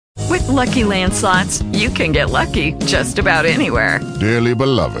Lucky Land Slots, you can get lucky just about anywhere. Dearly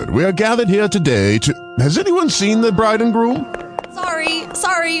beloved, we are gathered here today to... Has anyone seen the bride and groom?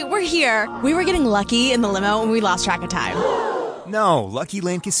 Sorry, we're here. We were getting lucky in the limo and we lost track of time. No, Lucky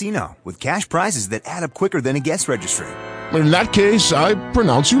Land Casino, with cash prizes that add up quicker than a guest registry. In that case, I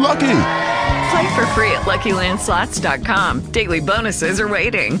pronounce you lucky. Play for free at LuckyLandSlots.com. Daily bonuses are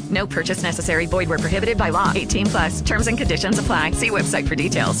waiting. No purchase necessary. Void where prohibited by law. 18 plus. Terms and conditions apply. See website for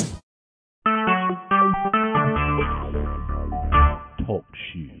details. Talk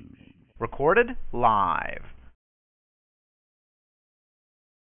shoes. Recorded live.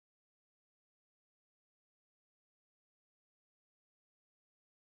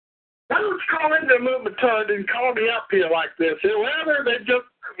 Who's calling the movement turned and call me up here like this? You'd rather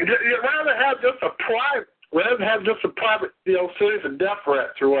have just a private, series of death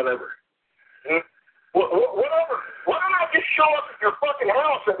threats or whatever. Whatever. Why don't I just show up at your fucking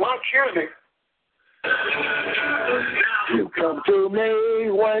house at my choosing? You come to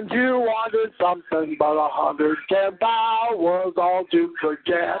me when you wanted something, but 110 was all you could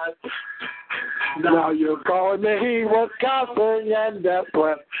get. Now you're calling me with cussing and death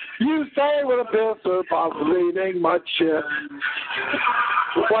threats. You say with a pistol, possibly leaning much shit.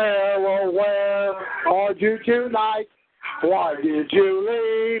 Where, oh where are you tonight? Why did you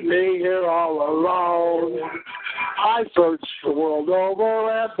leave me here all alone? I searched the world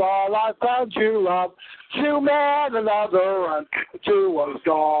over and thought I found you, love. You met another and two was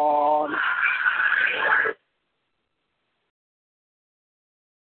gone.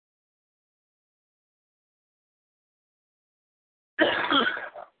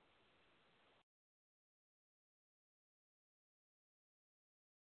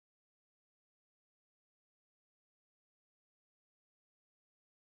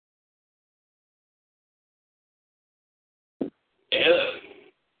 Hello,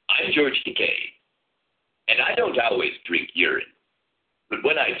 I'm George Dik-Dik, and I don't always drink urine, but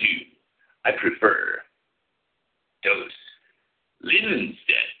when I do, I prefer those Linsteds.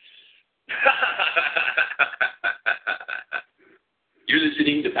 You're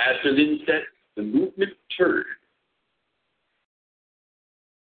listening to Pastor Linstead, the movement turd.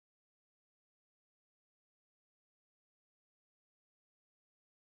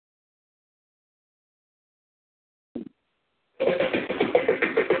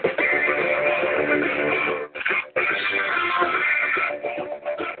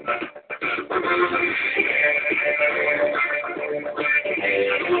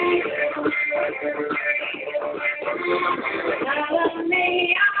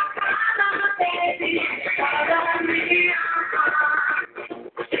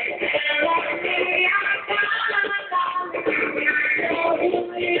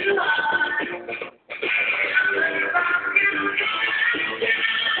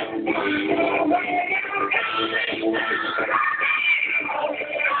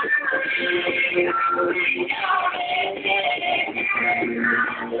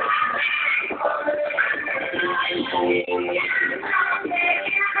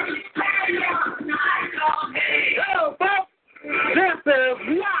 Hello, folks. This is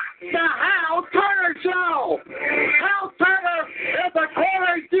not the Hal Turner Show. Hal Turner is a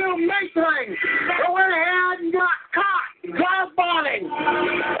quarter Jew matron who went ahead and got caught drive-bonding.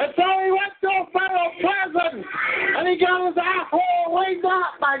 And so he went to a federal prison, and he got his asshole laid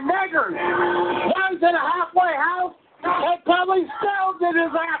out by niggers. Now he's in a halfway house, and probably still get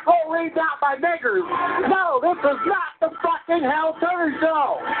his asshole laid out by niggers. No, this is not the fucking Hal Turner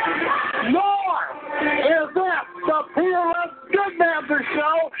Show. Nor is this the Peerless Good Member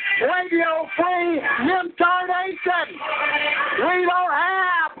Show, Radio Free Incarnation. We don't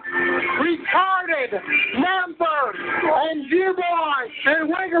have retarded members and Jew-boys and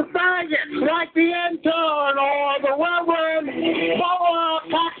wigger faggots like the intern or the Reverend Boa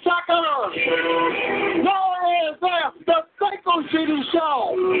Cocksucker. Nor is this the Fickle City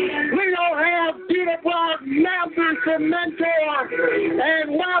Show. We don't have beautiful members and mentors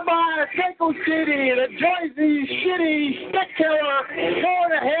and Rabbi Fickle City, the Jersey shitty stick killer,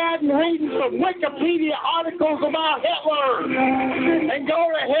 going ahead and reading some Wikipedia articles about Hitler and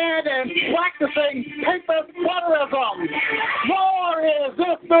going ahead and practicing papist preterism. Nor is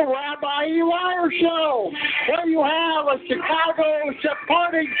this the Rabbi Eliar Show, where you have a Chicago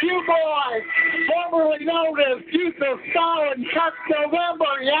Sephardic Jew boy, formerly known as Yusuf Stalin, Chuck November,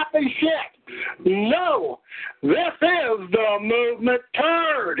 yappy shit. No, this is the Movement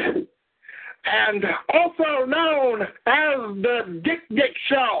Turd, and also known as the Dik-Dik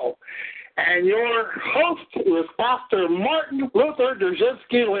Show. And your host is Pastor Martin Luther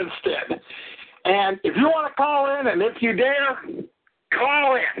Dzerzhinsky Linstead. And if you want to call in, and if you dare,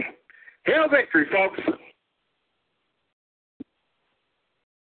 call in. Hail victory, folks.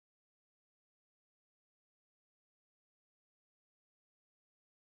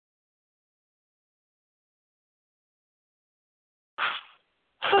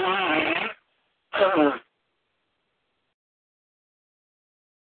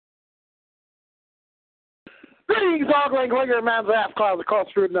 Greetings, Zog Lake Linger, man's ass clouds across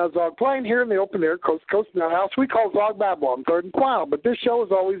the road, now Zog playing here in the open air, coast to coast in our house. We call Zog Babylon, third and final. But this show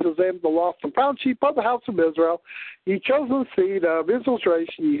is always the same, the lost and found sheep of the house of Israel. Ye chosen seed of Israel's race,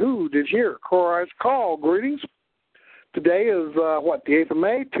 ye who did hear Christ's call. Greetings. Today is, the 8th of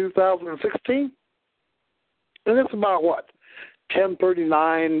May, 2016. And it's about,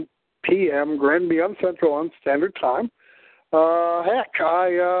 10:39 p.m. Granby Central on Standard Time. I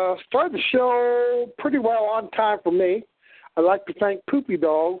started the show pretty well on time for me. I'd like to thank Poopy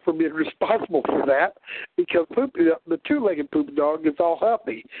Dog for being responsible for that, because the two-legged Poopy Dog gets all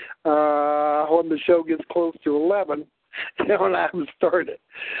happy when the show gets close to 11 when I haven't started.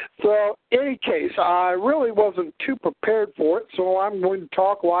 So, in any case, I really wasn't too prepared for it, so I'm going to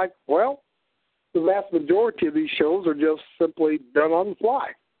talk like, the vast majority of these shows are just simply done on the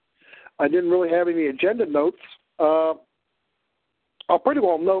fly. I didn't really have any agenda notes. I'll pretty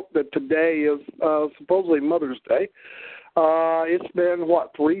well note that today is supposedly Mother's Day. It's been,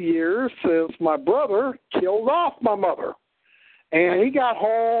 3 years since my brother killed off my mother. And he got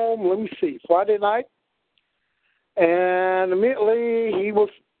home, Friday night. And immediately he was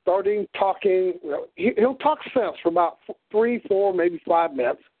starting talking. He'll talk sense for about 3, 4, maybe 5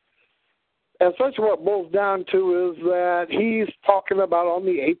 minutes. And essentially what it boils down to is that he's talking about on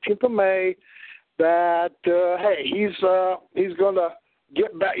the 18th of May that, he's going to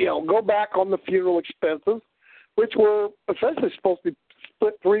get back, go back on the funeral expenses, which were essentially supposed to be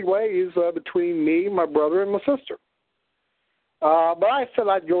split 3 ways between me, my brother, and my sister. But I said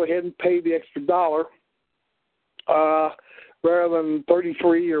I'd go ahead and pay the extra $1 rather than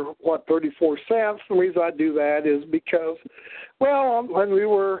 33 or 34 cents. The reason I do that is because, when we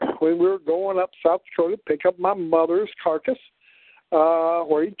were going up South Dakota to pick up my mother's carcass,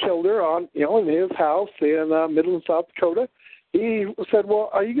 where he killed her on, in his house in Midland, South Dakota, he said,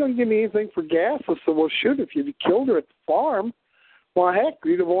 are you going to give me anything for gas? I said, shoot, if you'd killed her at the farm, heck,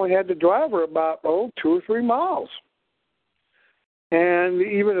 you'd have only had to drive her about, 2 or 3 miles. And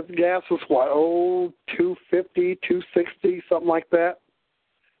even if the gas was, $2.50, $2.60, something like that,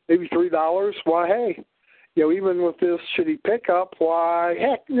 maybe $3, even with this shitty pickup,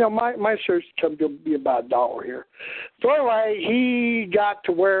 my shirt's come to be about $1 here. So anyway, he got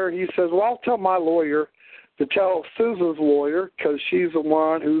to where he says, I'll tell my lawyer to tell Susan's lawyer, because she's the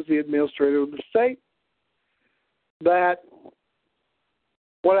one who's the administrator of the state, that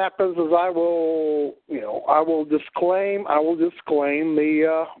what happens is I will disclaim the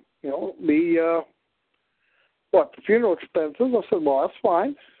funeral expenses. I said, that's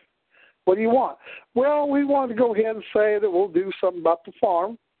fine. What do you want? We want to go ahead and say that we'll do something about the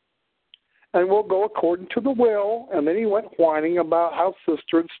farm, and we'll go according to the will. And then he went whining about how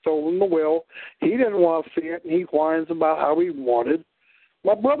sister had stolen the will. He didn't want to see it, and he whines about how he wanted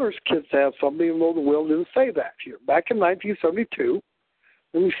my brother's kids to have something, even though the will didn't say that here. Back in 1972,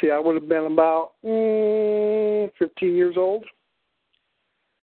 let me see, I would have been about 15 years old.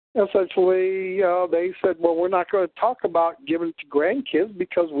 Essentially, they said, we're not going to talk about giving it to grandkids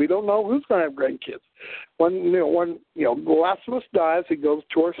because we don't know who's going to have grandkids. When the last of us dies, it goes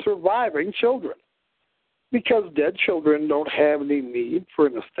to our surviving children, because dead children don't have any need for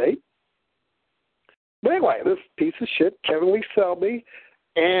an estate. But anyway, this piece of shit, Kevin Lee Selby,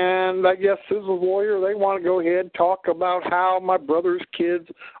 and I guess Susan's lawyer, they want to go ahead and talk about how my brother's kids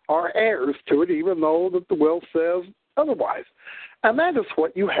are heirs to it, even though that the will says otherwise. And that is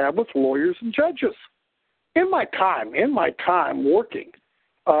what you have with lawyers and judges. In my time working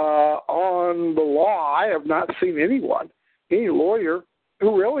on the law, I have not seen any lawyer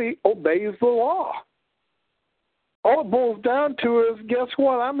who really obeys the law. All it boils down to is, guess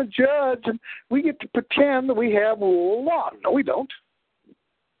what? I'm a judge, and we get to pretend that we have rule of law. No, we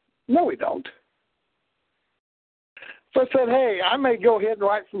don't. So I said, I may go ahead and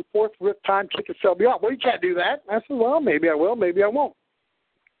write some fourth, fifth time ticket Selby off. You can't do that. I said, maybe I will, maybe I won't.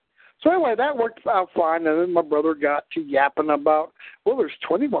 So anyway, that worked out fine, and then my brother got to yapping about, there's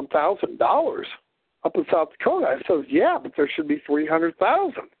 $21,000 up in South Dakota. I said, yeah, but there should be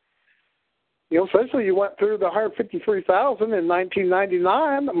 $300,000. Essentially you went through the $153,000 in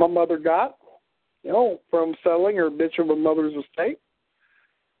 1999 that my mother got, from selling her bitch of a mother's estate.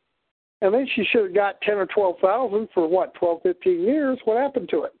 And then she should have got $10,000 or $12,000 for 12, 15 years. What happened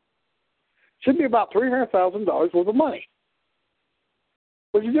to it? Should be about $300,000 worth of money.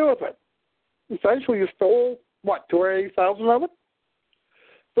 What'd you do with it? Essentially, you stole, what, $280,000 of it?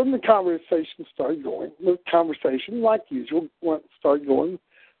 Then the conversation started going. The conversation, like usual, started going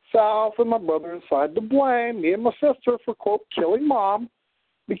south, and my brother decided to blame me and my sister for, quote, killing Mom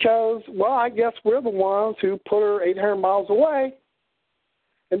because, well, I guess we're the ones who put her 800 miles away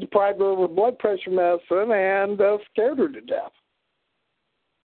and deprived her of her blood pressure medicine and scared her to death.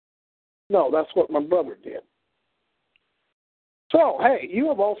 No, that's what my brother did. So, hey, you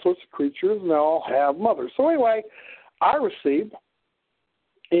have all sorts of creatures, and they all have mothers. So anyway, I received,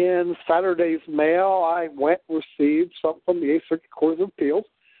 in Saturday's mail, I received something from the 8th Circuit Court of Appeals,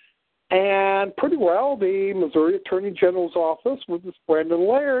 and pretty well, the Missouri Attorney General's office with this Brandon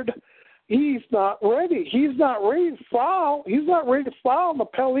Laird, he's not ready. He's not ready to file. He's not ready to file an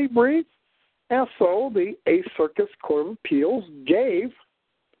appellee brief, and so the 8th Circuit Court of Appeals gave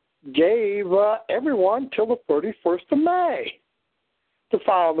everyone till the 31st of May to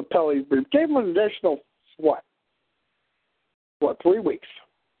file an appellee brief. Gave them an additional, 3 weeks.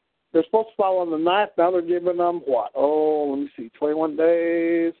 They're supposed to file on the 9th. Now they're giving them, 21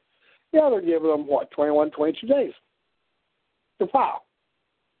 days. Yeah, they're giving them, 22 days to file.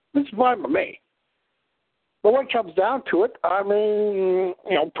 This is fine with me. But when it comes down to it, I mean,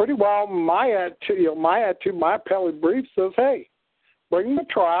 pretty well my attitude, my appellate brief says, hey, bring them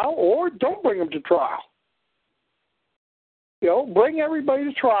to trial or don't bring them to trial. Bring everybody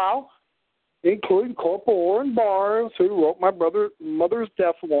to trial, including Corporal Orrin Barnes, who wrote my mother's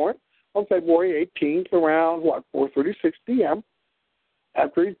death warrant on February 18th around, 4:36 p.m.,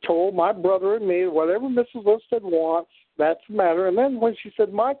 after he told my brother and me whatever Mrs. Lipstead wants, that's the matter. And then when she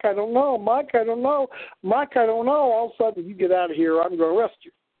said, Mike, I don't know, all of a sudden, you get out of here, I'm going to arrest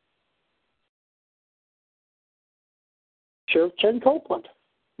you. Sheriff Ken Copeland.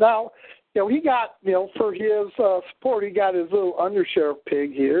 Now, he got, for his support, he got his little undersheriff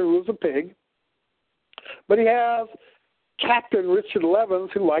pig here, who was a pig. But he has Captain Richard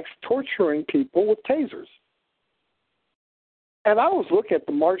Levins, who likes torturing people with tasers. And I was looking at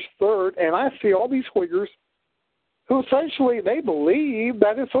the March 3rd, and I see all these Whiggers who essentially, they believe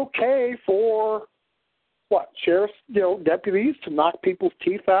that it's okay for, sheriff's, deputies to knock people's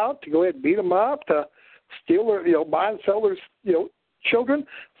teeth out, to go ahead and beat them up, to steal their, buy and sell their, children.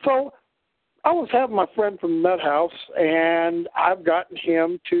 So I was having my friend from the nut house, and I've gotten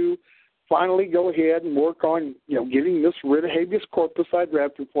him to finally go ahead and work on, getting this writ of habeas corpus I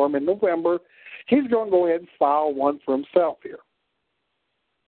drafted for him in November. He's going to go ahead and file one for himself here.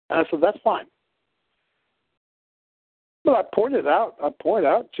 And I said, that's fine. But I pointed out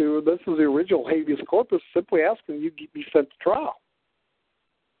to this is the original habeas corpus, simply asking you to be sent to trial.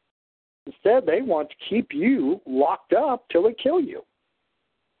 Instead, they want to keep you locked up till they kill you.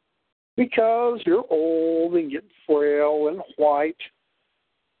 Because you're old and getting frail and white.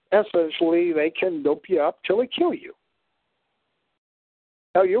 Essentially, they can dope you up till they kill you.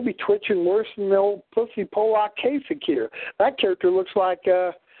 Now, you'll be twitching worse than the old pussy Polak Kasich here. That character looks like,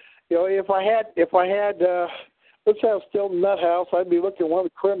 if I had, let's have still in that house, I'd be looking at one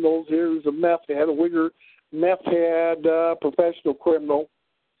of the criminals here who's a meth head, a Wigger meth head, professional criminal.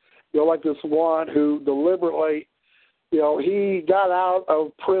 Like this one who deliberately, he got out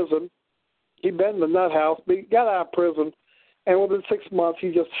of prison. He'd been in the nut house, but he got out of prison, and within 6 months,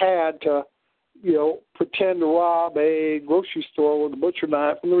 he just had to, pretend to rob a grocery store with a butcher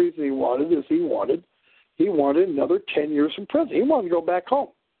knife. And the reason he wanted is he wanted another 10 years in prison. He wanted to go back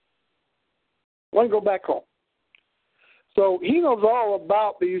home. So he knows all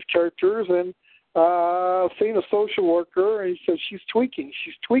about these characters, and seen a social worker, and he says, she's tweaking.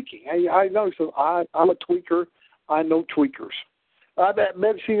 I know. He says, I'm a tweaker. I know tweakers. I bet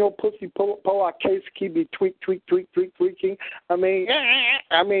you pussy Polak case he'd be tweaking. I mean,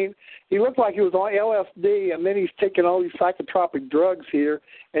 he looked like he was on LSD, and then he's taking all these psychotropic drugs here,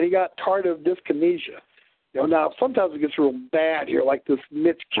 and he got tardive dyskinesia. Now sometimes it gets real bad here, like this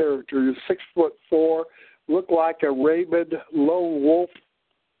Mitch character, who's 6'4", looked like a rabid lone wolf.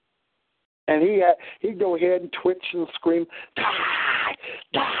 And he'd go ahead and twitch and scream, die,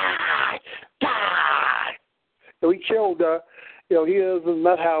 die, die. So he killed, he was in the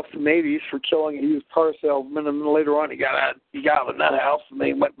nut house in the 80s for killing a used car salesman, and then later on he got out of the nut house, and then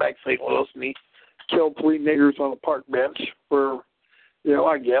he went back to St. Louis, and he killed 3 niggers on a park bench for,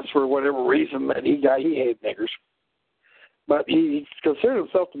 I guess for whatever reason that he hated niggers. But he considered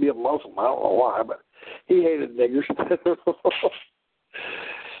himself to be a Muslim. I don't know why, but he hated niggers.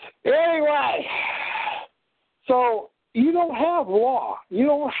 Anyway, so you don't have law. You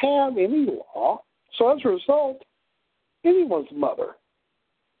don't have any law. So as a result, anyone's mother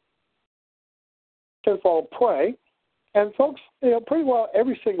can fall prey And folks, pretty well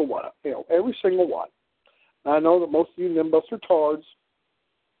every single one, every single one. I know that most of you nimbuster tards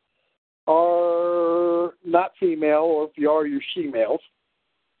are not female, or if you are, you're she-males.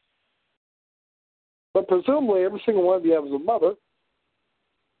 But presumably every single one of you has a mother,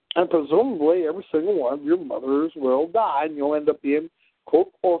 and presumably every single one of your mothers will die, and you'll end up being,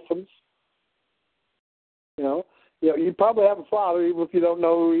 quote, orphans. You probably have a father, even if you don't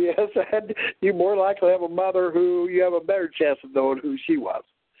know who he is, and you more likely have a mother who you have a better chance of knowing who she was.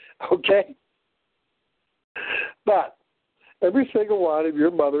 Okay? But every single one of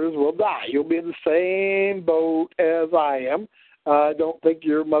your mothers will die. You'll be in the same boat as I am. I don't think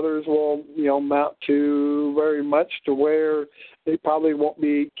your mothers will, amount to very much to where they probably won't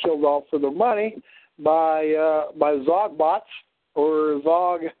be killed off for their money by Zog bots or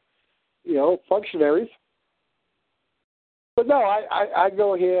Zog, functionaries. But no, I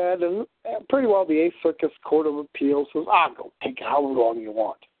go ahead and pretty well the 8th Circuit Court of Appeals says, I'll go take how long you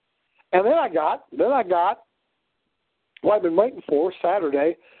want. And then I got what I've been waiting for,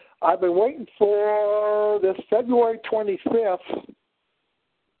 Saturday. I've been waiting for this February 25th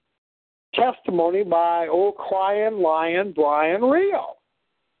testimony by old crying lion Brian Rio.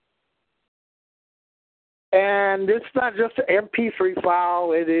 And it's not just an MP3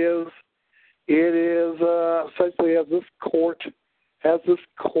 file. It is essentially has this court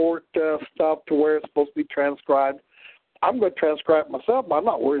stuff to where it's supposed to be transcribed. I'm going to transcribe it myself, but I'm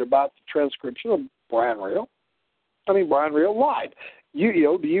not worried about the transcription of Brian Rio. I mean, Brian Rio lied.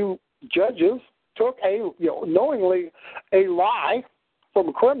 You judges took knowingly a lie from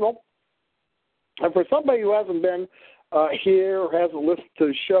a criminal, and for somebody who hasn't been here or hasn't listened to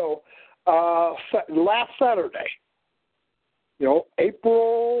the show, last Saturday,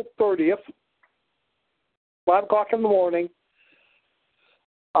 April 30th, 5 o'clock in the morning,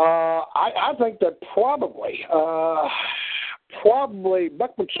 I think that probably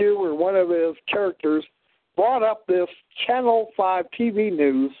Buck McHugh or one of his characters brought up this Channel 5 TV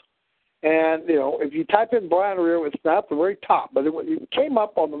news, and, if you type in Brian Rio, it's not at the very top, but it came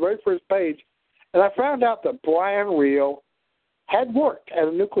up on the very first page, and I found out that Brian Rio had worked at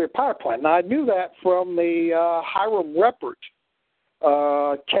a nuclear power plant. Now, I knew that from the Hiram Reppert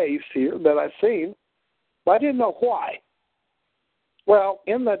case here that I've seen, but I didn't know why. Well,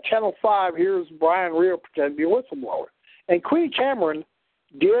 in the Channel 5, here's Brian Rio pretending to be a whistleblower. And Queen Cameron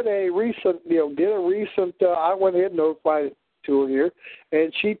did a recent, I went ahead and notified it to her here,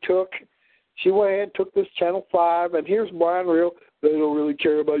 and she went ahead and took this Channel 5, and here's Brian Rio. They don't really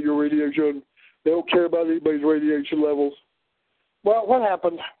care about your radiation. They don't care about anybody's radiation levels. Well, what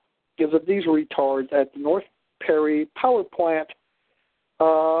happened is that these retards at the North Perry power plant,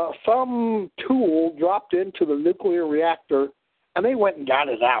 some tool dropped into the nuclear reactor, and they went and got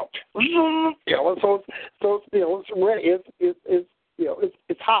it out.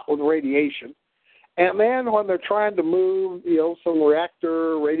 It's hot with radiation. And then when they're trying to move, some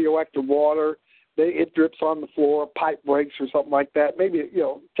radioactive water, it drips on the floor, a pipe breaks or something like that. Maybe,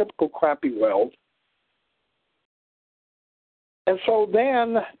 typical crappy weld. And so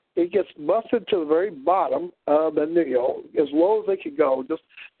then it gets busted to the very bottom, as low as they could go,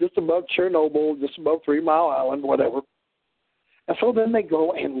 just above Chernobyl, just above 3 Mile Island, whatever. And so then they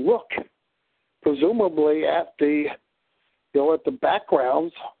go and look, presumably at the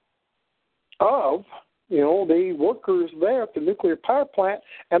backgrounds of, the workers there at the nuclear power plant,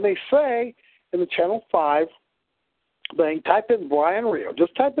 and they say in the Channel 5 thing, type in Brian Rio.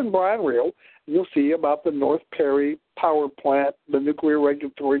 Just type in Brian Rio, and you'll see about the North Perry power plant, the Nuclear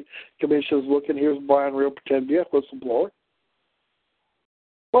Regulatory Commission is looking. Here's Brian Rio pretending to be a whistleblower.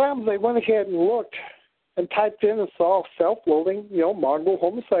 Well, they went ahead and looked and typed in and saw self-loathing, mongrel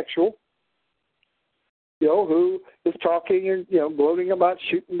homosexual, who is talking and, gloating about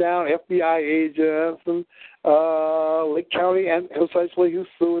shooting down FBI agents and Lake County, and essentially who's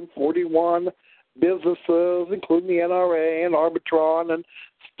suing 41 businesses, including the NRA and Arbitron and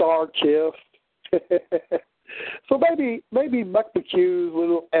StarKist. So maybe Buck McHugh's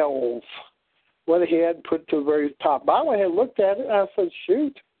little L's went ahead and put it to the very top. But I went ahead and looked at it, and I said,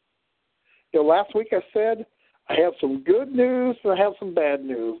 shoot. Last week I said I have some good news and I have some bad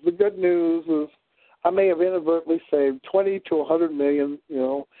news. The good news is I may have inadvertently saved 20 to 100 million,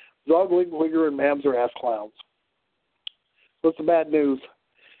 Zogling, Wigger, and Mamser ass clowns. What's the bad news?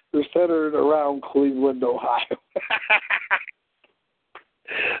 They're centered around Cleveland, Ohio.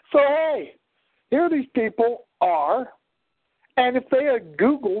 So, hey, here these people are, and if they had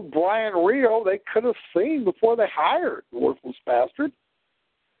Googled Brian Rio, they could have seen before they hired the worthless bastard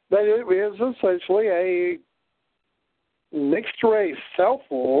that it is essentially a mixed-race,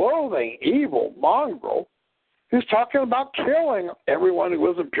 self-loathing, evil mongrel He's talking about killing everyone who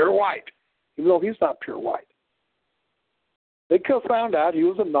wasn't pure white, even though he's not pure white. They could have found out he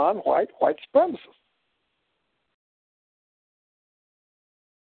was a non-white white supremacist.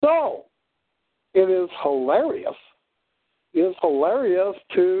 So, it is hilarious. It is hilarious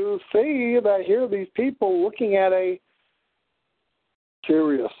to see that here are these people looking at a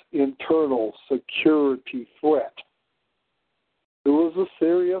serious internal security threat. It was a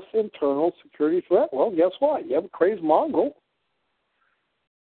serious internal security threat. Well, guess what? You have a crazed mongrel.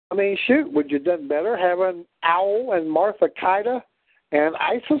 I mean, shoot, would you have done better having Owl and Martha Qaeda and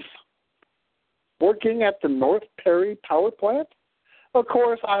ISIS working at the North Perry power plant? Of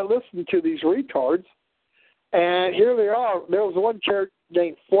course, I listened to these retards, and here they are. There was one character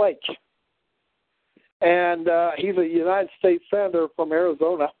named Flake, and he's a United States Senator from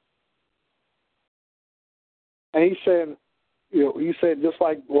Arizona. And he's saying, he said just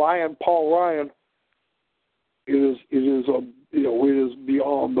like Paul Ryan, it is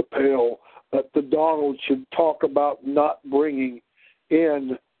beyond the pale that the Donald should talk about not bringing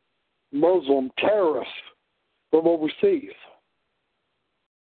in Muslim terrorists from overseas.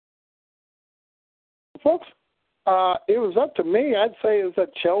 Folks, it was up to me. I'd say is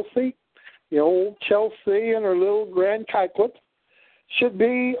that Chelsea, old Chelsea and her little grand Kyklet should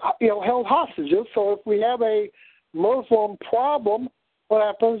be, held hostages. So if we have a Muslim problem, what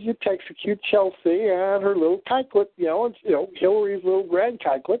happens? You execute Chelsea and her little Kyklet, Hillary's little grand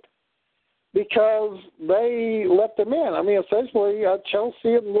Kyklet, because they let them in. I mean, essentially,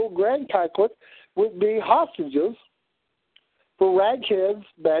 Chelsea and the little grand Kyklet would be hostages for Raghead's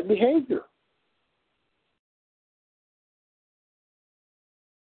bad behavior.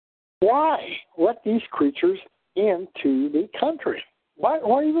 Why let these creatures into the country?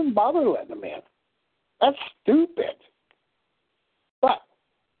 Why even bother letting them in? That's stupid. But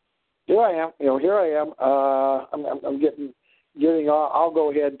here I am. I'm getting. I'll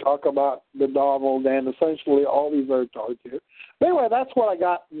go ahead and talk about the Donald and essentially all these other targets here. But anyway, that's what I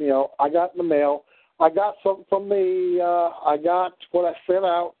got. I got in the mail. I got something from I got what I sent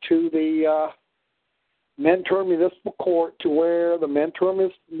out to the Mentor Municipal Court, to where the Mentor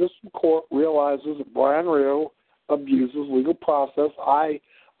Municipal Court realizes that Brian Rio abuses legal process. I,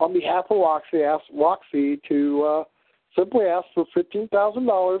 on behalf of Roxy, asked Roxy to simply ask for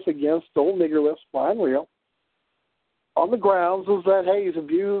 $15,000 against old nigger lips Brian Rio, on the grounds is that, hey, he's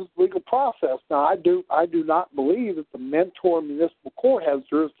abused legal process. Now, I do not believe that the Mentor Municipal Court has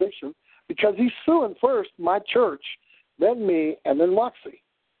jurisdiction, because he's suing first my church, then me, and then Roxy.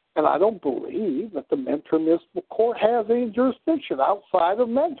 And I don't believe that the Mentor Municipal Court has any jurisdiction outside of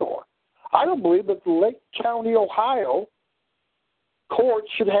Mentor. I don't believe that the Lake County, Ohio court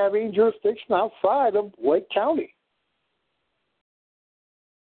should have any jurisdiction outside of Lake County.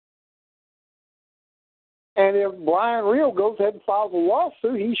 And if Brian Rio goes ahead and files a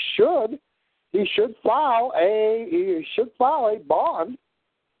lawsuit, he should file a bond,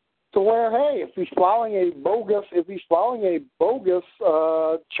 to where, hey, if he's filing a bogus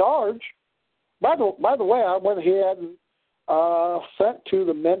charge. By the way, I went ahead and sent to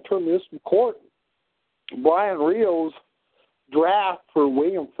the Mentor Municipal Court Brian Rio's draft for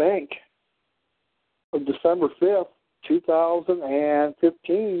William Fink of December 5th,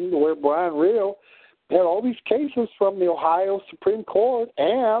 2015, where Brian Rio had all these cases from the Ohio Supreme Court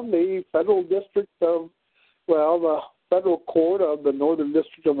and the Federal District of, the Federal Court of the Northern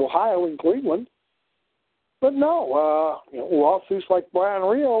District of Ohio in Cleveland. But no, lawsuits like Brian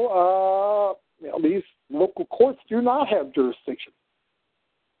Rio, these local courts do not have jurisdiction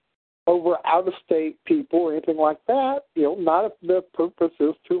over out-of-state people or anything like that, not if the purpose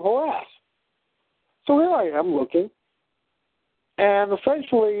is to harass. So here I am looking, and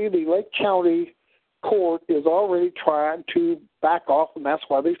essentially the Lake County court is already trying to back off, and that's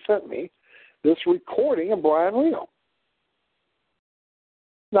why they sent me this recording of Brian Rio.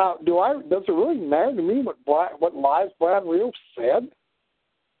 Now, does it really matter to me what lies Brian Rio said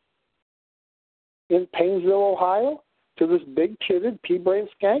in Painesville, Ohio, to this big-titted, pea-brain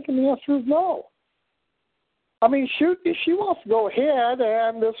skank? And the answer is no. I mean, shoot, if she wants to go ahead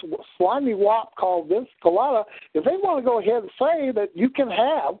and this slimy wop called Vince Colada, if they want to go ahead and say that you can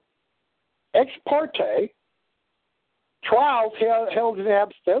have ex parte trials held in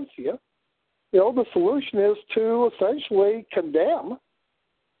absentia, the solution is to essentially condemn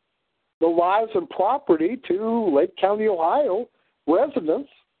the lives and property to Lake County, Ohio residents,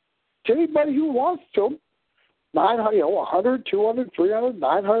 to anybody who wants to, 100, 200, 300,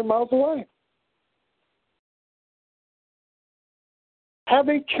 900 miles away. Have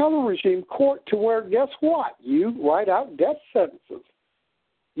a counter-regime court to where, guess what? You write out death sentences.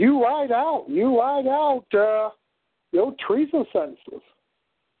 You write out treason sentences.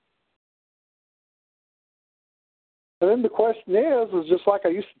 And then the question is just like I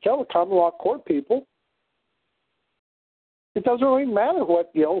used to tell the common law court people, it doesn't really matter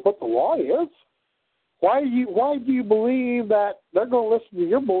what the law is. Why do you believe that they're going to listen to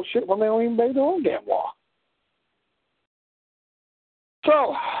your bullshit when they don't even obey their own damn law?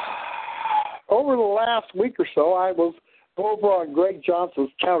 So, over the last week or so, I was over on Greg Johnson's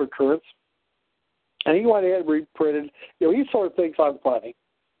Countercurrents, and he went ahead and reprinted. He sort of thinks I'm funny.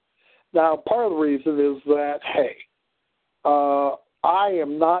 Now, part of the reason is that, hey, I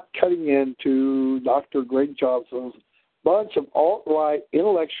am not cutting into Dr. Greg Johnson's bunch of alt-right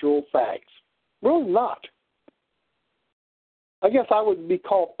intellectual fags. Really not. I guess I would be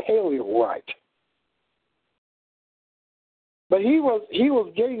called paleo-right. But he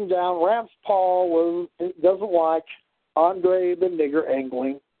was getting down. Rance Paul doesn't like Andre the Nigger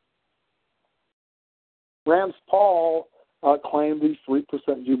angling. Rance Paul claimed he's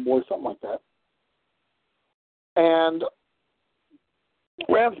 3% Jew boy, something like that. And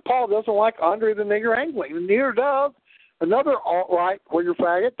Rance Paul doesn't like Andre the Nigger angling, and neither does another alt-right wigger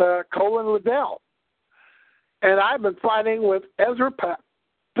faggot, Colin Liddell. And I've been fighting with Ezra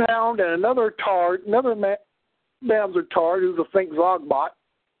Pound and another Mamzer Tard, who's a Think Zogbot,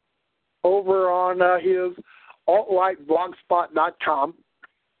 over on his altrightblogspot.com.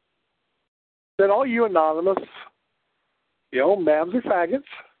 That all you anonymous, Mamzer faggots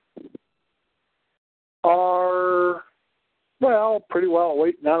are, well, pretty well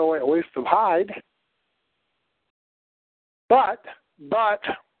not only a waste of hide, but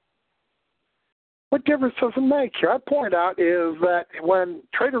what difference does it make here? I point out is that when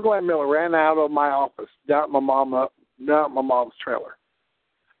Trader Glenn Miller ran out of my office down at my mom's trailer.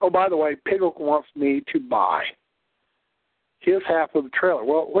 Oh, by the way, Piggle wants me to buy his half of the trailer.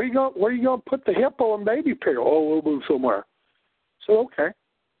 Well, where are you going to put the hippo and baby Piggle? Oh, we'll move somewhere. So okay.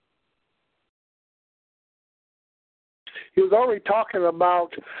 He was already talking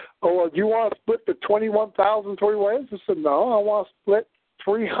about, do you want to split the 21,000 three ways? I said, no, I want to split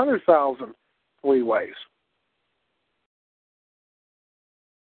 300,000 three ways.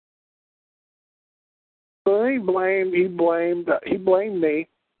 So then he blamed me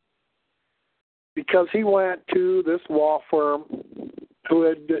because he went to this law firm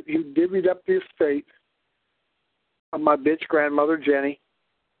who divvied up the estate of my bitch grandmother Jenny.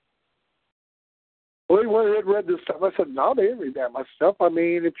 Well, he had read this stuff. I said, no, they didn't read that much stuff. I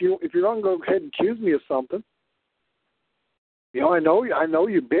mean, if you're going to go ahead and accuse me of something, I know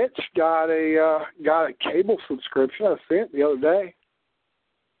you bitch got a cable subscription. I seen it the other day.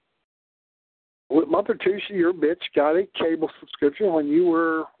 A month or two, your bitch got a cable subscription when you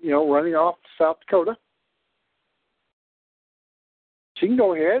were, running off to South Dakota. She can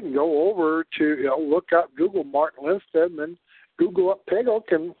go ahead and go over to, look up Google Martin Lindstedt and then Google up Piggle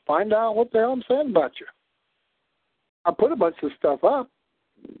and find out what the hell I'm saying about you. I put a bunch of stuff up.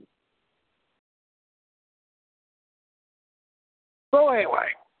 So anyway,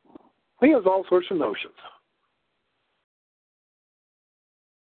 he has all sorts of notions.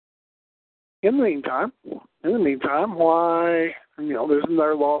 In the meantime, why, there's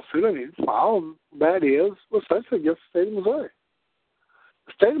another lawsuit I need to file, and that is essentially against the state of Missouri.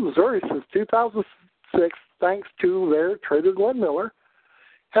 The state of Missouri, since 2006, thanks to their Trader Glenn Miller,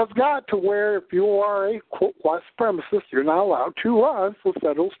 has got to where if you are a, quote, white supremacist, you're not allowed to run for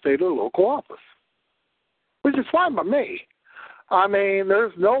federal, state, or local office, which is fine by me. I mean,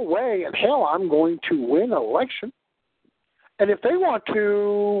 there's no way in hell I'm going to win an election. And if they want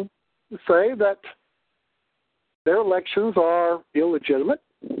to say that their elections are illegitimate,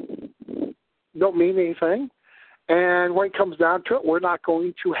 don't mean anything, and when it comes down to it, we're not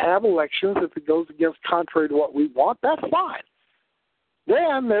going to have elections if it goes against contrary to what we want, that's fine.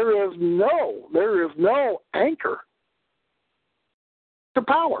 Then there is no anchor to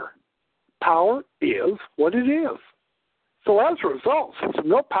power. Power is what it is. So as a result, since there's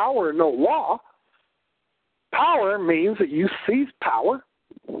no power and no law, power means that you seize power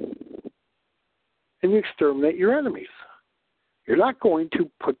and you exterminate your enemies. You're not going to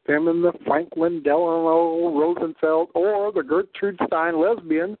put them in the Franklin Delano Roosevelt or the Gertrude Stein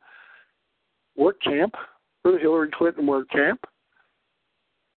lesbian work camp or the Hillary Clinton work camp.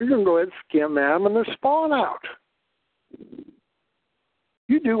 You're going to go ahead and skin them and they're spawn out.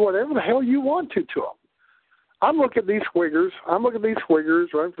 You do whatever the hell you want to them. I'm looking at these Wiggers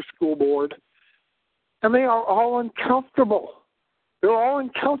running for school board, and they are all uncomfortable. They're all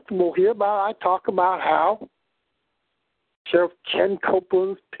uncomfortable here. I talk about how Sheriff Ken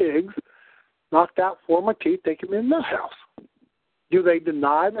Copeland's pigs knocked out 4 of my teeth, taking me in the house. Do they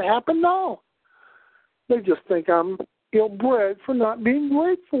deny that happened? No. They just think I'm ill-bred for not being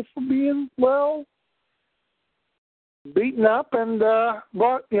grateful, for being, well, beaten up and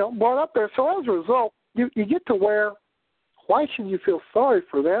brought up there. So as a result, you get to where, why should you feel sorry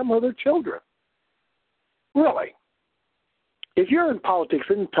for them or their children? Really. If you're in politics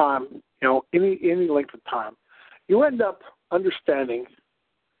any time, any length of time, you end up understanding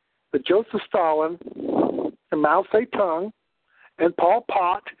that Joseph Stalin and Mao Zedong and Pol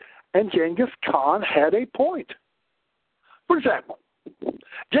Pot and Genghis Khan had a point. For example,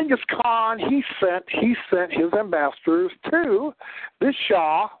 Genghis Khan, he sent his ambassadors to the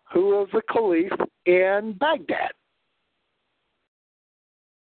Shah, who was the Caliph in Baghdad.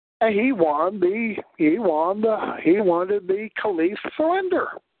 And he wanted the Caliph's surrender.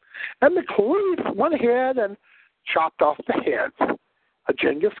 And the Caliph went ahead and chopped off the heads of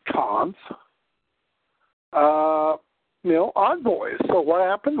Genghis Khan's envoys. So what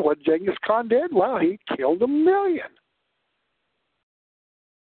happened? What Genghis Khan did? Well, he killed 1 million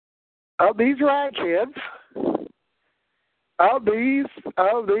of these ragheads. Killed a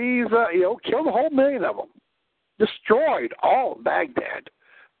whole 1 million of them. Destroyed all of Baghdad.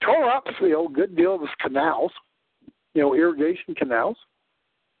 Tore up a good deal of his canals, irrigation canals,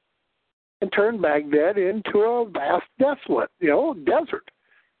 and turned Baghdad into a vast, desolate, desert.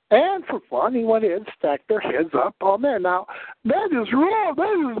 And for fun, he went in and stacked their heads up on there. Now, that is wrong.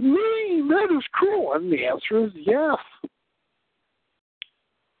 That is mean. That is cruel. And the answer is yes.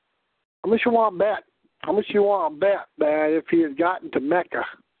 How much you want to bet? How much you want to bet that if he had gotten to Mecca,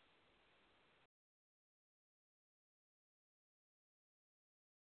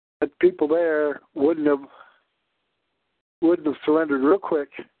 that people there wouldn't have surrendered real quick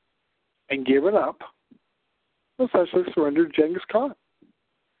and given up, essentially surrendered Genghis Khan?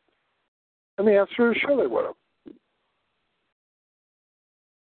 And the answer is sure they would have.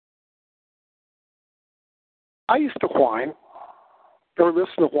 I used to whine or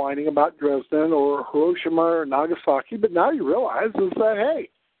listen to whining about Dresden or Hiroshima or Nagasaki, but now you realize is that, hey,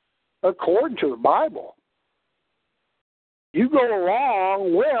 according to the Bible, you go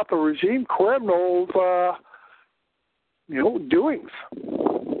along with a regime criminal's, doings.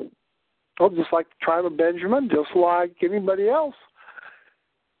 Well, just like the tribe of Benjamin, just like anybody else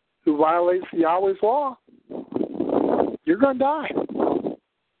who violates Yahweh's law, you're going to die.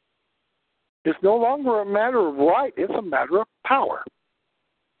 It's no longer a matter of right, it's a matter of power.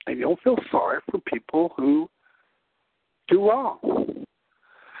 And you don't feel sorry for people who do wrong.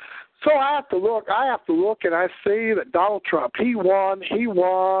 So I have to look, and I see that Donald Trump, he won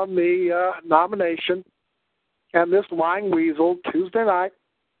the nomination, and this lying weasel Tuesday night,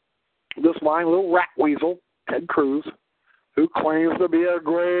 this lying little rat weasel, Ted Cruz, who claims to be a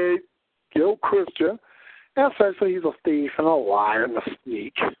great Christian, and essentially he's a thief and a liar and a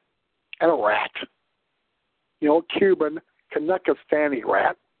sneak and a rat, Cuban Kanakistani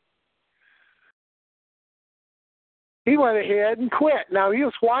rat. He went ahead and quit. Now, he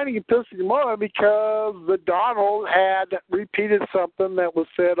was whining and pissing him off because the Donald had repeated something that was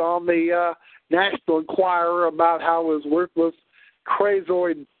said on the National Enquirer about how his worthless,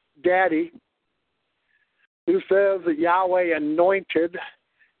 crazoid daddy, who says that Yahweh anointed,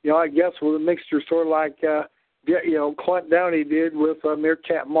 I guess with a mixture sort of like, Clint Downey did with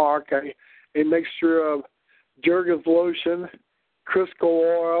Meerkat Mark, a mixture of Jergens lotion, Crisco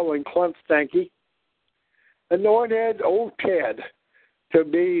oil, and Clint Stanky, anointed old Ted to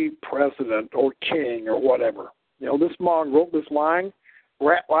be president or king or whatever. This mongrel, this lying,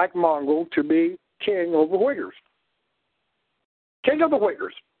 rat-like mongrel to be king of the Uyghurs. King of the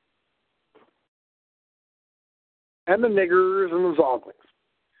Uyghurs. And the niggers and the zoglings.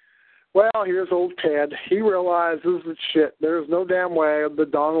 Well, here's old Ted. He realizes that shit, there's no damn way the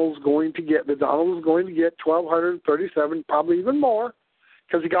Donald's going to get 1,237, probably even more,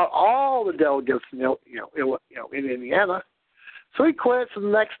 because he got all the delegates in Indiana. So he quits, and the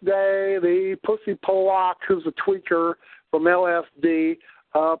next day, the Pussy Polak, who's a tweaker from LSD,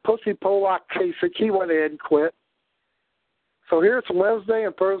 Pussy Polak Kasich, he went ahead and quit. So here it's Wednesday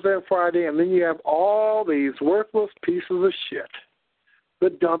and Thursday and Friday, and then you have all these worthless pieces of shit. The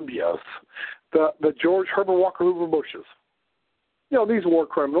Dumbias, the George Herbert Walker Hoover Bushes. These war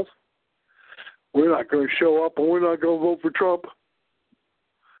criminals. We're not going to show up and we're not going to vote for Trump.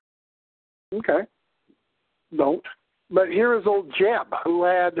 Okay. Don't. But here is old Jeb, who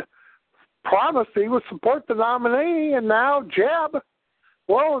had promised he would support the nominee, and now Jeb,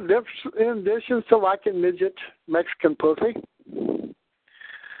 well, in addition to liking midget Mexican pussy,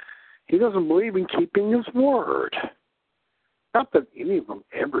 he doesn't believe in keeping his word. Not that any of them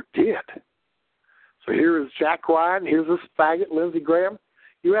ever did. So here is Jack Ryan. Here's this faggot, Lindsey Graham.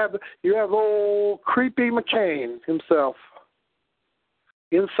 You have old creepy McCain himself.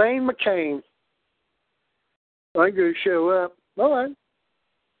 Insane McCain. I'm going to show up. All right.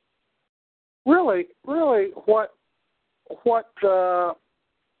 Really, what Sarah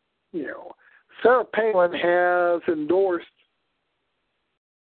Palin has endorsed.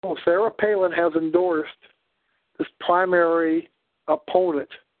 Oh, Sarah Palin has endorsed this primary opponent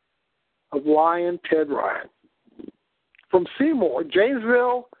of Lion Ted Ryan from Seymour,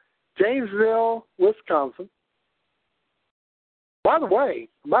 Janesville, Wisconsin. By the way,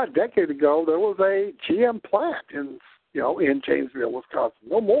 about a decade ago, there was a GM plant in Janesville, Wisconsin.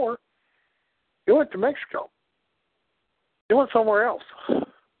 No more. It went to Mexico. It went somewhere else.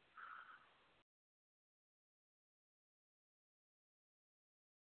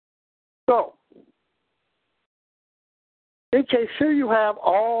 So, in case here you have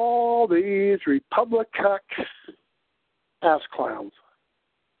all these Republican ass clowns.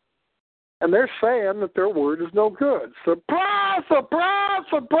 And they're saying that their word is no good. Surprise, surprise,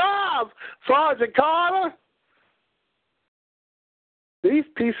 surprise, Sergeant Carter. These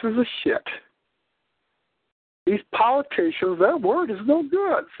pieces of shit, these politicians, their word is no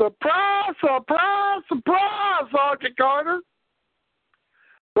good. Surprise, surprise, surprise, Sergeant Carter.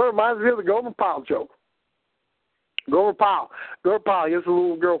 That reminds me of the Gomer Pyle joke. Gomer Pyle, he has a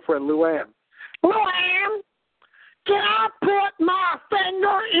little girlfriend, Luann. Luann, can I put my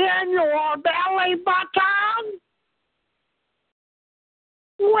finger in your belly button?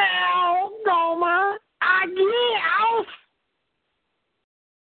 Well, Gomer, I guess.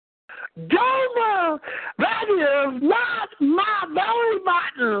 Gomer, that is not my belly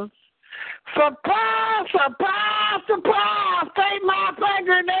button. Surprise, surprise, surprise, take my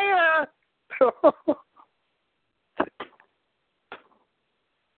finger there.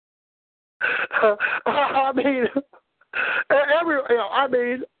 I mean,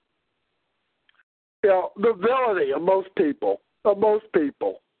 the villainy of most people.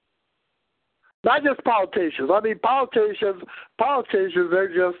 Not just politicians. I mean, politicians,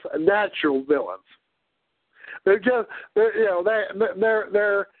 they're just natural villains.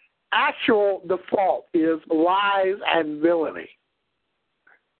 Their actual default is lies and villainy.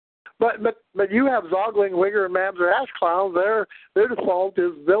 But you have Zogling, Wigger, and Mabs or ass clowns. Their default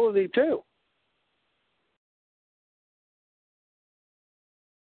is villainy too.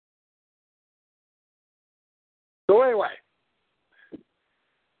 So anyway,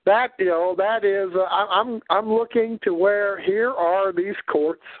 that is I'm looking to where here are these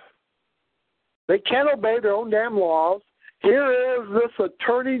courts. They can't obey their own damn laws. Here is this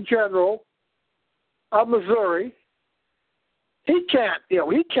Attorney General of Missouri. He can't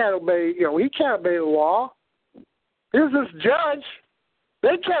obey the law. Here's this judge.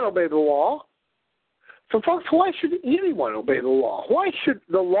 They can't obey the law. So folks, why should anyone obey the law? Why should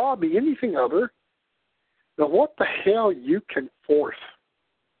the law be anything other than what the hell you can force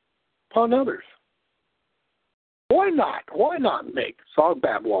upon others? Why not? Why not make Song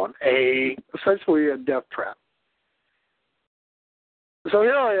Babylon essentially a death trap? So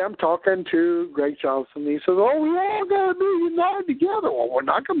here I am talking to Greg Johnson. He says, "Oh, we're all going to be united together." Well, we're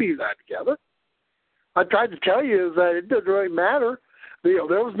not going to be united together. I tried to tell you that it didn't really matter. There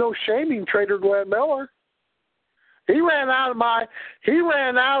was no shaming Trader Glenn Miller. He ran out of my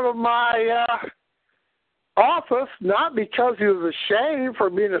office not because he was ashamed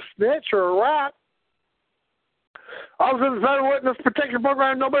for being a snitch or a rat. I was in the Federal Witness Protection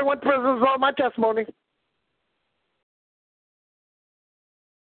Program. Nobody went to prison. It was all my testimony.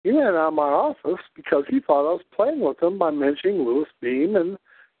 He ran out of my office because he thought I was playing with him by mentioning Louis Beam and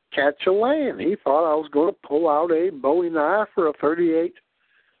Catch a Lane. He thought I was going to pull out a Bowie knife or a .38,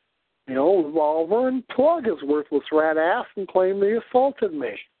 revolver and plug his worthless rat ass and claim he assaulted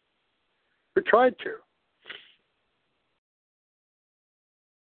me. Or tried to.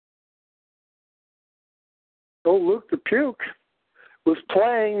 So Luke the Puke was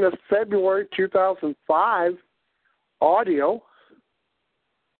playing the February 2005 audio.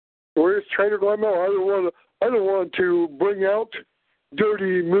 Where's Trader Glenn Miller? I don't want to bring out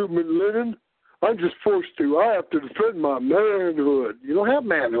dirty movement linen. I'm just forced to. I have to defend my manhood. You don't have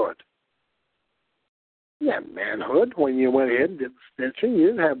manhood. You have manhood when you went in and did the snitching. You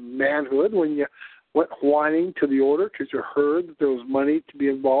didn't have manhood when you went whining to the order because you heard that there was money to be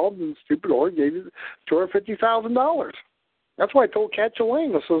involved and the stupid order gave you $250,000. That's why I told Catch a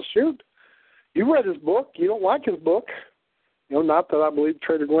Lane. I said, shoot, you read his book. You don't like his book. Not that I believe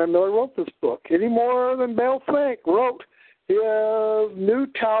Trader Glenn Miller wrote this book any more than Bill Fink wrote his New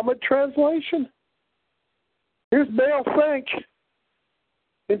Talmud translation. Here's Bill Fink.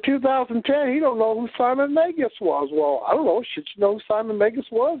 In 2010, he don't know who Simon Magus was. Well, I don't know. Should you know who Simon Magus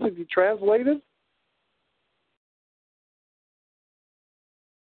was if you translated?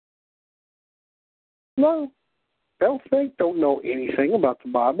 No. Don't know anything about the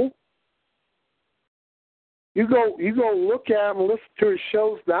Bible. You go look at him and listen to his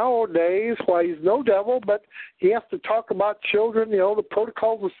shows nowadays. Why, he's no devil, but he has to talk about children, the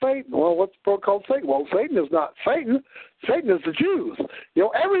protocols of Satan. Well, what's the protocol of Satan? Well, Satan is not Satan. Satan is the Jews.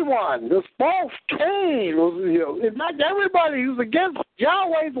 Everyone, this false Cain, in fact, everybody who's against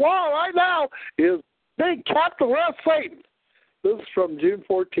Yahweh's law right now is big capital S Satan. This is from June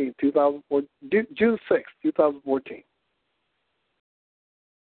 14, 2014, June 6, 2014.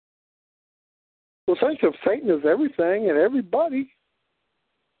 Well, essentially, Satan is everything and everybody.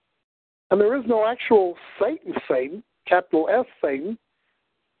 And there is no actual Satan, capital S Satan,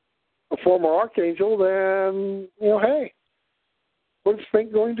 a former archangel, then, hey, what is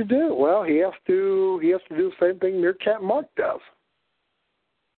Satan going to do? Well, he has to do the same thing Meerkat Mark does.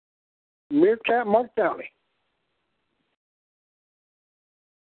 Meerkat Mark Downey.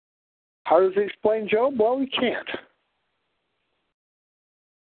 How does he explain Job? Well, he can't.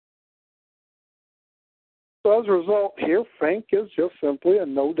 So as a result, here, Frank is just simply a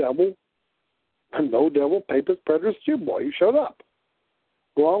no-devil papist preterist Jew boy who showed up,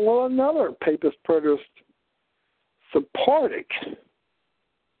 along with another papist preterist Sephardic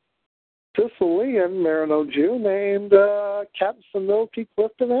Sicilian Marino Jew named Captain Samilky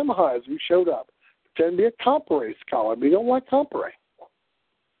Clifton Amhides, who showed up, pretending to be a Compare scholar, but he don't like Compare.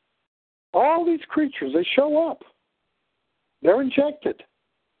 All these creatures, they show up. They're injected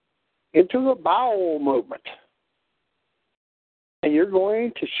into the bowel movement. And you're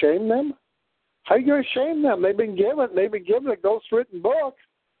going to shame them? How are you going to shame them? They've been given a ghost-written book,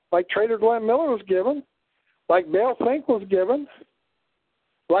 like Trader Glenn Miller was given, like Dale Fink was given,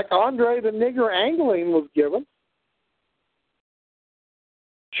 like Andre the Nigger Angling was given.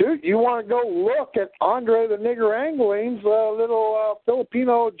 Shoot, you want to go look at Andre the Nigger Angling's little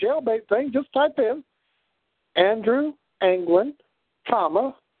Filipino jailbait thing, just type in Andrew Anglin,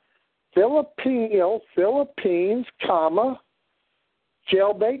 Philippines,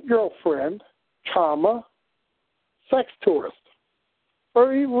 jailbait girlfriend, sex tourist,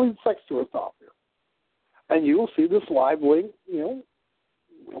 or even sex tourist off here. And you will see this live link,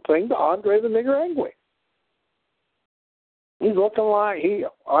 thing to Andre the Nigger Angling. He's looking like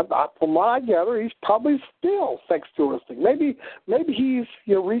from what I gather, he's probably still sex touristing. Maybe he's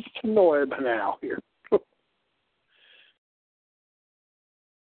reached Noib now here.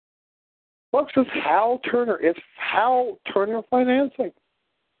 Folks, it's Hal Turner. It's Hal Turner financing.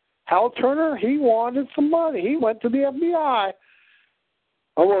 Hal Turner, he wanted some money. He went to the FBI.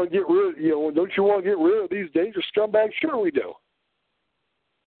 I want to get rid. Don't you want to get rid of these dangerous scumbags? Sure, we do.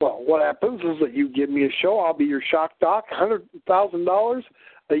 Well, what happens is that you give me a show, I'll be your shock doc, $100,000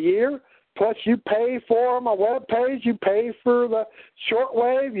 a year, plus you pay for my web page, you pay for the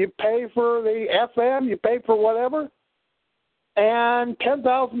shortwave, you pay for the FM, you pay for whatever, and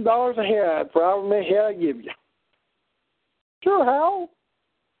 $10,000 a head for however many head I give you. Sure,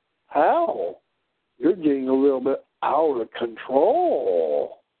 Hal, you're getting a little bit out of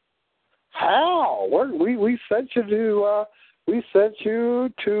control. Hal, we sent you to...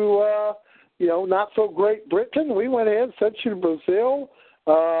 not so Great Britain. We went ahead and sent you to Brazil.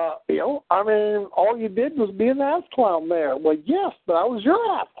 All you did was be an ass clown there. Well, yes, but I was your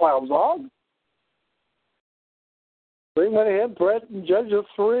ass clown, dog. They went ahead, Brett and Judge of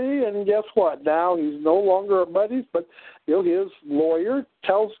 3, and guess what? Now he's no longer a buddy, but his lawyer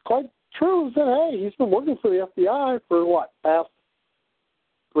tells quite true that, hey, he's been working for the FBI for past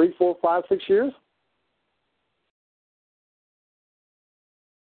 3, 4, 5, 6 years?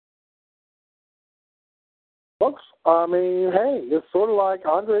 Folks, hey, it's sort of like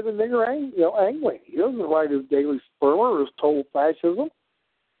Andre the Nigger Angling. He doesn't write his Daily Spermer or his Total Fascism.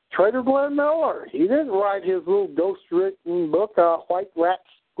 Trader Glenn Miller, he didn't write his little ghost-written book, White Rat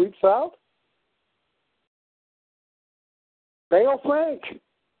Squeaks Out. Dale Frank,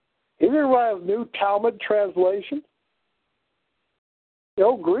 he didn't write his New Talmud translation.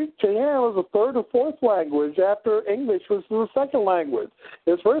 Greek to him was a third or fourth language after English was the second language.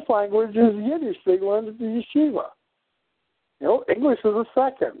 His first language is Yiddish, they learned at the yeshiva. English was a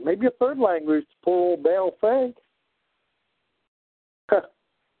second, maybe a third language to poor old Dale Frank.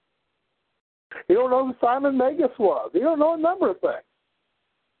 You don't know who Simon Magus was. You don't know a number of things.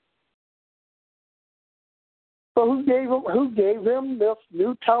 So who gave him this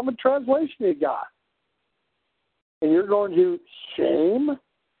New Talmud translation he got? And you're going to shame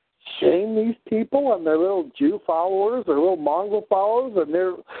these these people and their little Jew followers, their little Mongol followers, and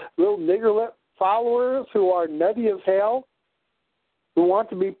their little niggerlet followers who are nutty as hell, who want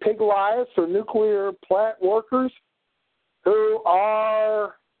to be pig liars or nuclear plant workers, who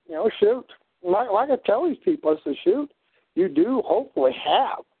are, shoot. Like I tell these people, I say, shoot, you do hopefully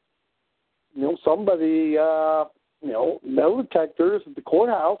have, somebody, metal detectors at the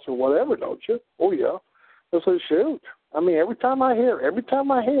courthouse or whatever, don't you? Oh, yeah. I say, shoot. I mean, every time I hear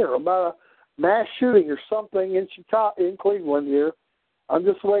about a mass shooting or something in Cleveland here, I'm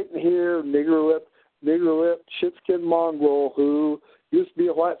just waiting to hear nigger lip, shit-skinned mongrel who used to be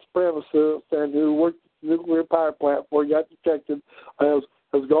a white supremacist and who worked at the nuclear power plant before he got detected, has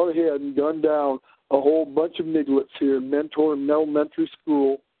gone ahead and gunned down a whole bunch of nigglets here in Mentor and Elementary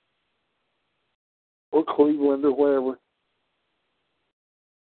School or Cleveland or wherever.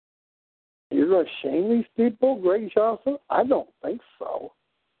 You're going to shame these people, Greg Johnson? I don't think so.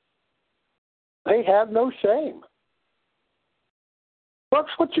 They have no shame. That's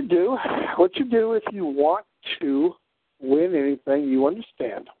what you do. What you do if you want to win anything, you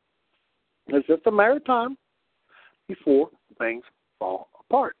understand. It's just a matter of time before things fall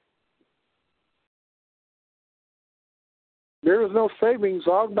apart. There is no savings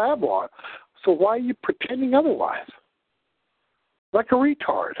on Babylon. So why are you pretending otherwise? Like a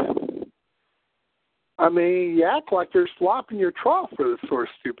retard. I mean, you act like you're slopping your trough for this sort of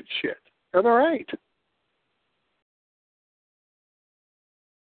stupid shit. And there ain't.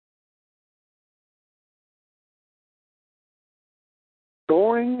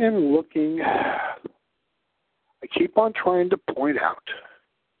 Going and looking, I keep on trying to point out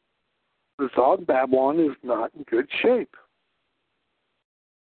the Zog Babylon is not in good shape.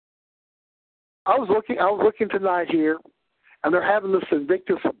 I was looking tonight here, and they're having this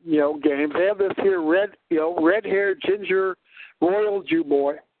Invictus, games. They have this here red-haired ginger royal Jew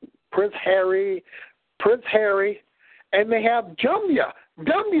boy, Prince Harry, and they have Dumbia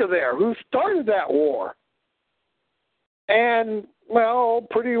there, who started that war. And,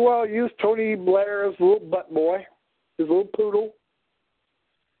 pretty well used Tony Blair's little butt boy, his little poodle.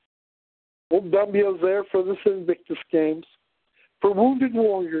 Old Dumbia's there for the Invictus games, for wounded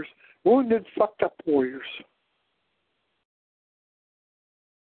warriors, fucked up warriors.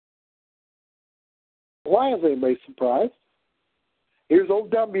 Why is anybody surprised? Here's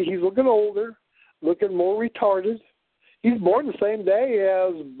old Dumbia. He's looking older, looking more retarded. He's born the same day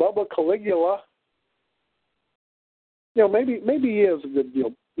as Bubba Caligula. Maybe he is a good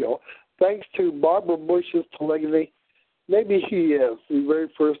deal. Thanks to Barbara Bush's telegony, maybe he is the very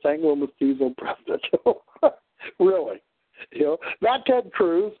first Anglo-Mestizo president. Really. Not Ted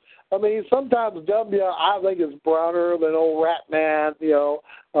Cruz. I mean, sometimes W, I think, is browner than old rat man,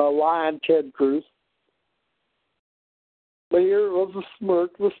 lying Ted Cruz. But here was a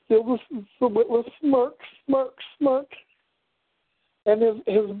smirk, was still was smirk. And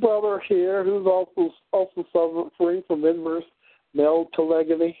his brother here, who's also suffering from inverse male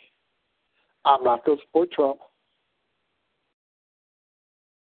telegony. I'm not going to support Trump.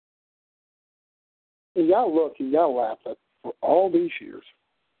 You got to look, you got to laugh at for all these years.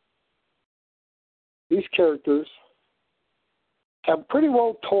 These characters have pretty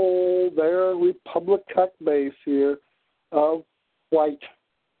well told their Republic cut base here of white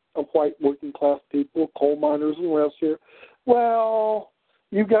working class people, coal miners and rest here. Well,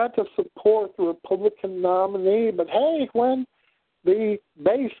 you got to support the Republican nominee, but hey, when the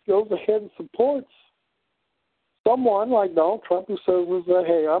base goes ahead and supports someone like Donald Trump who says that,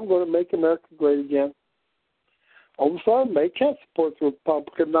 hey, I'm going to make America great again, all of a sudden they can't support the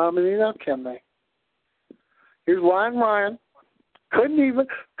Republican nominee now, can they? Here's Ryan. Couldn't even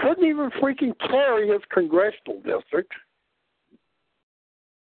freaking carry his congressional district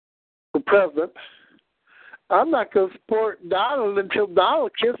for president. I'm not going to support Donald until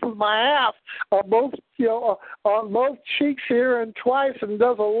Donald kisses my ass on both cheeks here and twice and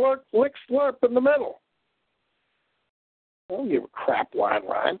does a lick slurp in the middle. I don't give a crap,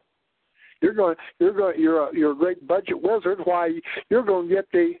 Ryan. You're a great budget wizard. Why you're going to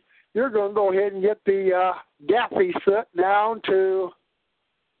go ahead and get the Gaffey set down to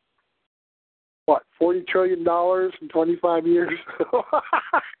what, $40 trillion in 25 years?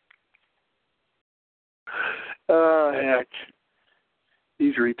 Heck,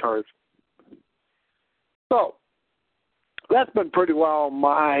 these retards. So that's been pretty well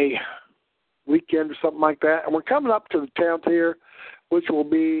my weekend or something like that, and we're coming up to the 10th here, which will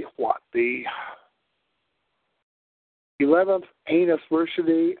be the 11th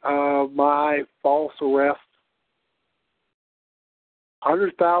anniversary of my false arrest.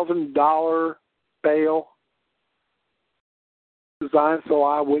 $100,000 bail. designed so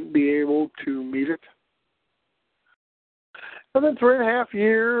I wouldn't be able to meet it. And then 3.5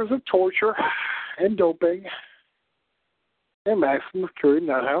 years of torture and doping and maximum security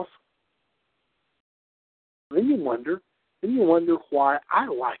nut house. Then you wonder why I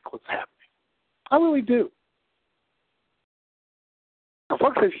like what's happening. I really do. Now,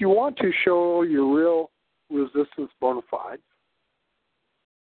 folks, if you want to show your real resistance bona fides,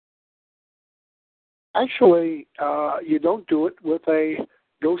 actually, you don't do it with a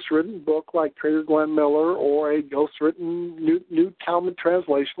ghost-written book like Trader Glenn Miller, or a ghost-written New Talmud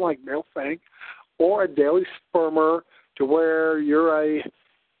translation like Merrill Fink, or a daily spermer to where you're a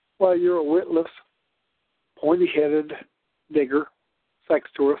witless, pointy-headed nigger, sex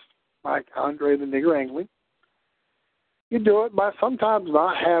tourist like Andre the Nigger Angling. You do it by sometimes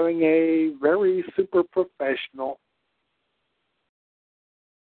not having a very super professional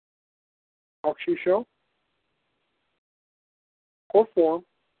talk show or forum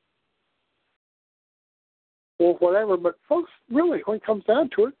or whatever. But folks, really, when it comes down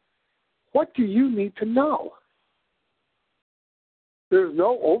to it, what do you need to know? There's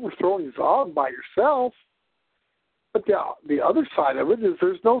no overthrowing Zog by yourself. But the other side of it is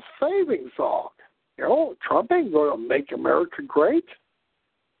there's no saving Zog. You know, Trump ain't going to make America great.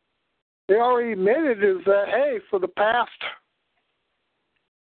 They already admitted is that, hey, for the past,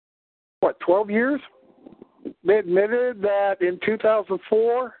 12 years? They admitted that in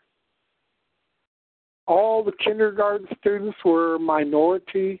 2004, all the kindergarten students were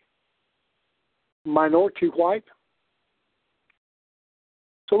minority white.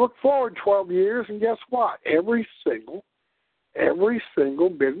 So look forward 12 years, and guess what? Every single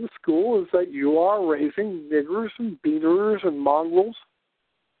bit of the school is that you are raising niggers and beaners and mongrels,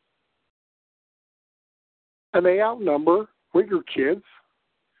 and they outnumber Whigger kids,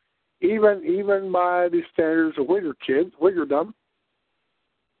 even by the standards of Whiggerdom,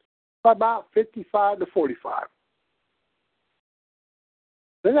 by about 55 to 45.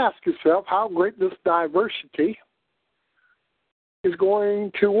 Then ask yourself how great this diversity is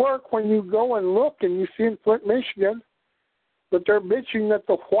going to work when you go and look and you see in Flint, Michigan, that they're bitching that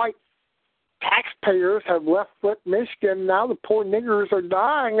the white taxpayers have left Flint, Michigan. Now the poor niggers are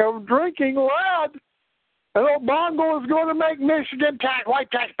dying of drinking lead. And Obama is going to make Michigan white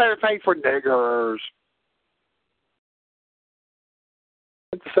taxpayers pay for niggers.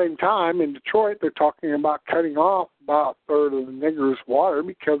 At the same time, in Detroit, they're talking about cutting off about a third of the niggers' water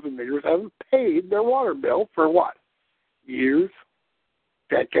because the niggers haven't paid their water bill for what? Years?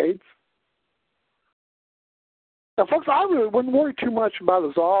 Decades? Now, folks, I really wouldn't worry too much about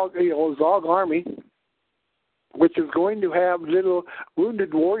the Zog army, which is going to have little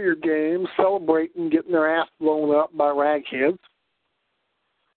Wounded Warrior games celebrating getting their ass blown up by ragheads,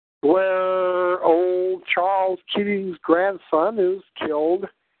 where old Charles Keating's grandson is killed,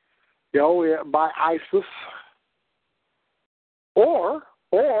 by ISIS, or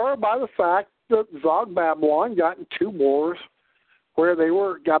by the fact that Zog Babylon got in 2 wars where they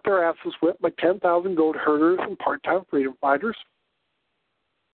got their asses whipped by 10,000 goat herders and part-time freedom fighters.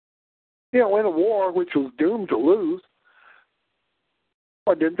 In a war which was doomed to lose.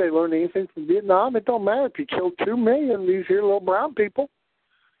 Or didn't they learn anything from Vietnam? It don't matter if you killed 2 million of these here little brown people.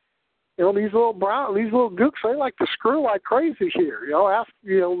 These little gooks, they like to screw like crazy here. Ask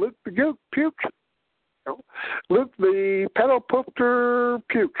Luke the Gook puke. Luke the pedo-poofter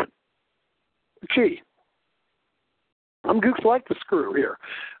puke. Gee. Some gooks like to screw here.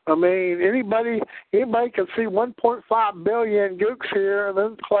 I mean, anybody can see 1.5 billion gooks here and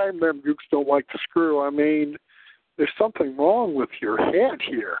then claim them gooks don't like to screw. I mean, there's something wrong with your head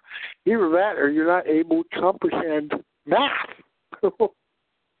here. Either that or you're not able to comprehend math.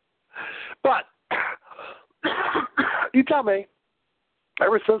 But you tell me,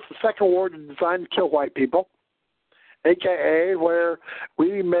 ever since the Second War designed to kill white people, a.k.a. where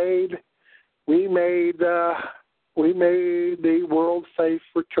we made the world safe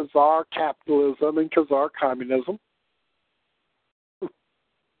for Khazar capitalism and Khazar communism.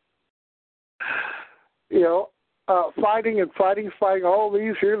 Fighting all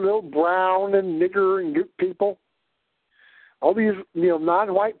these here little brown and nigger and gook people. All these,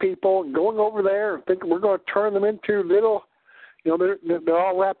 non-white people going over there and thinking we're going to turn them into little, they're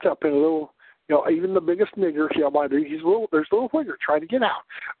all wrapped up in a little, even the biggest nigger, there's little whigger trying to get out.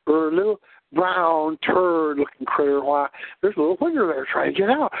 Or a little brown turd-looking critter, why, there's a little whigger there trying to get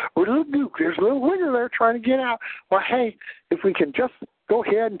out. Or a little gook, there's a little whigger there trying to get out. Well, hey, if we can just go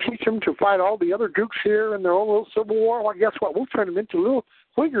ahead and teach them to fight all the other gooks here in their own little civil war, well, guess what? We'll turn them into little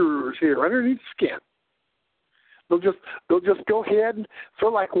whiggers here underneath the skin. They'll just go ahead and sort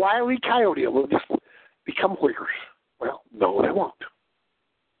of like Wile E. Coyote, they'll just become whiggers. Well, no, they won't.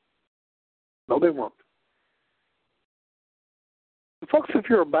 No, they won't. Folks, if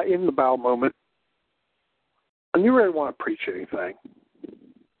you're in the bowel moment and you really want to preach anything,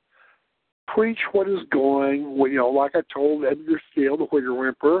 preach what is going, like I told Edgar Steele, the Whigger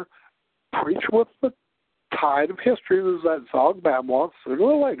Emperor, preach with the tide of history. There's that Zog Babylon. Sooner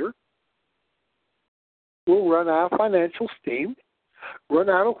or later, we'll run out of financial steam, run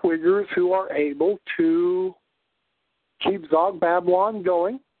out of Whiggers who are able to keep Zog Babylon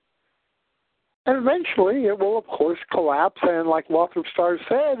going. And eventually it will, of course, collapse. And like Lothrop Starr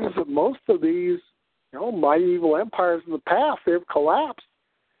said, is that most of these mighty evil empires in the past, they've collapsed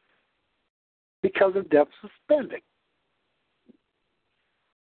because of deficit spending.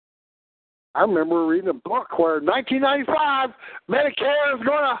 I remember reading a book where 1995, Medicare is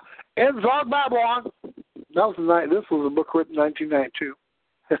going to end Zog Babylon. This was a book written in 1992.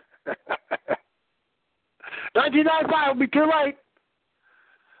 1995 will be too late.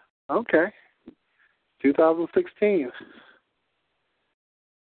 Okay. 2016.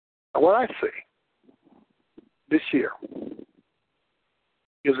 What I see this year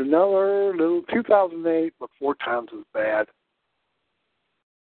is another little 2008, but 4 times as bad.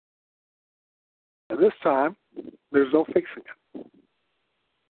 And this time, there's no fixing it.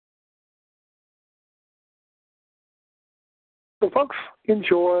 So, folks,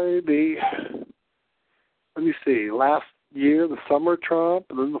 enjoy last year, the summer of Trump,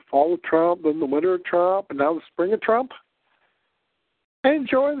 and then the fall of Trump, then the winter of Trump, and now the spring of Trump. And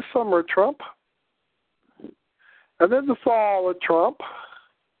enjoy the summer of Trump, and then the fall of Trump.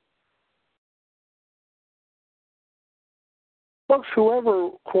 Folks, whoever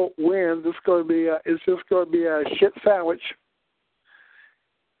quote wins, it's just going to be a shit sandwich.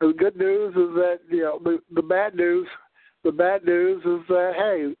 The good news is that the bad news. The bad news is that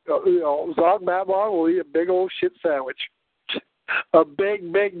hey, Zog Babylon will eat a big old shit sandwich, a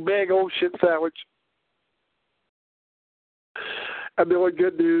big, big, big old shit sandwich. And the only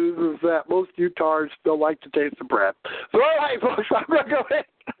good news is that most Utahns still like to taste the bread. So, all right, folks, I'm going to go ahead.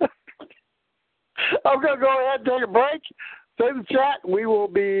 And take a break. Save the chat. We will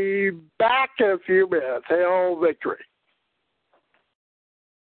be back in a few minutes. Hail victory.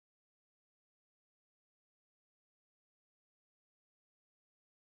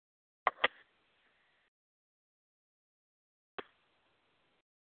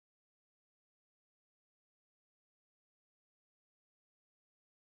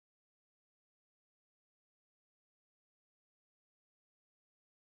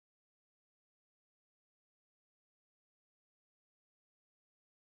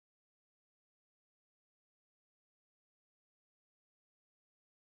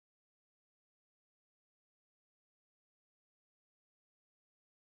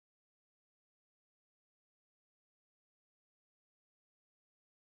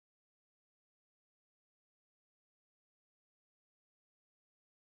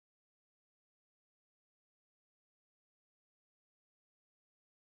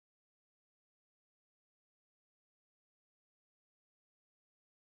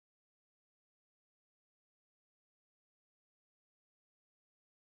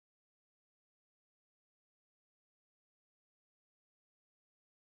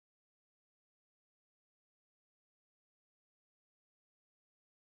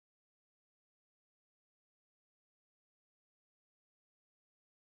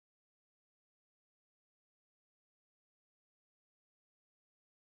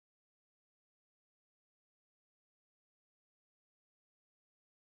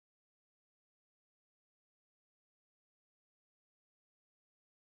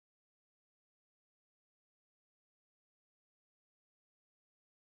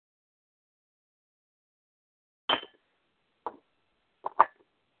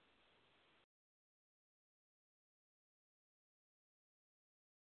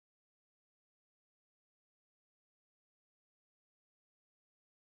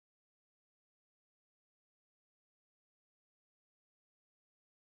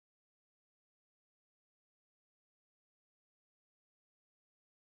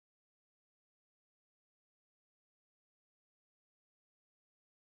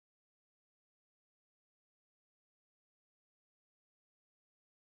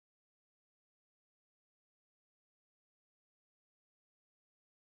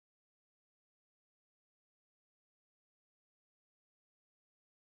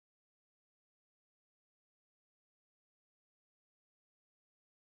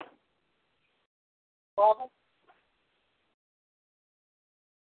 Father?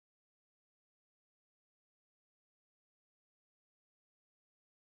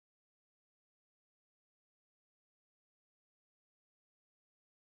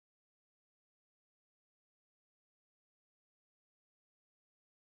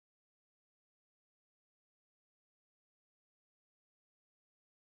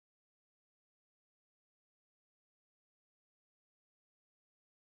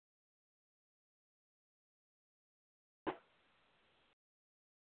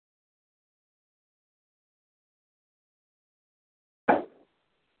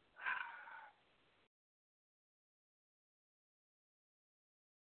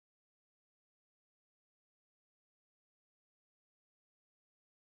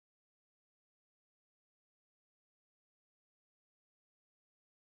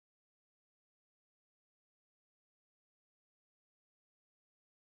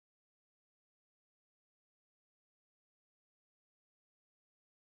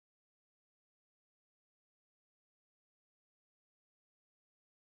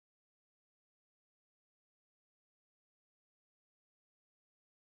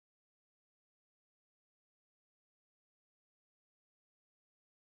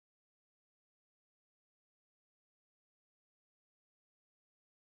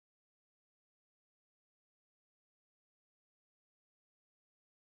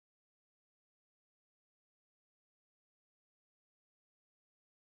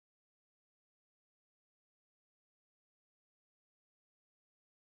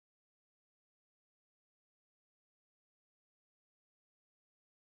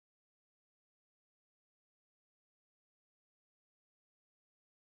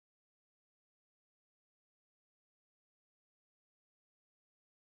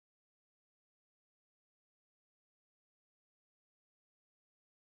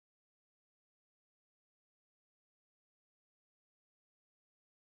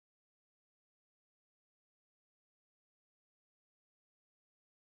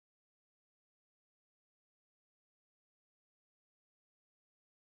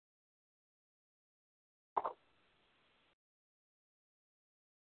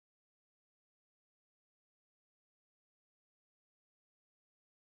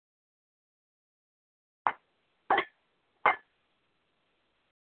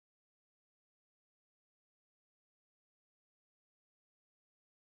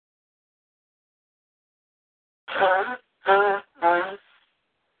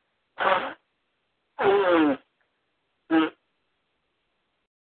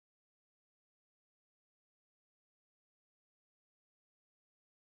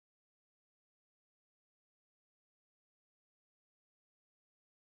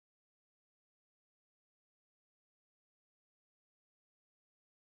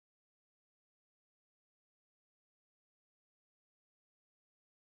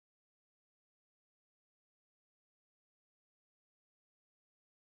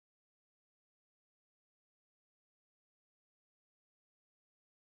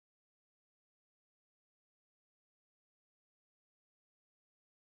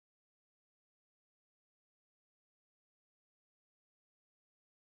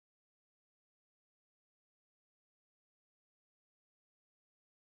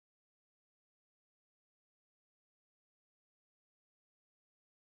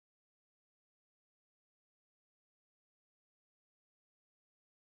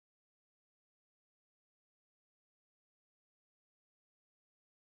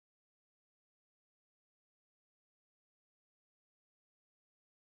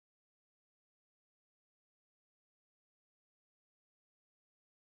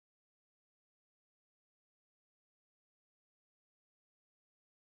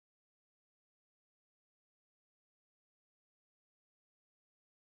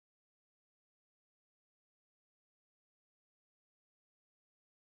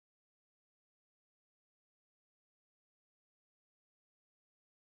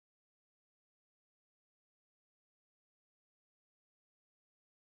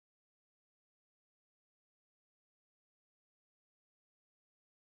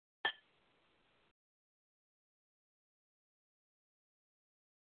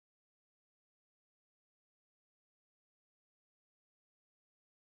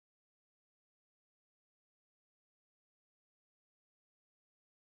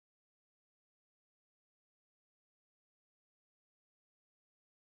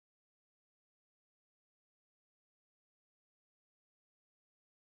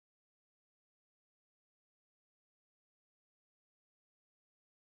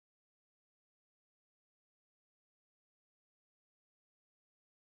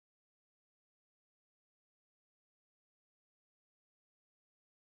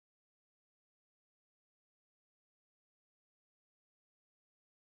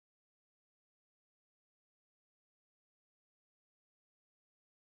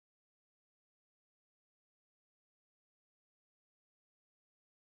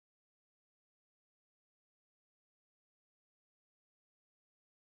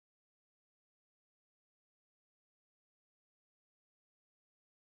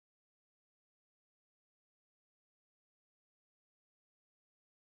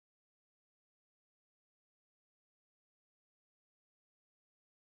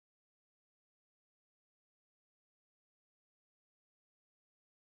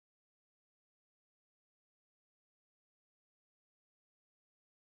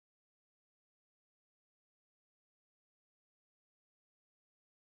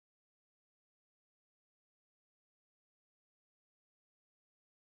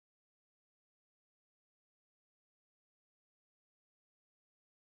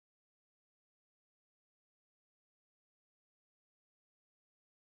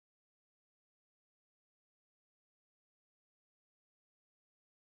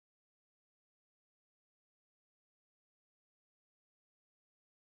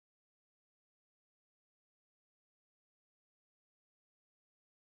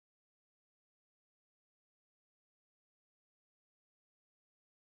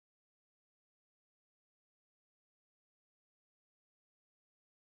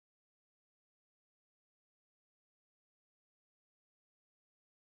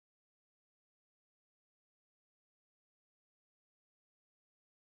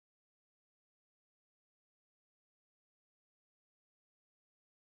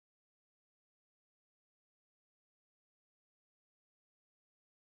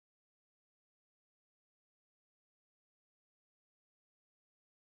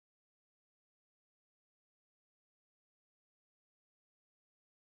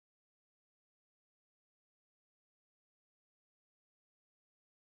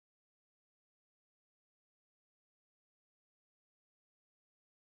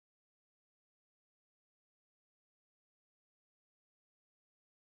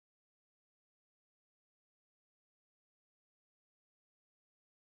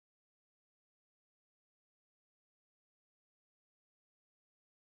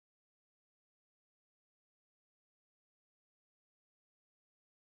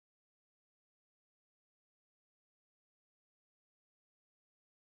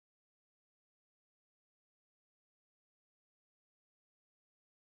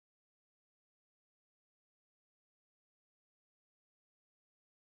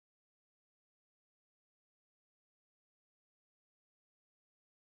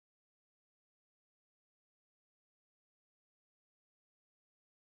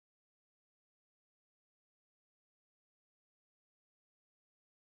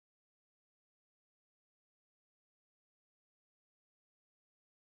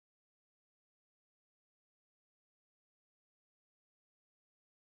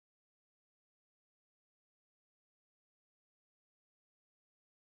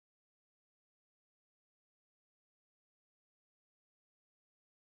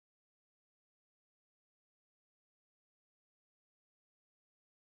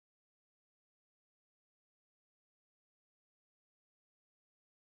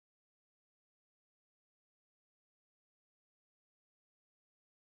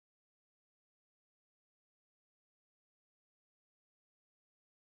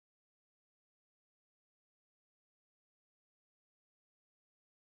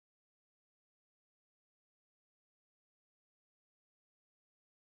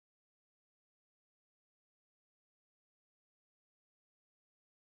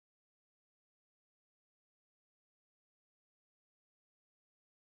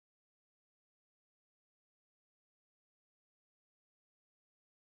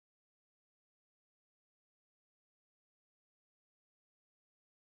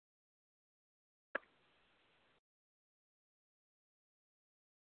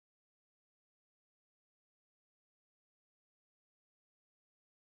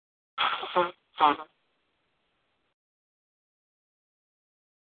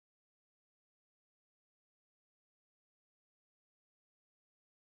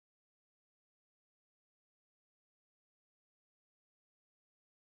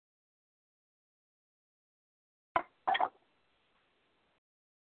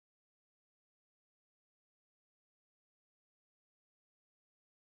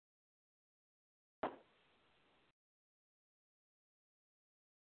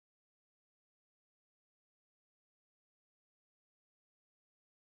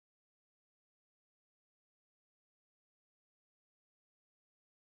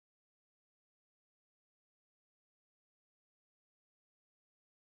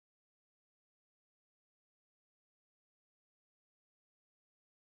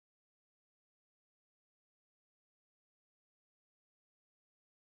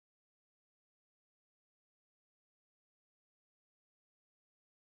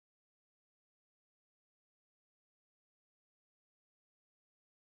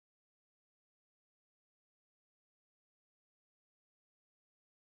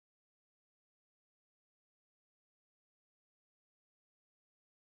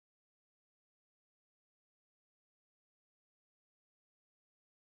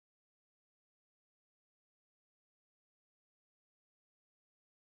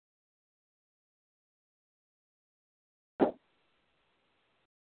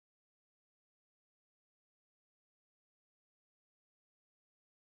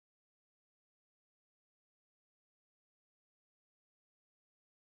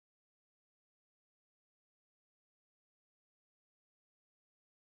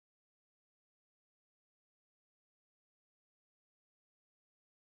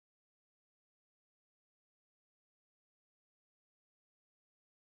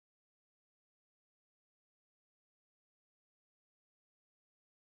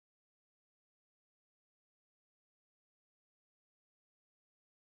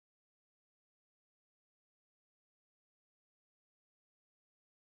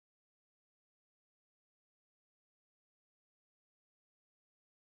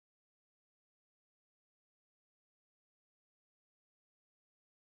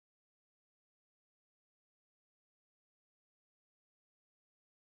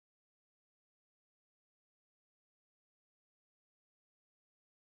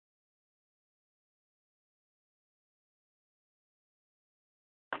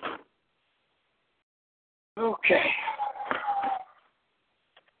 Okay.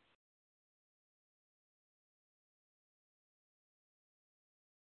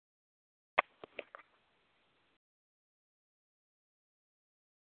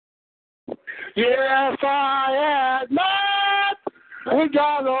 Yes, I admit we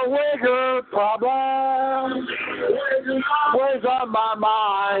got a wigger problem. Weighs on my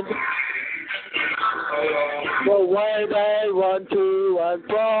mind. The way they run to and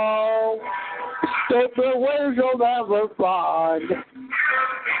fro, stupid wigs you'll never find.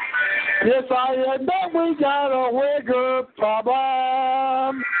 Yes, I admit we got a wigger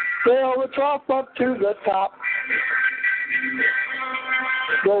problem. Fill the trough up to the top.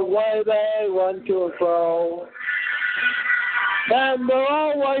 The way they run to and fro, and they're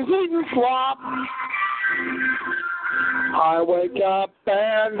always eating slop. I wake up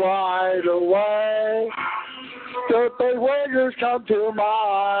and right away, stupid wiggers come to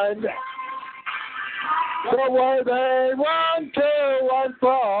mind. The way they run to and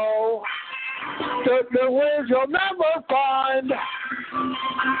fro, stupid wigs you'll never find.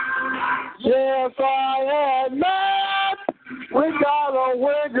 Yes, I admit we got a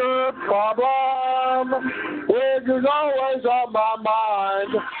wigger problem. Wigger's always on my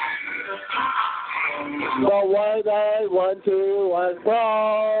mind. The way they run to and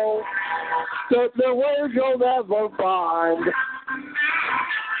fro, stupid wigs you'll never find.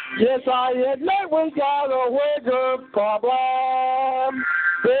 Yes, I admit we got a wigger problem.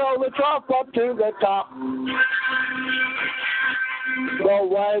 Fill the trough up to the top. The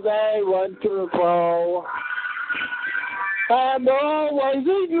way they run to and fro, and they're always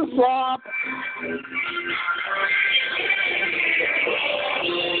eating slop.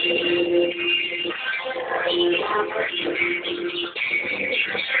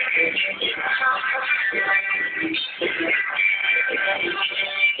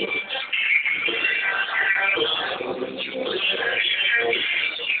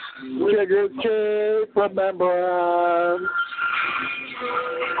 Figure keep remembering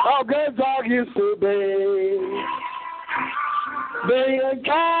how good dog used to be. Being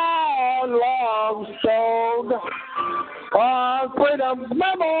caught long stoned on freedom's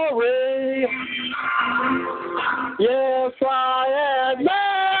memory. Yes, I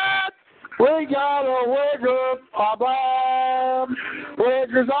admit We got a wigger problem.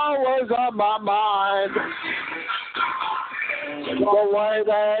 Wigger's always on my mind. The way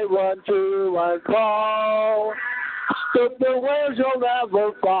they run to and fro, stupid ways you'll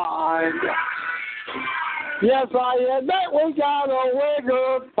never find. Yes, I admit we got a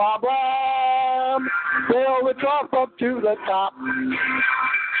wigger problem. Fill the top up to the top.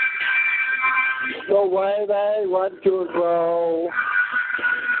 The way they run to and fro,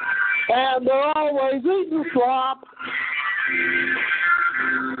 and they're always eating slop.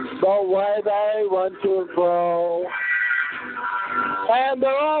 The way they run to and fro, and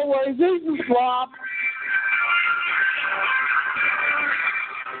they're always eating slop.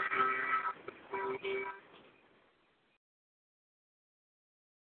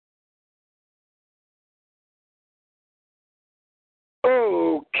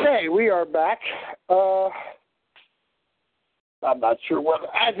 Okay, we are back. I'm not sure what.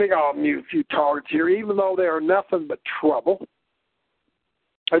 I think I'll mute a few tards here, even though they are nothing but trouble.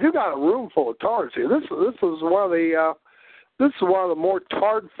 I do got a room full of tards here. This is one of the more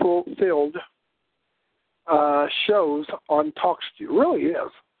tard-filled shows on TalkStew. It really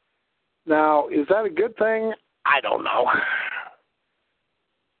is. Now, is that a good thing? I don't know.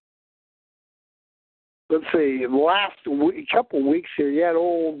 Let's see. The last couple of weeks here, you had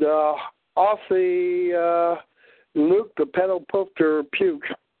old Aussie Luke the pedal poofter puke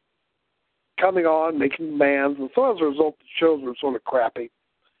coming on, making demands, and so as a result, the shows were sort of crappy.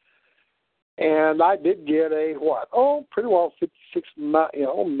 And I did get a pretty well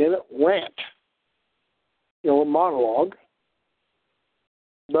 56-minute rant, a monologue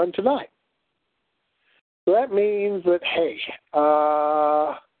done tonight. So that means that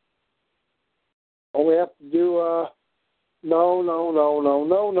all we have to do no.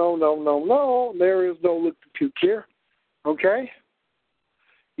 There is no Luke the puke here. Okay?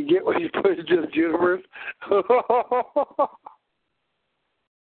 You get what you put in just universe?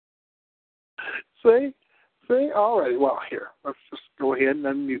 See? All right. Well, here. Let's just go ahead and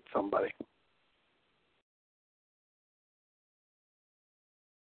unmute somebody.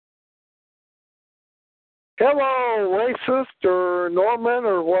 Hello, racist or Norman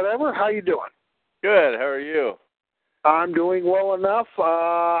or whatever. How you doing? Good. How are you? I'm doing well enough.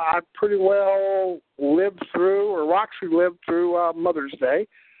 I pretty well lived through, or Roxy lived through Mother's Day.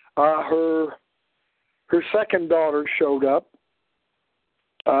 Her second daughter showed up,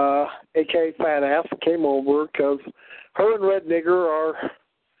 a.k.a. Fat Ass, came over because her and Red Nigger are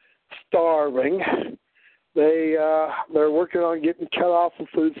starving. They're working on getting cut off of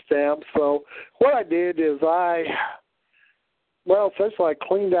food stamps. So what I did is essentially I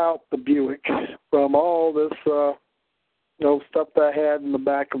cleaned out the Buick from all this stuff that I had in the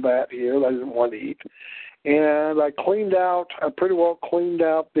back of that here that I didn't want to eat. And I pretty well cleaned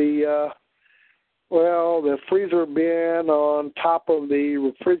out the freezer bin on top of the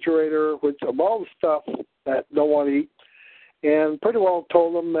refrigerator, which of all the stuff that I don't want to eat. And pretty well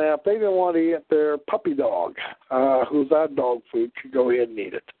told them that if they didn't want to eat their puppy dog, who's out dog food, could go ahead and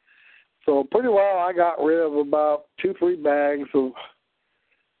eat it. So pretty well I got rid of about 2-3 bags of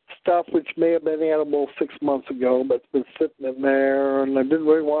stuff which may have been edible 6 months ago, but it's been sitting in there, and I didn't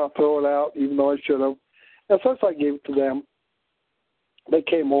really want to throw it out, even though I should have. And since I gave it to them, they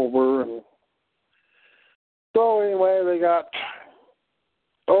came over, and so anyway, they got.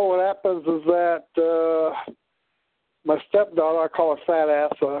 What happens is that my stepdaughter, I call her Fat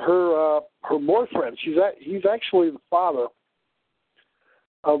Ass, her boyfriend. He's actually the father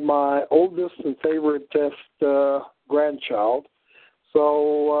of my oldest and favorite grandchild.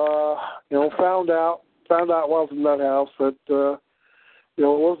 So found out while I was in that house that it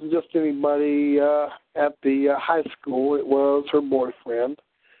wasn't just anybody at the high school. It was her boyfriend.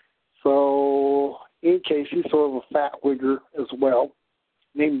 So in case he's sort of a fat wigger as well,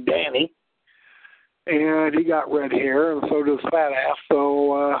 named Danny, and he got red hair, and so does Fat Ass.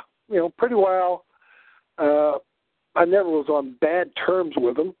 So pretty well. I never was on bad terms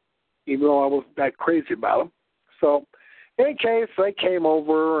with him, even though I wasn't that crazy about him. So, in case they came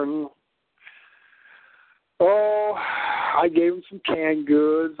over and, I gave them some canned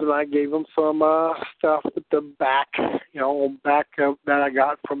goods, and I gave them some stuff at the back, that I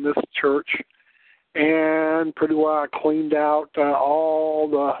got from this church. And pretty well I cleaned out all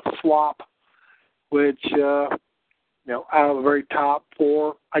the slop, which, out of the very top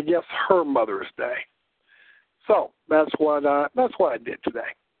for, I guess, her Mother's Day. So that's what I did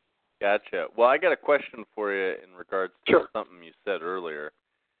today. Gotcha. Well, I got a question for you in regards to something you said earlier.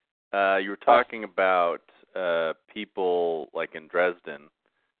 You were talking about people like in Dresden.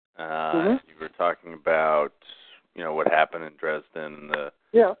 You were talking about what happened in Dresden.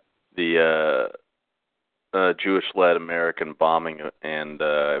 Jewish-led American bombing and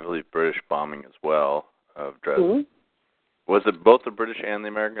I believe British bombing as well of Dresden. Mm-hmm. Was it both the British and the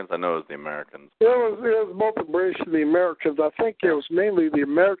Americans? I know it was the Americans. It was both the British and the Americans. I think it was mainly the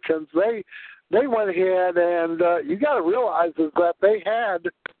Americans. They went ahead and you got to realize is that they had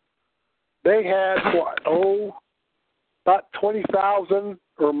about 20,000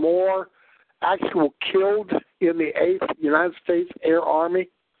 or more actual killed in the 8th United States Air Army,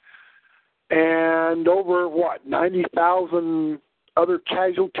 and over 90,000 other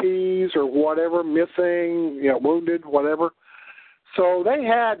casualties or whatever, missing, wounded, whatever. So they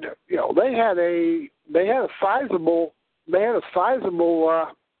had a sizable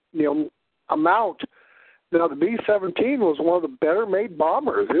amount. Now the B-17 was one of the better made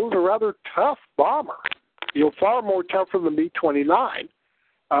bombers. It was a rather tough bomber, far more tougher than the B-29,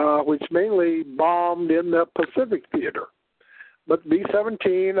 which mainly bombed in the Pacific theater. But the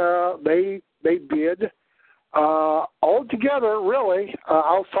B-17, they did. Altogether, really,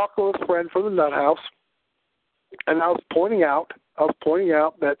 I was talking with a friend from the Nut House, and I was pointing out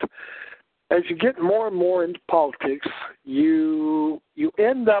that as you get more and more into politics, you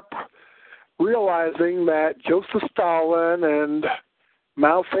end up realizing that Joseph Stalin and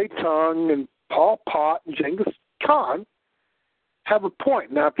Mao Zedong and Pol Pot and Genghis Khan have a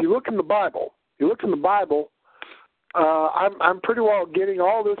point. Now, if you look in the Bible, I'm pretty well getting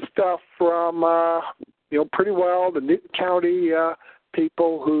all this stuff from pretty well the Newton County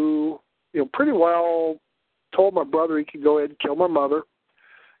people who pretty well told my brother he could go ahead and kill my mother.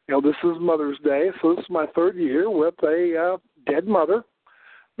 This is Mother's Day, so this is my 3rd year with a dead mother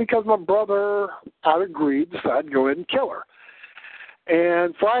because my brother, out of greed, decided to go ahead and kill her.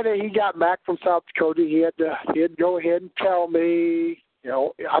 And Friday he got back from South Dakota. He had to go ahead and tell me,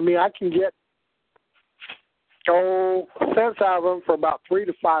 I can get sense out of him for about 3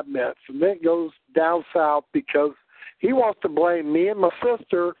 to 5 minutes, and then it goes down south because he wants to blame me and my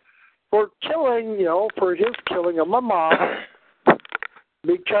sister for killing, for his killing of my mom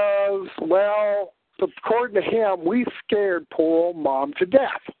because, well, according to him, we scared poor old Mom to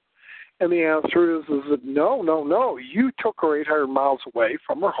death. And the answer is that no, you took her 800 miles away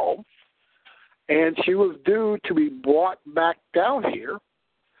from her home, and she was due to be brought back down here.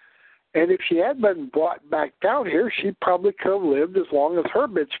 And if she had been brought back down here, she probably could have lived as long as her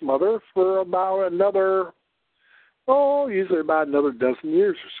bitch mother for about another, usually about another dozen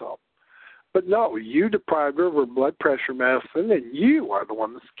years or so. But no, you deprived her of her blood pressure medicine, and you are the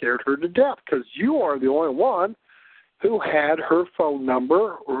one that scared her to death because you are the only one who had her phone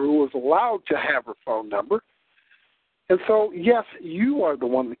number or who was allowed to have her phone number. And so, yes, you are the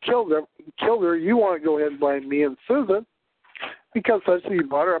one that killed her. You want to go ahead and blame me and Susan because essentially you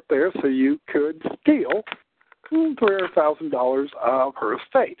brought her up there so you could steal $300,000 of her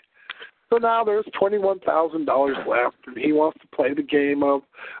estate. So now there's $21,000 left, and he wants to play the game of,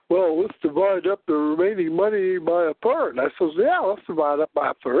 well, let's divide up the remaining money by a third. And I says, yeah, let's divide up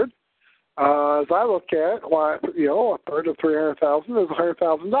by a third. As I look at it, a third of $300,000 is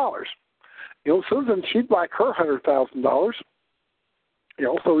 $100,000. Susan, she'd like her $100,000.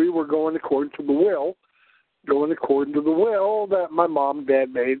 So we were going according to the will that my mom and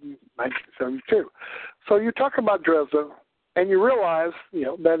dad made in 1972. So you talk about Dresden, and you realize,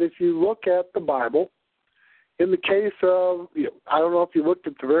 that if you look at the Bible, in the case of, I don't know if you looked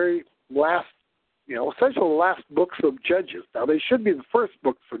at the very last, essentially the last books of Judges. Now, they should be the first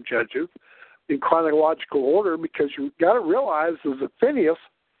books of Judges in chronological order because you've got to realize is that Phineas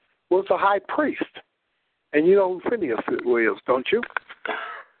was the high priest. And you know who Phineas is, don't you?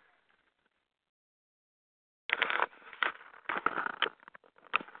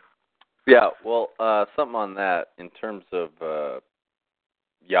 Yeah, well, something on that in terms of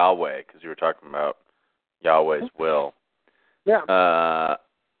Yahweh, because you were talking about Yahweh's will. Yeah.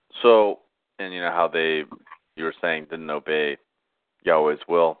 So, and how you were saying didn't obey Yahweh's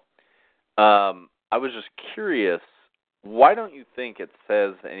will. I was just curious, why don't you think it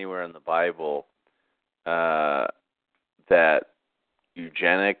says anywhere in the Bible that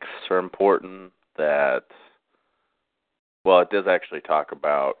eugenics are important, that, well, it does actually talk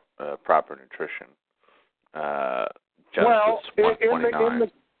about proper nutrition.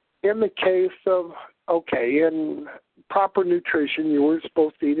 In the case of, in proper nutrition, you were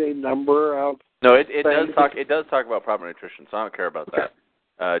supposed to eat a number of. No, it does talk about proper nutrition, so I don't care about that.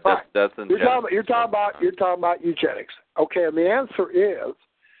 That's in you're talking about eugenics. Okay, and the answer is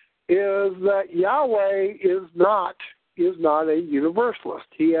that Yahweh is not a universalist.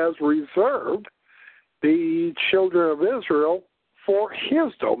 He has reserved the children of Israel for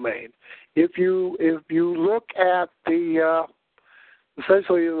his domain. If you look at the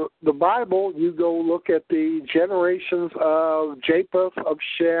essentially, the Bible, you go look at the generations of Japheth, of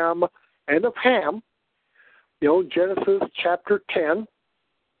Shem, and of Ham, Genesis chapter 10,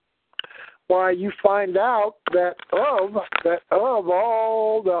 why you find out that of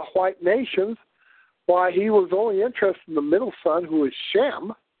all the white nations, why he was only interested in the middle son, who is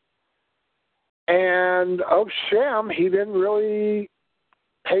Shem. And of Shem, he didn't really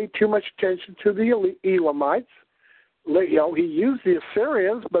pay too much attention to the Elamites. He used the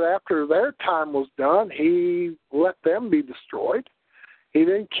Assyrians, but after their time was done, he let them be destroyed. He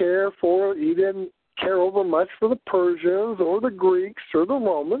didn't care over much for the Persians or the Greeks or the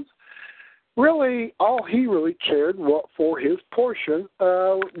Romans. Really, all he really cared for his portion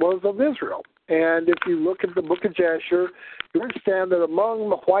was of Israel. And if you look at the book of Jasher, you understand that among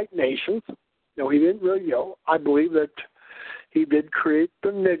the white nations, he didn't really, I believe that he did create the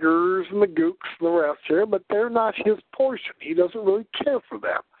niggers and the gooks and the rest here, but they're not his portion. He doesn't really care for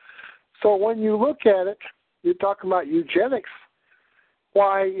them. So when you look at it, you're talking about eugenics.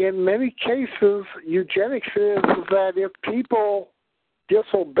 Why, in many cases, eugenics is that if people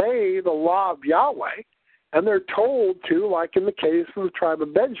disobey the law of Yahweh, and they're told to, like in the case of the tribe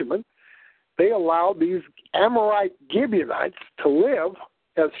of Benjamin, they allowed these Amorite Gibeonites to live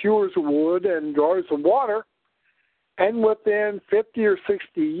as hewers of wood and drawers of water, and within 50 or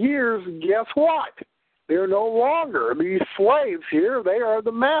 60 years, guess what? They're no longer these slaves here. They are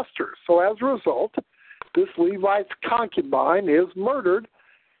the masters. So as a result, this Levite's concubine is murdered,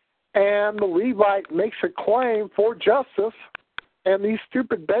 and the Levite makes a claim for justice, and these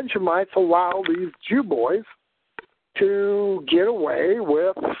stupid Benjamites allow these Jew boys to get away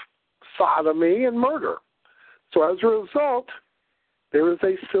with sodomy and murder. So as a result, there is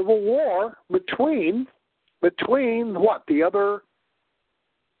a civil war between the other,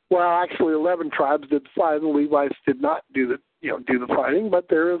 actually 11 tribes did fight. The Levites did not do the fighting, but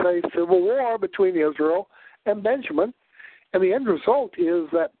there is a civil war between Israel and Benjamin, and the end result is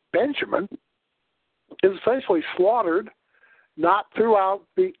that Benjamin is essentially slaughtered, not throughout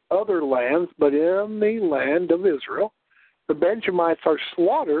the other lands, but in the land of Israel. The Benjamites are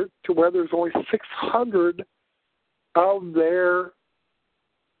slaughtered to where there's only 600 of their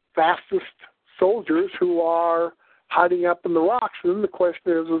fastest soldiers who are hiding up in the rocks. And then the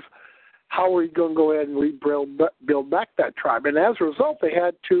question is how are you going to go ahead and build back that tribe? And as a result, they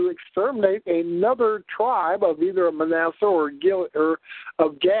had to exterminate another tribe of either a Manasseh or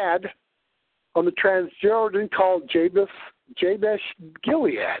of Gad on the Transjordan called Jabesh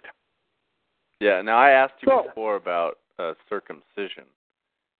Gilead. Yeah. Now I asked you before about circumcision.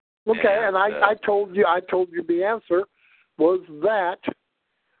 Okay, and I told you the answer was that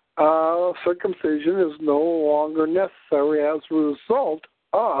circumcision is no longer necessary as a result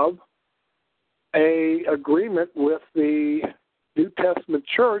of a agreement with the New Testament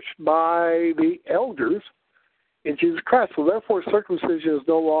church by the elders in Jesus Christ. So therefore, circumcision is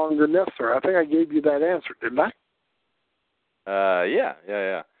no longer necessary. I think I gave you that answer, didn't I?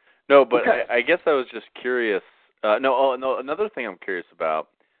 Yeah. No, but okay. I guess I was just curious. No, another thing I'm curious about.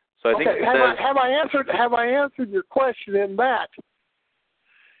 So I think it says, have I answered your question in that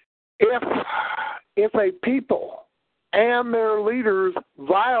if a people and their leaders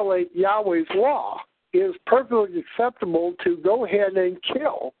violate Yahweh's law, it is perfectly acceptable to go ahead and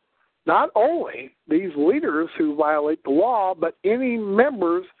kill not only these leaders who violate the law, but any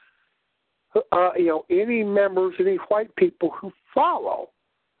members, any white people who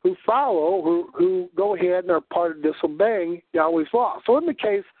go ahead and are part of disobeying Yahweh's law. So in the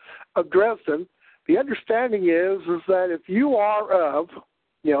case of Dresden, the understanding is that if you are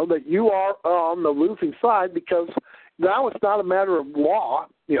that you are on the losing side, because now it's not a matter of law.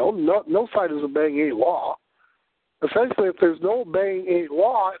 No side is obeying any law. Essentially, if there's no obeying any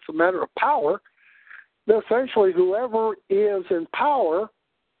law, it's a matter of power. Then essentially, whoever is in power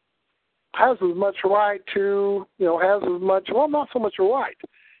has as much right to, not so much a right.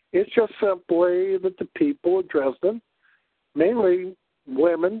 It's just simply that the people of Dresden, mainly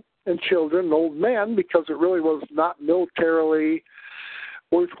women and children and old men, because it really was not militarily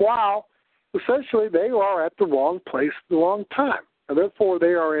worthwhile, essentially they are at the wrong place at the wrong time. And therefore,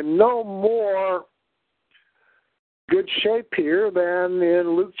 they are in no more good shape here than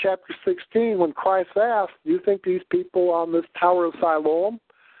in Luke chapter 16 when Christ asked, do you think these people on this Tower of Siloam,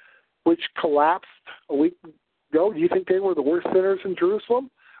 which collapsed a week ago, do you think they were the worst sinners in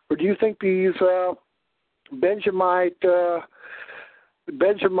Jerusalem? Or do you think these Benjamite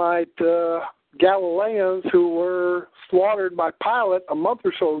Galileans who were slaughtered by Pilate a month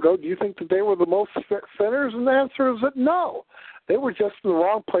or so ago, do you think that they were the most sinners? And the answer is that no. They were just in the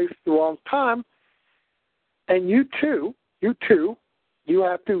wrong place at the wrong time. And you too, you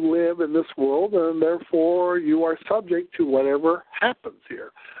have to live in this world, and therefore you are subject to whatever happens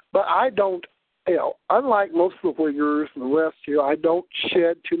here. But I don't, unlike most of the Uyghurs and the rest here, I don't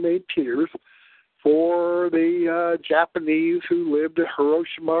shed too many tears for the Japanese who lived at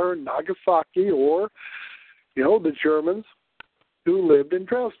Hiroshima or Nagasaki, or, the Germans who lived in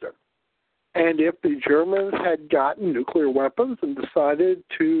Dresden. And if the Germans had gotten nuclear weapons and decided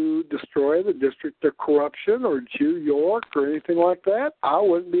to destroy the District of Corruption or New York or anything like that, I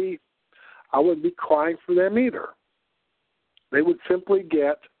wouldn't be crying for them either. They would simply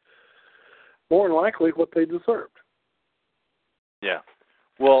get, more than likely, what they deserved. Yeah.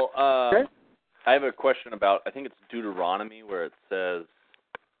 Well, okay. I have a question about, I think it's Deuteronomy, where it says,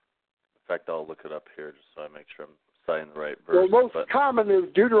 in fact, I'll look it up here just so I make sure I'm citing the right verse. Well, most common is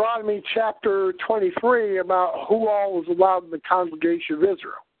Deuteronomy chapter 23 about who all was allowed in the congregation of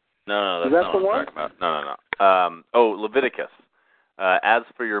Israel. No, that's is that not the what one? I'm talking about. No. Leviticus. As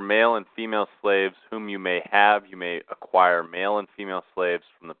for your male and female slaves whom you may have, you may acquire male and female slaves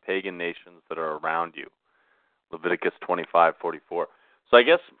from the pagan nations that are around you. Leviticus 25:44. So I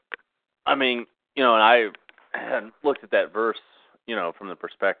guess, and I had looked at that verse, from the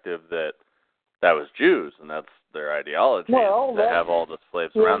perspective that was Jews, and that's their ideology, to have all the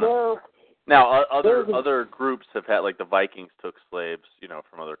slaves around them. Now, other groups have had, like the Vikings took slaves,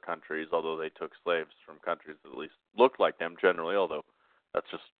 from other countries, although they took slaves from countries that at least looked like them generally, although that's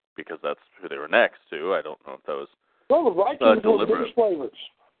just because that's who they were next to. I don't know if that was the Vikings were big slavers.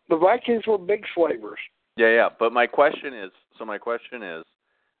 The Vikings were big slavers. Yeah, but my question is,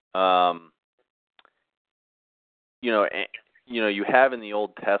 you have in the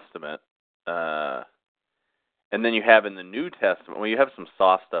Old Testament, and then you have in the New Testament, well, you have some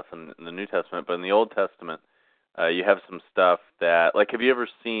soft stuff in the New Testament, but in the Old Testament, you have some stuff that, like, have you ever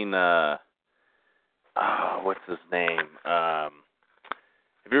seen, what's his name? Have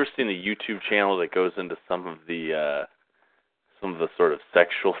you ever seen the YouTube channel that goes into some of the sort of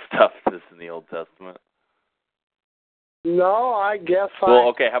sexual stuff that's in the Old Testament? No, I guess Well,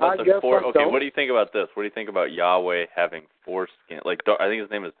 okay, how about okay, what do you think about this? What do you think about Yahweh having foreskin? Like, I think his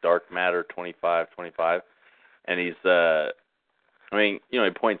name is Dark Matter 2525, and he's, he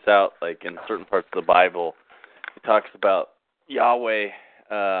points out, like, in certain parts of the Bible, he talks about Yahweh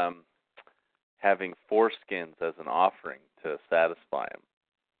having foreskins as an offering to satisfy him.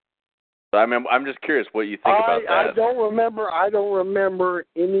 So, I'm just curious what you think about that. I don't remember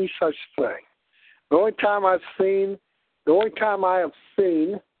any such thing. The only time I have seen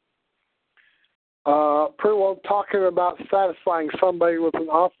pretty well talking about satisfying somebody with an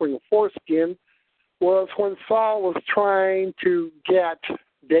offering of foreskin was when Saul was trying to get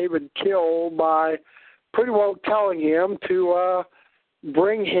David killed by pretty well telling him to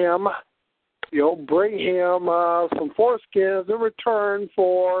bring him some foreskins in return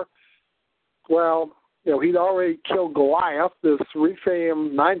for, he'd already killed Goliath, this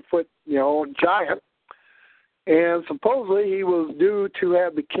Rephaim 9-foot, giant. And supposedly he was due to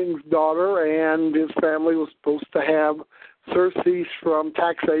have the king's daughter, and his family was supposed to have surcease from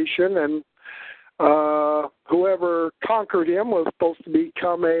taxation, and whoever conquered him was supposed to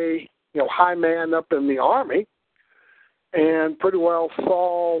become a high man up in the army. And pretty well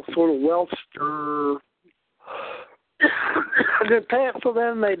Saul sort of welched so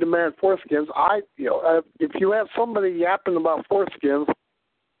then they demand foreskins. If you have somebody yapping about foreskins,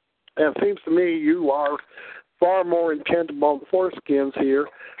 it seems to me you are far more intent about foreskins here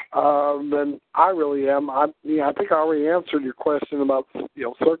than I really am. I think I already answered your question about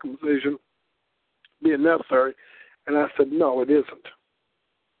circumcision being necessary, and I said no, it isn't.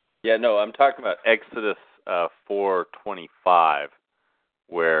 Yeah, no, I'm talking about Exodus 4:25,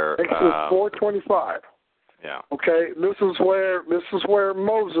 where Exodus 4:25. Yeah. Okay, this is where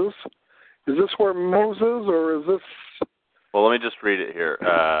Moses. Is this where Moses, or is this? Well, let me just read it here.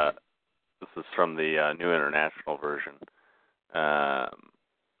 This is from the New International Version.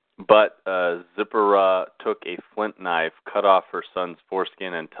 But Zipporah took a flint knife, cut off her son's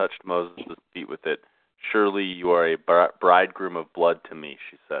foreskin, and touched Moses' feet with it. Surely you are a bridegroom of blood to me,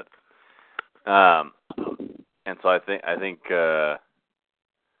 she said. And so I think so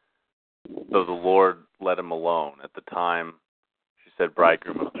the Lord let him alone. At the time, she said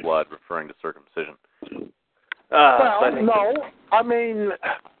bridegroom of blood, referring to circumcision.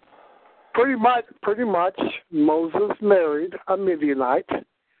 Pretty much Moses married a Midianite,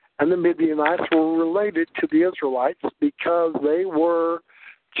 and the Midianites were related to the Israelites because they were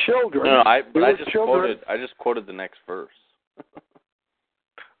children. No, I just quoted the next verse.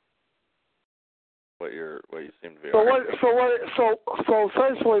 What you seem to be arguing. So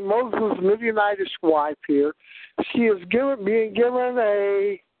essentially Moses' Midianitish wife here she's being given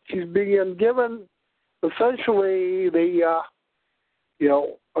essentially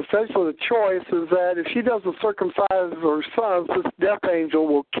essentially the choice is that if she doesn't circumcise her sons, this death angel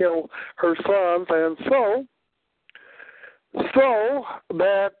will kill her sons, and so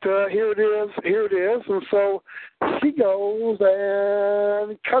that here it is, and so she goes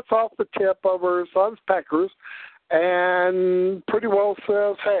and cuts off the tip of her son's peckers, and pretty well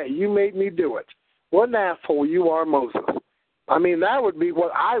says, "Hey, you made me do it. What an asshole you are, Moses." I mean, that would be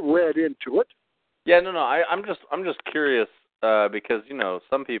what I read into it. Yeah, no. I'm just curious because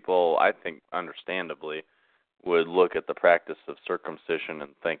some people, I think, understandably, would look at the practice of circumcision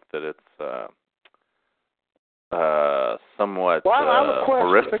and think that it's somewhat well, I have a question.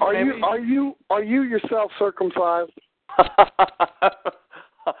 horrific. Are you yourself circumcised?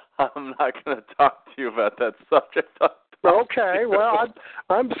 I'm not going to talk to you about that subject. Okay, well,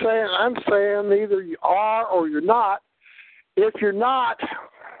 I'm saying either you are or you're not. If you're not,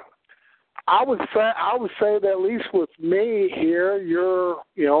 I would say that at least with me here, your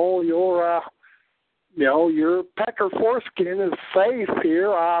pecker foreskin is safe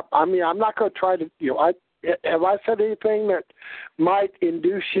here. I mean, I'm not going to try to have I said anything that might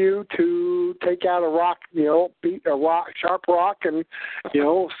induce you to take out a rock, beat a rock, sharp rock, and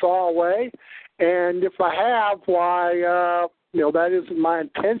saw away? And if I have, why, that isn't my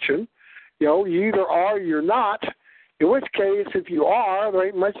intention. You either are or you're not. In which case, if you are, there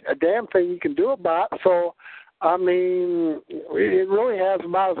ain't much a damn thing you can do about it. So, I mean, it really has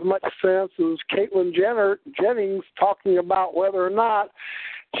about as much sense as Caitlyn Jennings talking about whether or not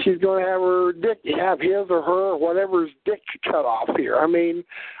she's going to have his or her or whatever's dick cut off here. I mean,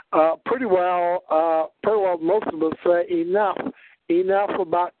 pretty well, most of us say enough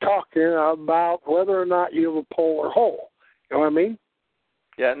about talking about whether or not you have a pole or hole. You know what I mean?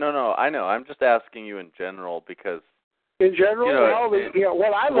 Yeah, no, I know. I'm just asking you in general because. In general,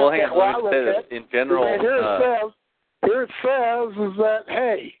 what I look at, in general, here it says is that,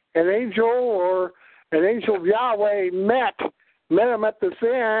 hey, an angel of Yahweh met him at this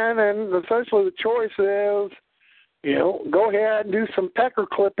inn, and essentially the choice is, go ahead and do some pecker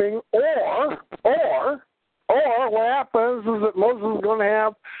clipping, or what happens is that Moses is going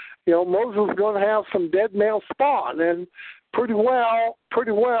to have some dead male spawn, and pretty well,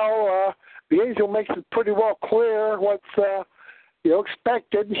 the angel makes it pretty well clear what's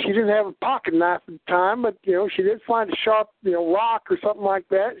expected. She didn't have a pocket knife at the time, but she did find a sharp rock or something like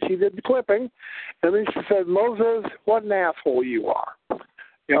that. She did the clipping, and then she said, "Moses, what an asshole you are."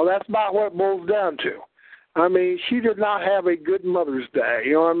 That's about what it boils down to. I mean, she did not have a good Mother's Day.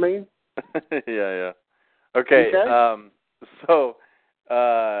 You know what I mean? Yeah. Okay.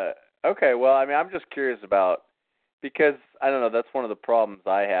 Okay. Well, I mean, I'm just curious about. Because, I don't know, that's one of the problems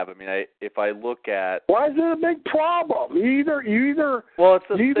I have. I mean, if I look at... Why is it a big problem? You either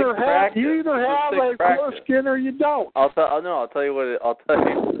have a foreskin or you don't. I'll tell you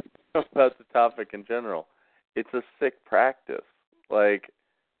about the topic in general. It's a sick practice. Like...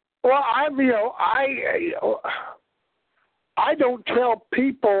 Well, I don't tell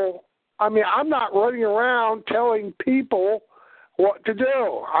people... I mean, I'm not running around telling people what to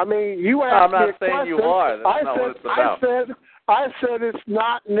do. I mean, you asked me a question. I'm not saying you are. That's not what it's about. I said it's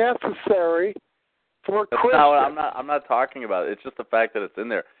not necessary for Christians. No, I'm not talking about it. It's just the fact that it's in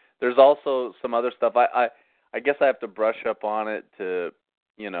there. There's also some other stuff. I guess I have to brush up on it to,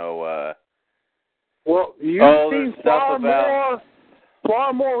 Well, you seem far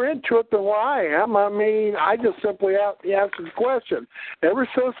more into it than what I am. I mean, I just simply answered the question. Ever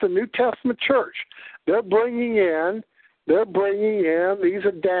since the New Testament church, they're bringing in these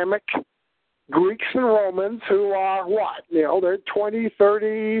Adamic Greeks and Romans who are what? They're 20,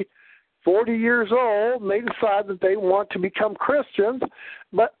 30, 40 years old, and they decide that they want to become Christians.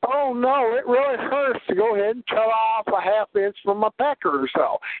 But, oh, no, it really hurts to go ahead and cut off a half inch from my pecker or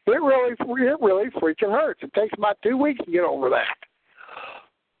so. It really freaking hurts. It takes about 2 weeks to get over that.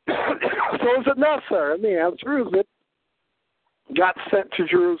 So is it necessary? And the answer is it got sent to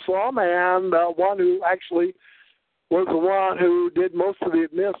Jerusalem, and one who actually was the one who did most of the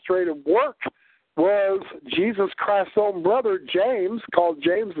administrative work was Jesus Christ's own brother, James, called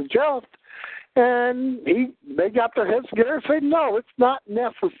James the Just. And they got their heads together and said, no, it's not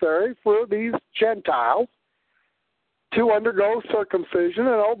necessary for these Gentiles to undergo circumcision.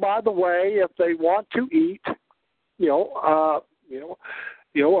 And, oh, by the way, if they want to eat,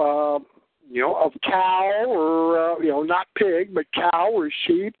 of cow or, not pig, but cow or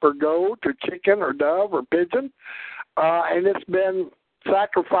sheep or goat or chicken or dove or pigeon, and it's been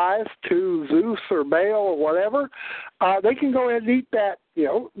sacrificed to Zeus or Baal or whatever, they can go ahead and eat that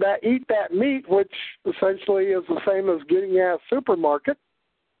that eat that meat, which essentially is the same as getting at a supermarket,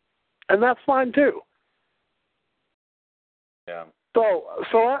 and that's fine too. Yeah. So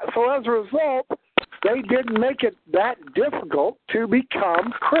as a result, they didn't make it that difficult to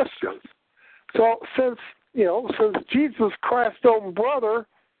become Christians. So since Jesus Christ's own brother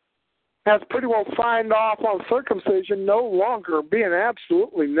has pretty well signed off on circumcision no longer being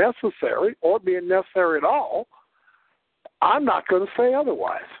absolutely necessary or being necessary at all, I'm not going to say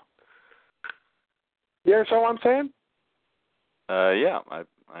otherwise. You understand what I'm saying? Yeah.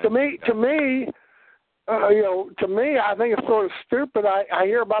 To me, I think it's sort of stupid. I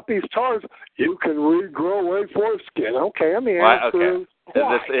hear about these charges. You can regrow away foreskin. Okay, and the answer is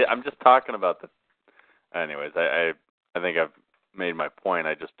why? I'm just talking about the. Anyways, I think I've made my point.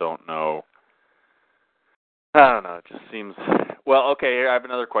 I just don't know. I don't know. It just seems. Well, okay. Here I have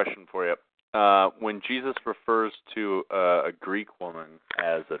another question for you. When Jesus refers to a Greek woman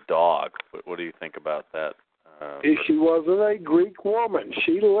as a dog, what do you think about that? She wasn't a Greek woman.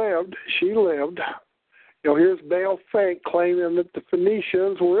 She lived. Here's Baal Fink claiming that the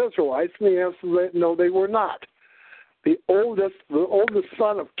Phoenicians were Israelites, and the answer is no, they were not. The oldest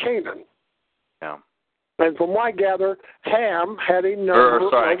son of Canaan. Yeah. And from what I gather, Ham had a number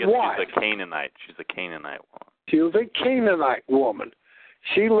of wives. She's a Canaanite. She's a Canaanite woman. She was a Canaanite woman.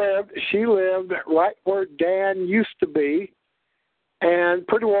 She lived right where Dan used to be, and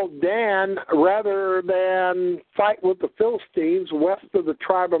pretty well Dan, rather than fight with the Philistines west of the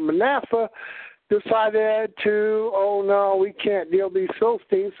tribe of Manasseh, decided to, oh no, we can't deal with these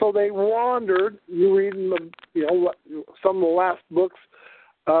Philistines. So they wandered. You read in some of the last books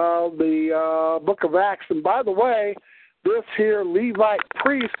of the Book of Acts. And by the way, this here Levite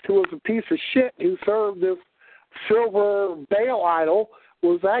priest, who was a piece of shit, who served this silver Baal idol,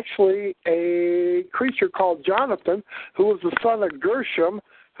 was actually a creature called Jonathan, who was the son of Gershom,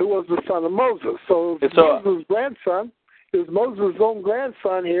 who was the son of Moses. So Moses' grandson is Moses' own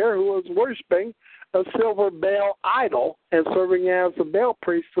grandson here, who was worshiping a silver Baal idol and serving as a Baal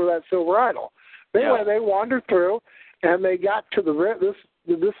priest for that silver idol. Anyway, They wandered through, and they got to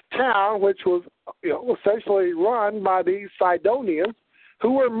this town, which was essentially run by these Sidonians,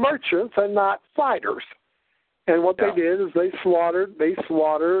 who were merchants and not fighters. And what they did is they slaughtered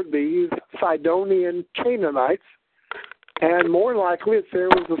these Sidonian Canaanites, and more likely there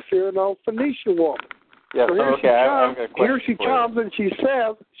was a Syro-Phoenician woman. Yeah, so here she comes, and she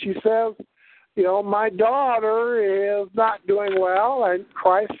says, my daughter is not doing well, and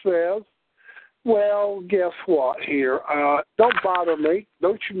Christ says, well, guess what here? Don't bother me.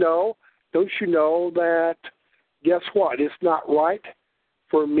 Don't you know that, guess what? It's not right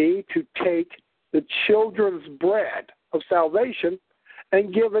for me to take the children's bread of salvation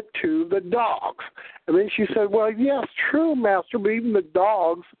and give it to the dogs. And then she said, well, yes, true, Master, but even the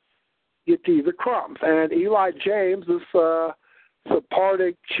dogs get to eat the crumbs. And Eli James, this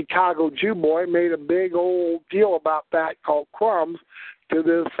Sephardic Chicago Jew boy, made a big old deal about that called crumbs to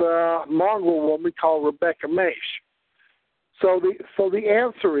this mongrel woman called Rebecca Maish. So the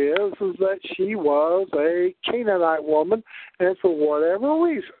answer is that she was a Canaanite woman, and for whatever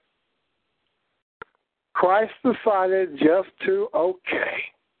reason, Christ decided just to,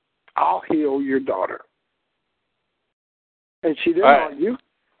 I'll heal your daughter. And she didn't argue.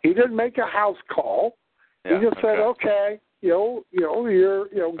 He didn't make a house call. He just said,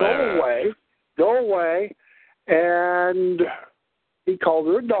 go away. And he called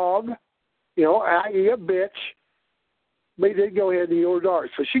her a dog, you a bitch. But he did go ahead and heal her daughter.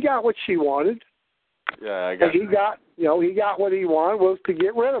 So she got what she wanted. Yeah, I guess. And he got what he wanted was to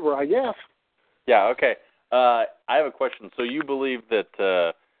get rid of her, I guess. Yeah, okay. I have a question. So you believe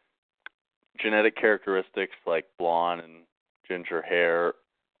that genetic characteristics like blonde and ginger hair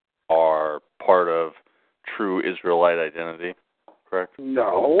are part of true Israelite identity, correct?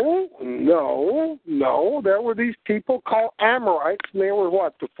 No. There were these people called Amorites, and they were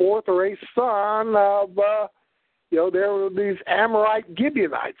the fourth or eighth son of, there were these Amorite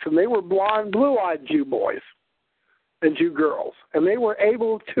Gibeonites, and they were blonde, blue-eyed Jew boys and Jew girls, and they were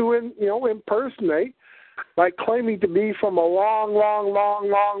able to, impersonate by claiming to be from a long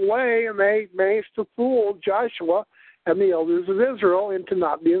way, and they managed to fool Joshua and the elders of Israel into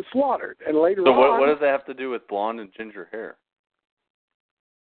not being slaughtered. And later on... So what does that have to do with blonde and ginger hair?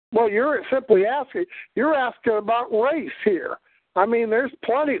 Well, you're simply asking about race here. I mean, there's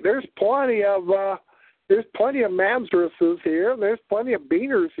plenty of Mamzeruses here, and there's plenty of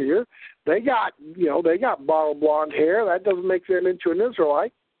Beaners here. They got bottle blonde hair. That doesn't make them into an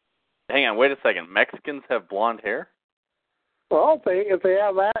Israelite. Hang on, wait a second. Mexicans have blonde hair? Well, if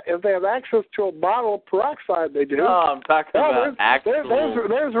they have access to a bottle of peroxide, they do. No, I'm talking about actual.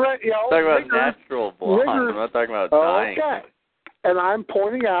 There's talking about natural blonde. I'm not talking about dyeing. Okay. And I'm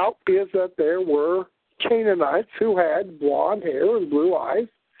pointing out is that there were Canaanites who had blonde hair and blue eyes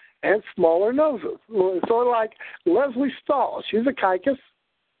and smaller noses. Sort of like Leslie Stahl. She's a Caicus.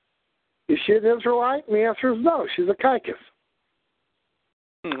 Is she an Israelite? And the answer is no. She's a Caicus.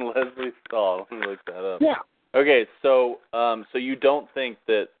 Leslie Stahl. Let me look that up. Yeah. Okay, so you don't think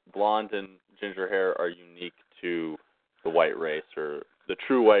that blonde and ginger hair are unique to the white race or the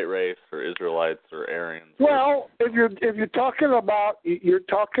true white race or Israelites or Aryans? Well, if you're talking about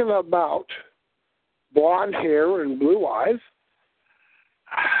blonde hair and blue eyes.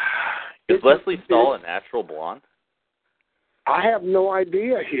 Is Leslie Stahl a natural blonde? I have no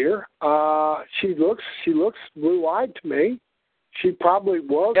idea here. She looks blue-eyed to me. She probably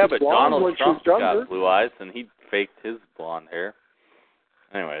was but blonde Donald when Trump's she was younger. got blue eyes, and he faked his blonde hair.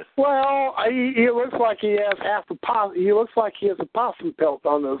 Anyways. Well, he looks like he has he looks like he has a possum pelt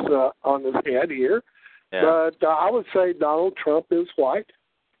on his head here. Yeah. But I would say Donald Trump is white.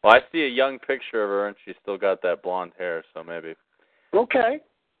 Well, I see a young picture of her, and she's still got that blonde hair, so maybe. Okay.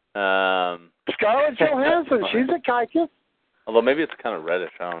 Scarlett Johansson, she's a Caicus. Although maybe it's kind of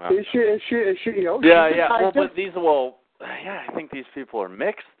reddish, I don't know. Is she Yeah. Well, I think these people are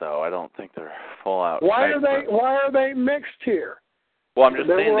mixed, though. I don't think they're full out. Why are they mixed here? Well, I'm just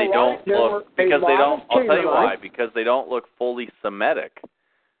saying they don't look because they don't. I'll tell you why. Because they don't look fully Semitic.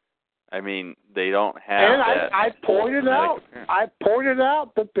 I mean, they don't have. And that I pointed out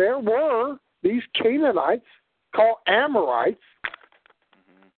that there were these Canaanites called Amorites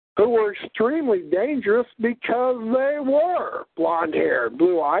who were extremely dangerous because they were blonde-haired,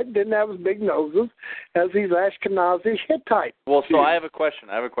 blue-eyed, didn't have as big noses as these Ashkenazi Hittites. Well, so I have a question.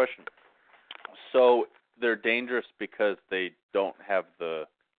 So they're dangerous because they don't have the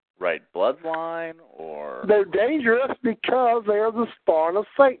right bloodline, or they're dangerous because they are the spawn of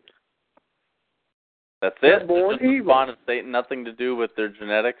Satan. That's they're it. Born just evil. The spawn of Satan, nothing to do with their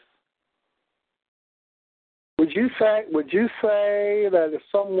genetics. Would you say that if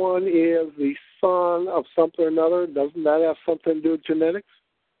someone is the son of something or another, doesn't that have something to do with genetics?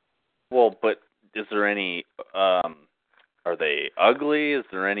 Well, but is there any? Are they ugly? Is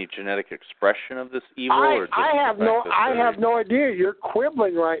there any genetic expression of this evil? I have no idea. You're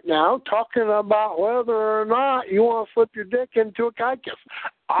quibbling right now, talking about whether or not you want to slip your dick into a Caicus.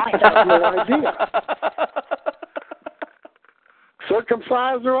 I have no idea.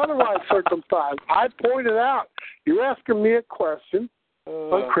 Circumcised or otherwise circumcised. I pointed out, you're asking me a question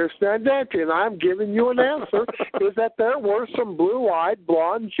on Christian identity, and I'm giving you an answer, is that there were some blue-eyed,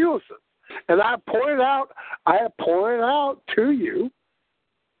 blonde Jewesses. And I have pointed out to you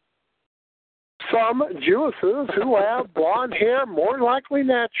some Jewesses who have blonde hair, more than likely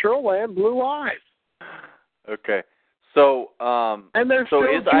natural, and blue eyes. Okay. So, and they're still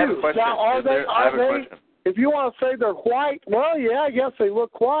Jews. I have a question. Now, are they? If you want to say they're white, well, yeah, I guess they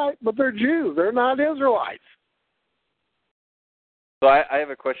look white, but they're Jews. They're not Israelites. So I have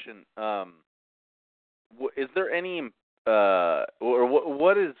a question. Is there any, or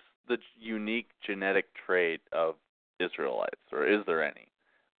what is the unique genetic trait of Israelites, or is there any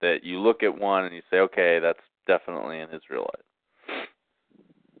that you look at one and you say, okay, that's definitely an Israelite?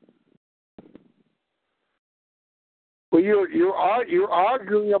 Well, you're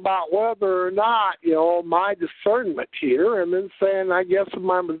arguing about whether or not, my discernment here, and then saying, I guess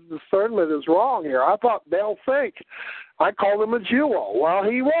my discernment is wrong here. I thought Bell Fink, I called him a Jew-O. Well,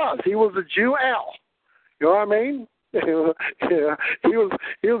 he was a Jew-L. You know what I mean? He was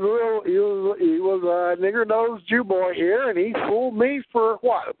a nigger-nosed Jew boy here, and he fooled me for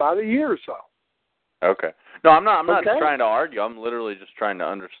about a year or so. Okay. No, I'm not trying to argue. I'm literally just trying to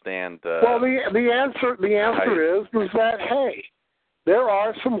understand. Well, the answer is that hey, there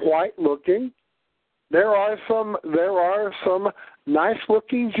are some white-looking, there are some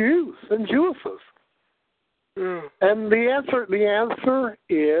nice-looking Jews and Jewesses. And the answer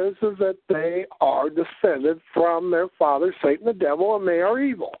is that they are descended from their father, Satan the devil, and they are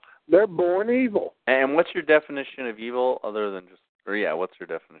evil. They're born evil. And what's your definition of evil other than just, what's your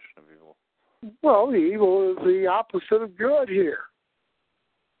definition of evil? Well, the evil is the opposite of good here.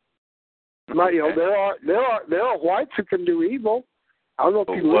 Okay. There are whites who can do evil. I don't know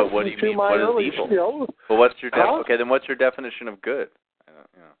if you listen to my early show. But what's your okay? Then what's your definition of good?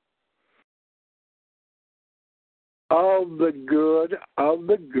 Of the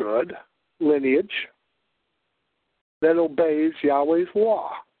good lineage that obeys Yahweh's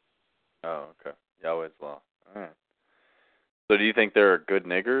law. Oh, okay. Yahweh's law. All right. So do you think there are good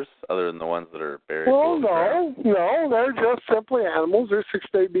niggers other than the ones that are buried? Well, no, they're just simply animals. They're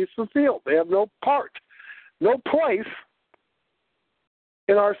six-day beasts of the field. They have no part, no place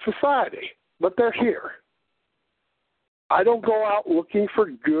in our society, but they're here. I don't go out looking for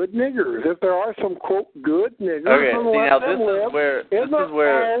good niggers. If there are some, quote, good niggers, then let them live in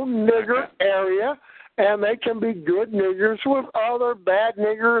their own nigger area, and they can be good niggers with other bad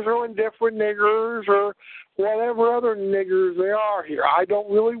niggers or indifferent niggers or whatever other niggers they are here. I don't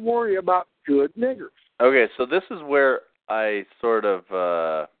really worry about good niggers. Okay, so this is where I sort of...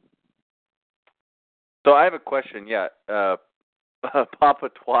 So I have a question, yeah. Papa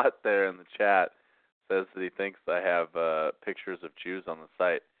Twat there in the chat says that he thinks I have pictures of Jews on the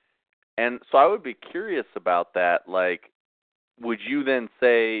site. And so I would be curious about that. Like, would you then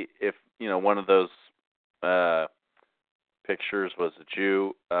say if, one of those pictures was a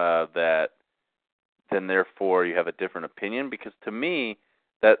Jew, that then therefore you have a different opinion? Because to me,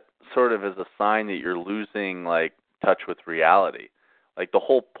 that sort of is a sign that you're losing, like, touch with reality. Like, the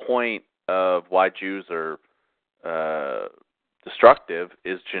whole point of why Jews are destructive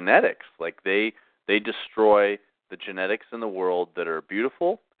is genetics. Like, they destroy the genetics in the world that are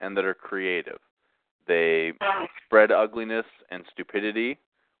beautiful and that are creative. They spread ugliness and stupidity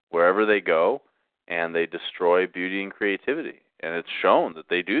wherever they go, and they destroy beauty and creativity. And it's shown that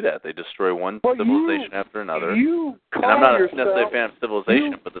they do that. They destroy one civilization after another. And I'm not necessarily a fan of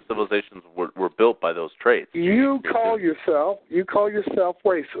civilization, but the civilizations were built by those traits. You call yourself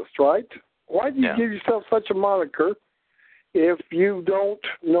racist, right? Why do you give yourself such a moniker if you don't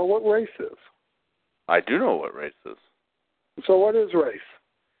know what race is? I do know what race is. So what is race?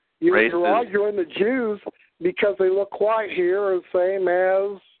 You're is, arguing the Jews because they look white here are the same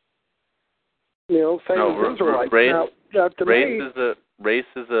as, as Israelites. Race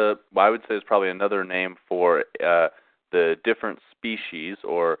is a, I would say, is probably another name for the different species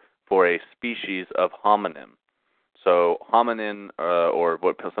or for a species of hominin. So hominin, or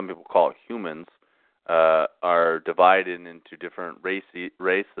what some people call humans, are divided into different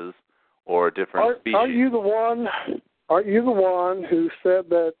races or different species. Aren't you the one who said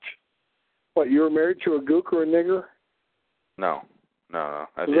that, you were married to a gook or a nigger? No. I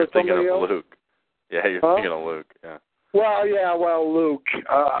think you're thinking of Luke. Yeah, you're thinking of Luke, yeah. Luke,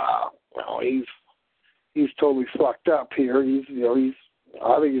 he's totally fucked up here. I think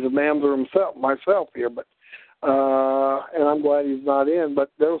he's a mamzer myself here, but and I'm glad he's not in.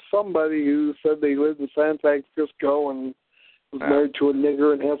 But there was somebody who said they lived in San Francisco and was married to a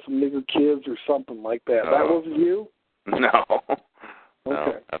nigger and had some nigger kids or something like that. That wasn't you? No. Okay.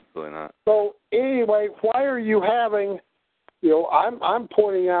 No, absolutely not. So anyway, why are you having? I'm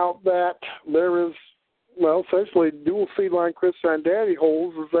pointing out that there is, essentially dual seed line Christianity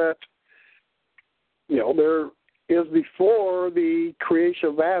holds is that, there is before the creation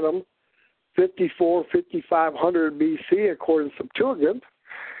of Adam, 5,500 BC, according to Septuagint,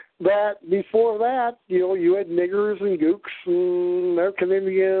 that before that, you had niggers and gooks and American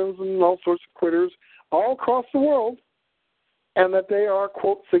Indians and all sorts of critters all across the world, and that they are,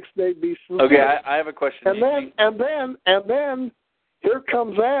 quote, six-day beasts. Okay, I have a question. And then here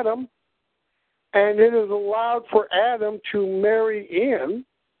comes Adam, and it is allowed for Adam to marry in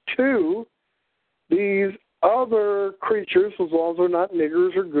to these other creatures, as long as they're not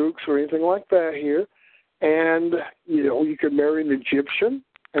niggers or gooks or anything like that here. And, you could marry an Egyptian,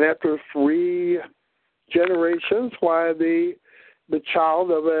 and after 3 generations, the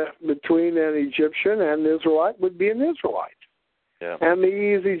child between an Egyptian and an Israelite would be an Israelite. Yeah. And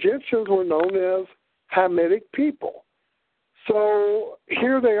these Egyptians were known as Hamitic people. So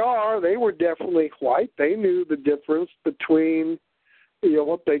here they are. They were definitely white. They knew the difference between,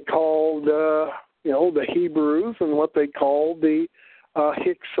 what they called, the Hebrews and what they called the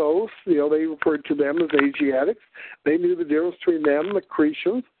Hyksos. They referred to them as Asiatics. They knew the difference between them and the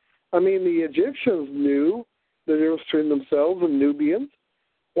Cretians. I mean, the Egyptians knew the difference between themselves and Nubians.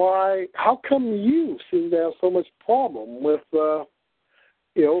 Why? How come you seem to have so much problem with,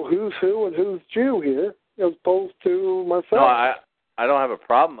 who's who and who's Jew here, as opposed to myself? No, I don't have a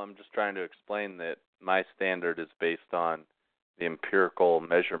problem. I'm just trying to explain that my standard is based on the empirical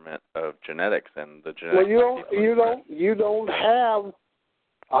measurement of genetics and the genetics. Well, you don't have.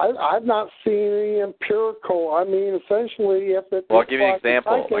 I've not seen any empirical. I mean, essentially, if it. Well, I'll give you an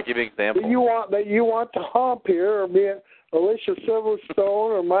example. That you want to hump here, or be it Alicia Silverstone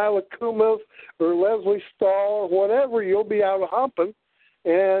or Mila Kunis or Leslie Stahl or whatever, you'll be out humping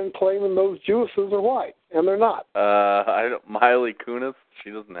and claiming those Jewesses are white, and they're not. Miley Kunis,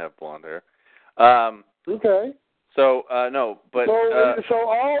 she doesn't have blonde hair. Okay. So no, but so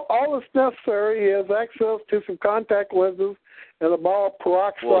all that's necessary is access to some contact lenses and a ball of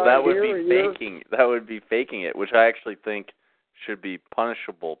peroxide. Well, that would here be faking. That would be faking it, which I actually think should be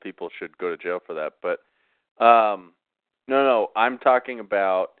punishable. People should go to jail for that. But no, I'm talking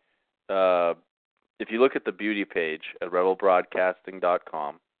about if you look at the beauty page at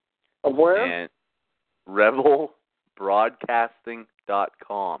rebelbroadcasting.com. Of where? And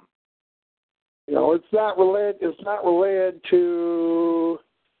rebelbroadcasting.com. No, it's not related. It's not related to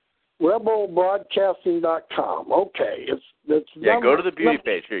rebelbroadcasting.com. Okay, it's go to the beauty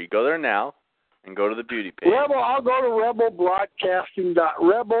page. Here, you go there now, and go to the beauty page. I'll go to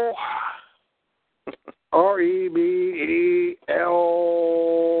rebelbroadcasting.rebel.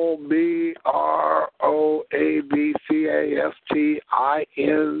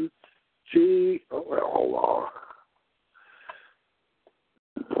 REBELBROADCASTING. Hold on.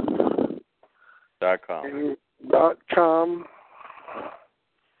 .com. .com.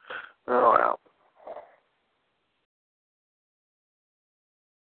 Oh, well.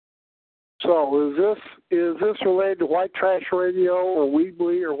 So is this related to White Trash Radio or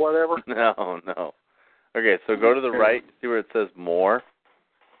Weebly or whatever? No. Okay, so go to the right, see where it says more.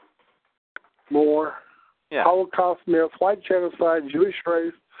 More. Yeah. Holocaust myths, white genocide, Jewish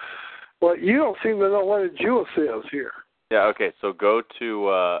race. Well, you don't seem to know what a Jewess is here. Yeah. Okay. So go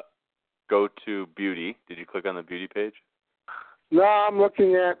to beauty. Did you click on the beauty page? No, I'm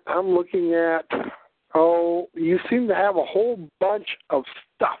looking at. Oh, you seem to have a whole bunch of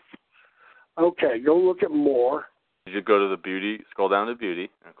stuff. Okay, go look at more. Did you go to the beauty? Scroll down to beauty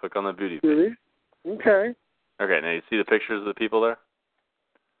and click on the beauty page. Beauty. Okay. Okay. Now you see the pictures of the people there.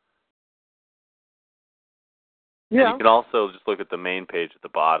 Yeah. And you can also just look at the main page at the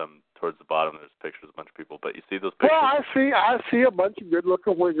bottom. Towards the bottom, there's pictures of a bunch of people. But you see those pictures? Well, I see a bunch of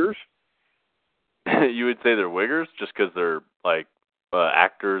good-looking wiggers. You would say they're wiggers just because they're like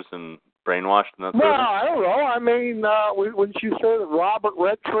actors and brainwashed and that sort of thing? No, I don't know. I mean, wouldn't you say that Robert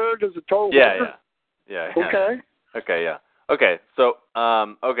Redford is a total wigger? Yeah. Okay. Okay. So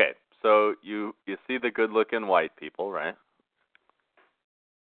you see the good-looking white people, right?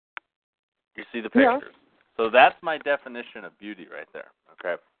 You see the pictures. Yeah. So that's my definition of beauty right there.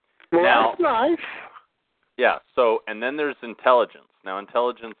 Okay. Well, now, that's nice. Yeah. So, and then there's intelligence. Now,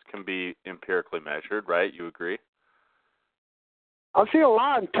 intelligence can be empirically measured, right? You agree? I see a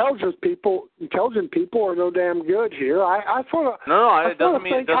lot of intelligent people are no damn good here. I sort of it doesn't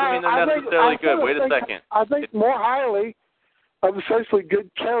mean they're necessarily good. Wait a second. I think more highly of essentially good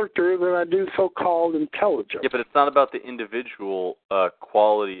character than I do so-called intelligence. Yeah, but it's not about the individual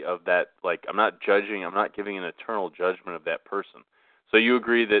quality of that. Like, I'm not giving an eternal judgment of that person. So you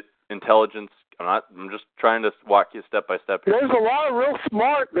agree that intelligence? I'm just trying to walk you step by step here. There's a lot of real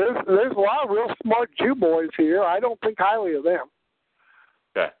smart. There's a lot of real smart Jew boys here. I don't think highly of them.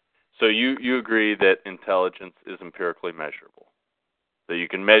 Okay. So you agree that intelligence is empirically measurable? That you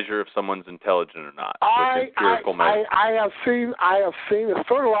can measure if someone's intelligent or not with empirical measures? I have seen it's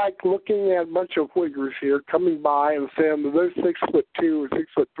sort of like looking at a bunch of wiggers here coming by and saying that they're 6'2" or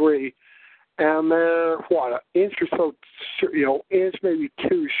 6'3", and they're an inch or so, inch maybe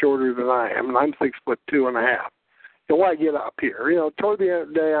two shorter than I am, and I'm 6'2.5". And when I get up here, toward the end of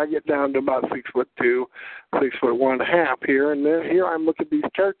the day, I get down to about 6'2", 6'1.5" here, and then here I'm looking at these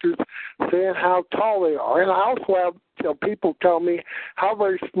characters saying how tall they are, and I also have people tell me how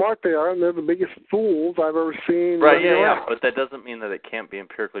very smart they are, and they're the biggest fools I've ever seen. Right, yeah, but that doesn't mean that it can't be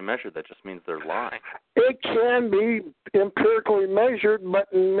empirically measured. That just means they're lying. It can be empirically measured, but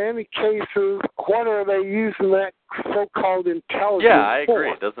in many cases, what are they using that so-called intelligence Yeah, I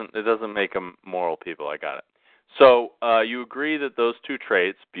agree. for? It doesn't make them moral people. I got it. So you agree that those two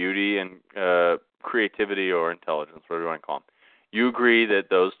traits, beauty and creativity or intelligence, whatever you want to call them, you agree that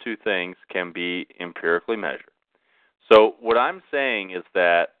those two things can be empirically measured. So what I'm saying is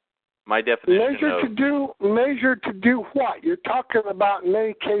that my definition measure to do what? You're talking about in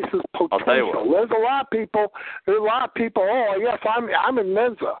many cases potential. I'll tell you what. There's a lot of people. Oh yes, I'm in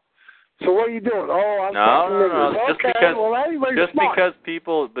Mensa. So what are you doing? Oh, I'm no.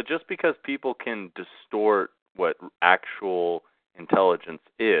 Just because people can distort what actual intelligence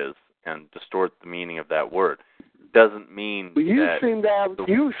is and distort the meaning of that word doesn't mean you that seem to have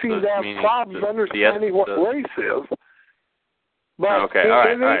problems understanding what race is. But okay, all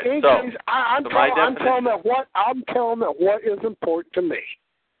right. I'm telling them what is important to me.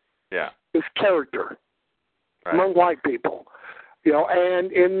 Yeah, is character among white people.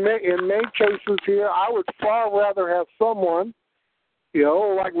 And in many cases here, I would far rather have someone,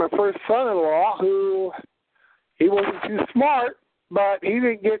 like my first son-in-law, who he wasn't too smart, but he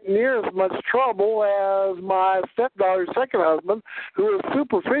didn't get near as much trouble as my stepdaughter's second husband, who was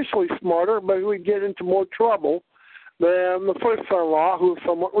superficially smarter, but who would get into more trouble than the first son-in-law, who was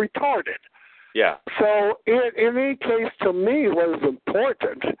somewhat retarded. Yeah. So in any case, to me, what is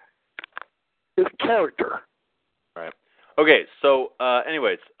important is character. Right. Okay, so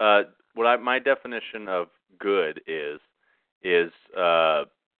anyways, my definition of good is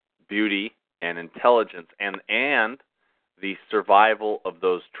beauty and intelligence and the survival of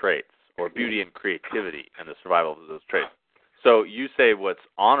those traits, or beauty and creativity and the survival of those traits. So you say what's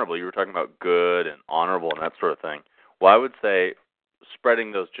honorable. You were talking about good and honorable and that sort of thing. Well, I would say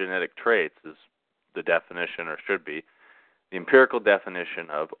spreading those genetic traits is the definition, or should be, the empirical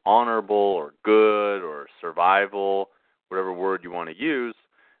definition of honorable or good or survival, whatever word you want to use.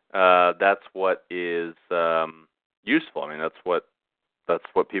 That's what is useful. I mean, that's what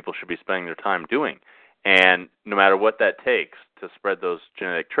people should be spending their time doing. And no matter what that takes to spread those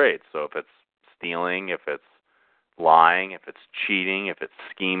genetic traits, so if it's stealing, if it's lying, if it's cheating, if it's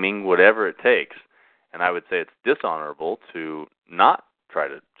scheming, whatever it takes. And I would say it's dishonorable to not try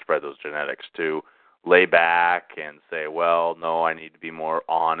to spread those genetics, to lay back and say, well, no, I need to be more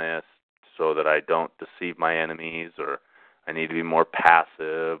honest so that I don't deceive my enemies, or I need to be more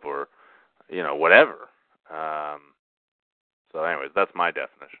passive, or, whatever. So anyways, that's my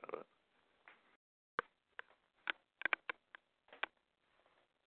definition of it.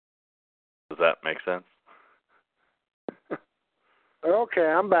 Does that make sense? Okay,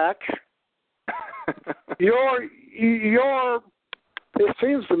 I'm back. It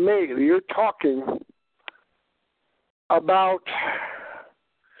seems to me that you're talking about,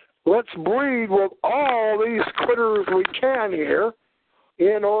 let's breed with all these critters we can here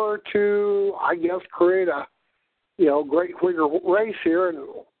in order to, I guess, create a, great bigger race here. And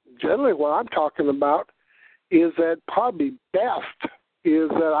generally what I'm talking about is that probably best is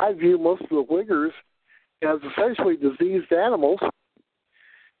that I view most of the wiggers as essentially diseased animals,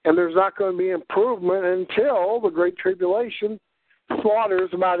 and there's not going to be improvement until the Great Tribulation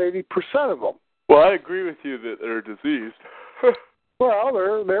slaughters about 80% of them. Well, I agree with you that they're diseased. Well,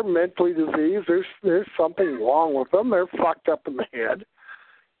 they're mentally diseased. There's something wrong with them. They're fucked up in the head.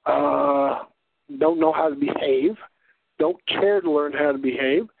 Don't know how to behave. Don't care to learn how to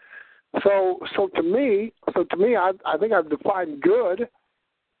behave. So to me, I think I've defined good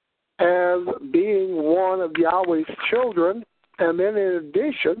as being one of Yahweh's children, and then in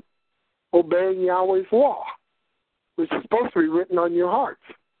addition, obeying Yahweh's law, which is supposed to be written on your hearts.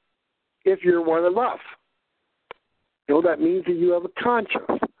 If you're one of us, that means that you have a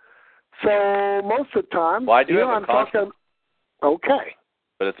conscience. So most of the time, well, I do have a conscience. Okay.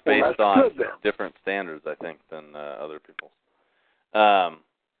 But it's based on different standards, I think, than other people's.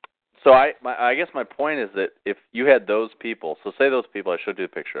 So I guess my point is that if you had those people, so say those people I showed you a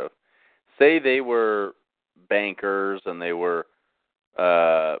picture of, say they were bankers and they were,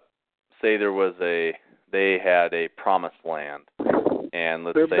 say they had a promised land, and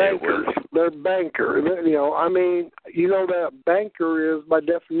let's say bankers. They're bankers. That banker is by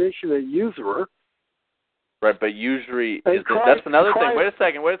definition a usurer. Right, but usury that's another thing. Wait a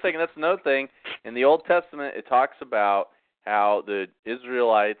second. That's another thing. In the Old Testament, it talks about how the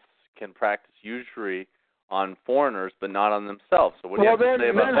Israelites can practice usury on foreigners, but not on themselves. So what do you have to say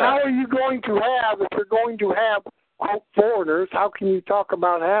about that? How are you going to have, if you're going to have foreigners, how can you talk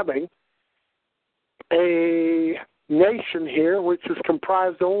about having a nation here which is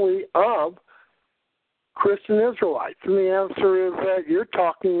comprised only of Christian Israelites? And the answer is that you're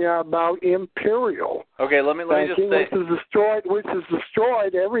talking about imperial. Okay, let me just say, which is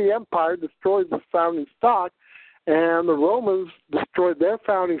destroyed. Every empire destroys the founding stock, and the Romans destroyed their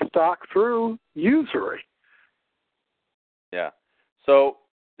founding stock through usury. Yeah. So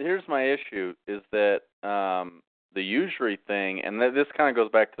here's my issue: is that the usury thing, and this kind of goes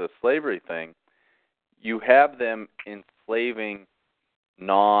back to the slavery thing. You have them enslaving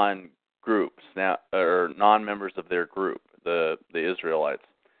non-groups now, or non-members of their group, the Israelites,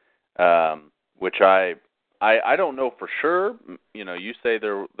 which I don't know for sure. You say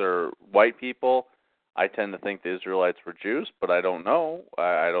they're white people. I tend to think the Israelites were Jews, but I don't know.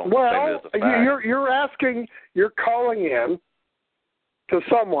 I don't think it as a fact. You're calling in to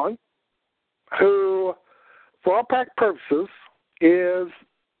someone who, for all practical purposes, is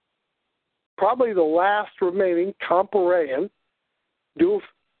probably the last remaining Comparean dual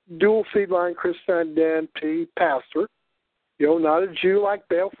seed line Christian identity pastor. Not a Jew like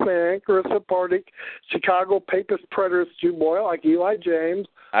Bale Frank or a Sephardic Chicago Papist preterist Jew boy like Eli James,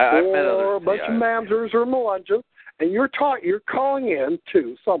 or a bunch of Mamzers or Melungeons. And you're calling in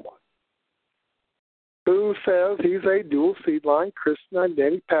to someone who says he's a dual seed line Christian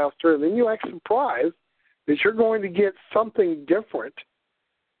identity pastor, and then you act surprised that you're going to get something different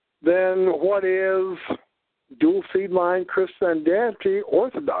than what is dual seed line Christian identity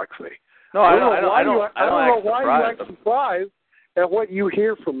orthodoxy. No, I don't know why you act surprised at what you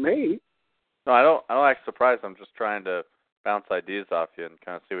hear from me. No, I don't act surprised. I'm just trying to bounce ideas off you and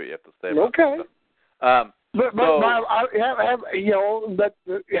kind of see what you have to say about okay. But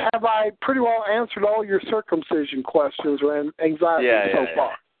have I pretty well answered all your circumcision questions or anxieties so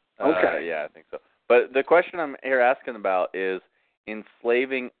far? Okay. Yeah, I think so. But the question I'm here asking about is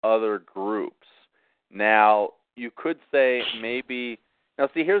enslaving other groups. Now, you could say maybe... Now,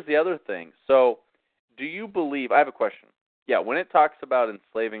 see, here's the other thing. So, do you believe... I have a question. Yeah, when it talks about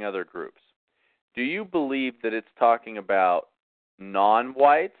enslaving other groups, do you believe that it's talking about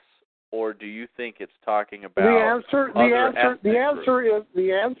non-whites, or do you think it's talking about the answer is in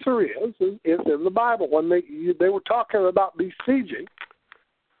the Bible when they were talking about besieging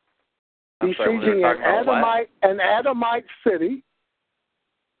an Adamite city.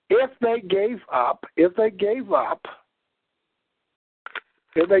 If they gave up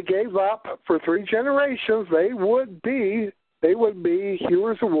for 3 generations, they would be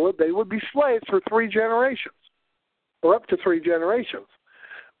hewers of wood. They would be slaves for 3 generations, or up to 3 generations.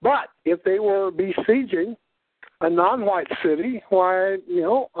 But if they were besieging a non-white city, why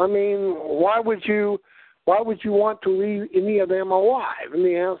would you want to leave any of them alive? And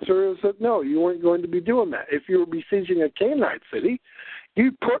the answer is that no, you weren't going to be doing that. If you were besieging a Canaanite city,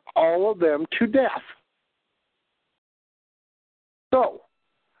 you put all of them to death. So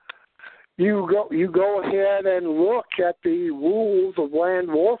you go ahead and look at the rules of land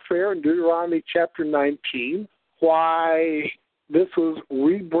warfare in Deuteronomy chapter 19. Why this was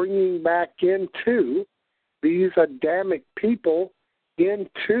rebringing back into these Adamic people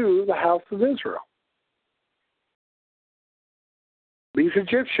into the house of Israel. These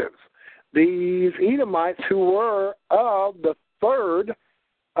Egyptians, these Edomites who were of the third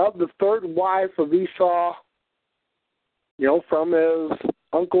wife of Esau, from his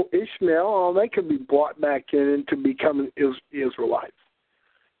uncle Ishmael, they could be brought back in into becoming Israelites.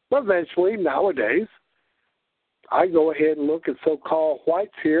 But eventually, nowadays, I go ahead and look at so-called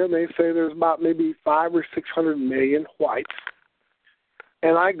whites here, and they say there's about maybe 500 or 600 million whites.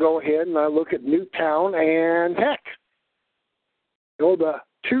 And I go ahead and I look at Newtown, and heck, the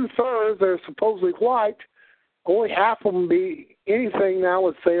 2/3 that are supposedly white, only half of them be anything now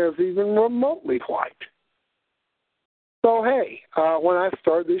would say is even remotely white. So, hey, when I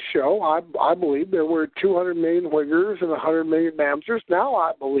started this show, I believe there were 200 million Uyghurs and 100 million Mamzers. Now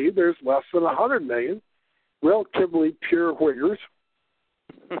I believe there's less than 100 million relatively pure Uyghurs,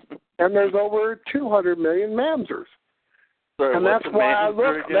 and there's over 200 million Mamzers. Sorry, and that's why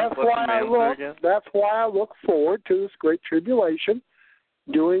I look forward to this great tribulation,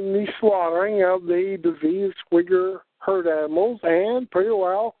 doing the slaughtering of the diseased Uyghur herd animals and pretty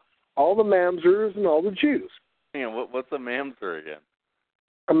well all the Mamzers and all the Jews. Hang on, what's a Mamzer again?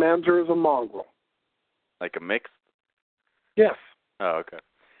 A Mamzer is a mongrel. Like a mixed? Yes. Oh, okay.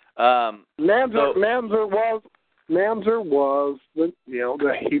 Mamzer was the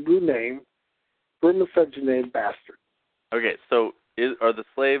Hebrew name for miscegenated bastard. Okay, so are the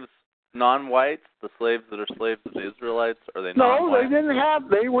slaves non-whites? The slaves that are slaves of the Israelites, are they non-white? No,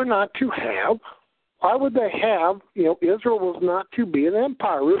 they were not to have. Why would they have? Israel was not to be an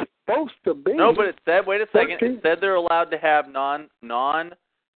empire. It was supposed to be. No, but it said. Wait a second. It said they're allowed to have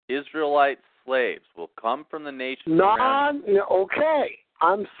non-Israelite slaves. Will come from the nations around. Okay.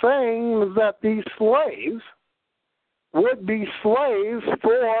 I'm saying that these slaves would be slaves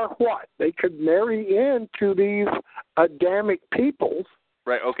for what? They could marry into these Adamic peoples.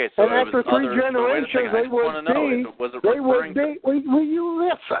 Right, okay, so and after 3 generations, they would be. Will you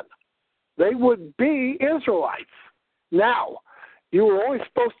listen? They would be Israelites. Now, you were only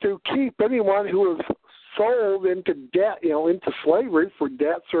supposed to keep anyone who was sold into debt, into slavery for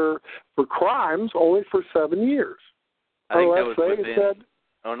debts or for crimes, only for 7 years. I think that was within.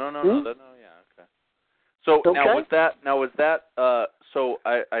 Oh no, yeah, okay. So now was that so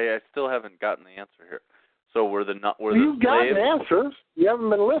I still haven't gotten the answer here. So were the You've slaves? gotten answers. You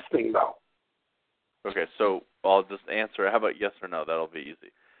haven't been listening though. Okay, so I'll just answer. How about yes or no? That'll be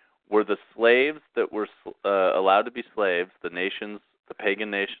easy. Were the slaves that were allowed to be slaves, the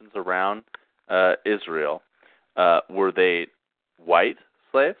pagan nations around Israel, were they white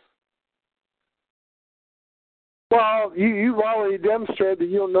slaves? Well, you've already demonstrated that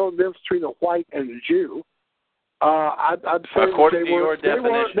you don't know the difference between a white and a Jew. I'd say according to your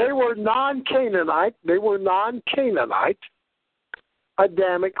definition, they were non-Canaanite. They were non-Canaanite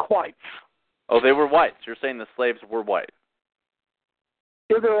Adamic whites. Oh, they were whites. You're saying the slaves were white.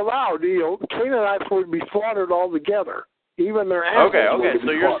 If they're allowed, the Canaanites would be slaughtered altogether. Even their animals would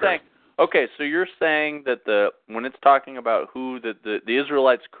be slaughtered. So you're saying that when it's talking about who the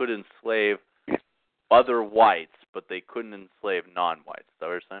Israelites could enslave other whites, but they couldn't enslave non-whites. Is that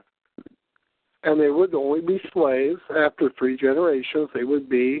what you're saying? And they would only be slaves after 3 generations. They would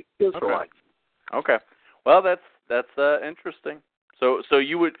be Israelites. Okay. Well, that's interesting. So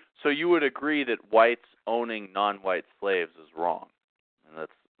you would agree that whites owning non-white slaves is wrong, and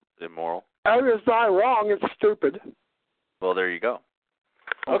that's immoral. It's not wrong. It's stupid. Well, there you go.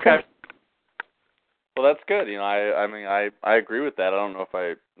 Okay. Well, that's good. I agree with that. I don't know if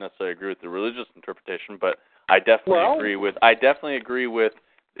I necessarily agree with the religious interpretation, but I definitely agree with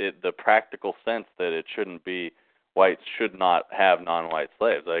the practical sense that it shouldn't be whites should not have non-white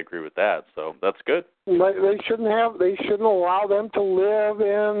slaves. I agree with that. So that's good. They shouldn't allow them to live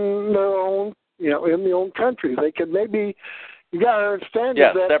in their own, in the own country. They could maybe. You got to understand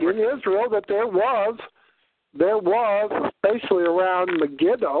that separate. In Israel that there was, especially around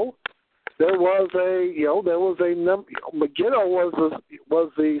Megiddo, Megiddo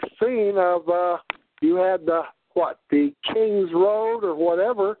was the scene of you had the King's Road or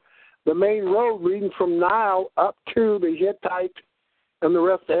whatever, the main road leading from Nile up to the Hittite and the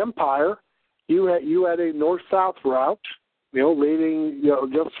rest of the empire. You had a north-south route, leading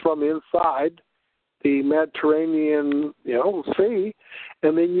just from inside the Mediterranean sea,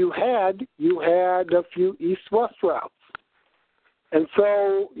 and then you had a few east-west routes. And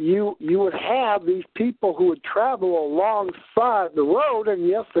so you would have these people who would travel alongside the road, and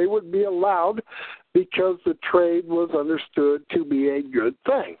yes, they would be allowed because the trade was understood to be a good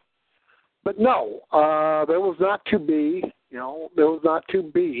thing. But no, there was not to be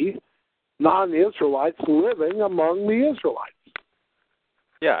non-Israelites living among the Israelites.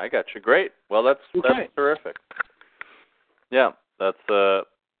 Yeah, I got you. Great. Well, that's terrific. Yeah, that's a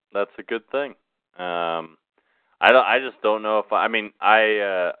good thing. I just don't know if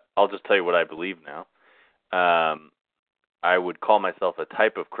I'll just tell you what I believe now. I would call myself a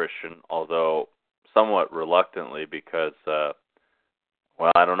type of Christian, although somewhat reluctantly because, I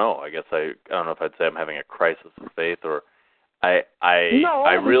don't know. I guess I don't know if I'd say I'm having a crisis of faith or I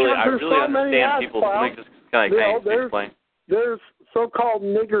really understand people. Can I explain? There's so-called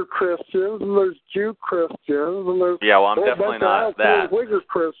nigger Christians, and there's Jew Christians, and there's I'm definitely not that. Wigger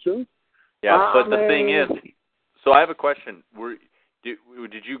Christians. Yeah, but the thing is, so I have a question.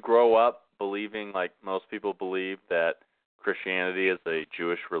 Did you grow up believing, like most people believe, that Christianity is a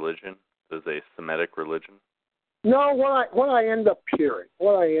Jewish religion, is a Semitic religion? No, what I end up hearing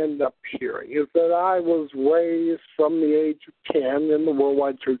is that I was raised from the age of 10 in the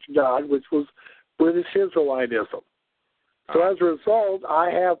Worldwide Church of God, which was British Israelitism. So as a result, I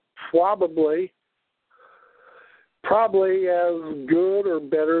have probably as good or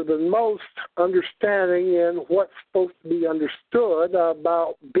better than most understanding in what's supposed to be understood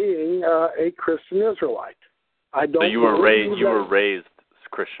about being a Christian Israelite. So you were raised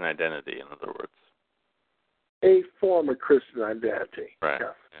Christian identity, in other words. A form of Christian identity. Right.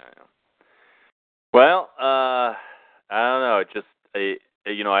 Yes. Yeah. Well, I don't know. It just, I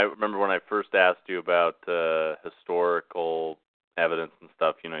remember when I first asked you about historical evidence and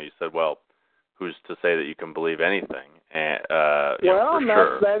stuff. You said, "Well, who's to say that you can believe anything?" And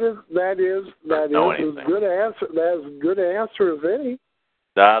that is as good an answer. That's as good an answer as any.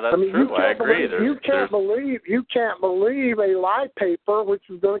 That's true. I agree. You can't believe a lie paper which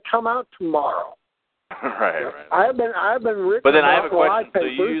is going to come out tomorrow. Right. I've been written. But then I have a question. So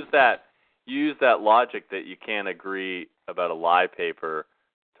you use that logic that you can't agree about a lie paper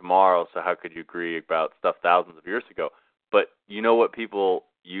tomorrow. So how could you agree about stuff thousands of years ago? But you know what people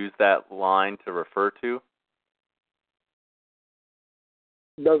use that line to refer to?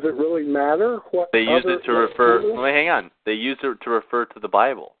 Does it really matter? They use it to refer. Hang on. They use it to refer to the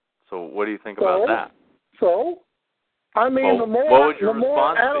Bible. So what do you think about that? So. I mean, the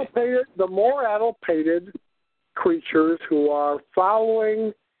more adulterated creatures who are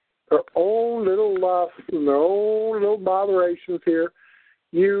following their own little lusts and their own little botherations here,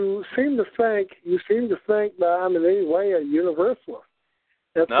 you seem to think that I'm in any way a universalist.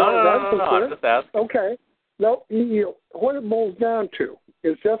 No, I'm just asking. Okay. No, what it boils down to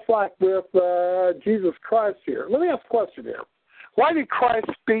is just like with Jesus Christ here. Let me ask a question here. Why did Christ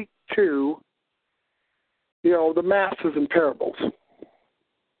speak to the masses in parables?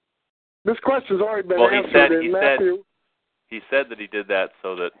 This question's already been answered in Matthew. He said that he did that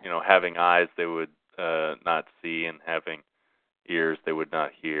so that, having eyes they would not see, and having ears they would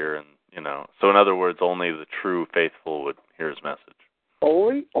not hear, and so in other words, only the true faithful would hear his message.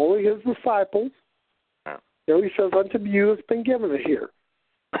 Only his disciples. You know, he says, unto you has been given it here.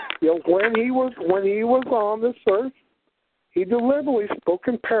 You know, when he was on this earth, he deliberately spoke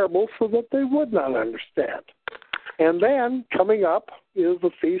in parables so that they would not understand. And then coming up is the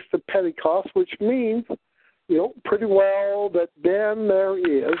Feast of Pentecost, which means, you know, pretty well that then there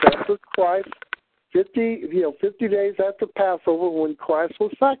is, after Christ, 50 days after Passover when Christ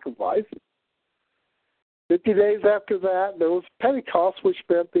was sacrificed, 50 days after that, there was Pentecost, which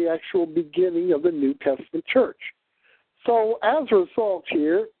meant the actual beginning of the New Testament church. So as a result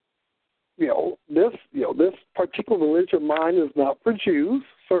here, this particular religion of mine is not for Jews,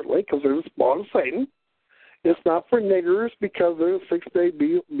 certainly, because they're the spawn of Satan. It's not for niggers because they're the six-day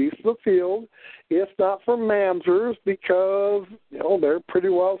beasts of the field. It's not for mamzers because, you know, they're pretty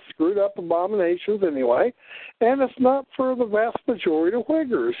well screwed up abominations anyway. And it's not for the vast majority of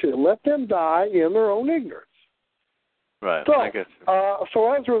Whiggers. Let them die in their own ignorance. Right, so, I guess.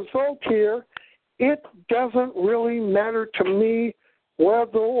 So as a result here, it doesn't really matter to me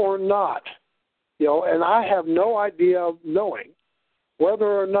whether or not, you know, and I have no idea of knowing whether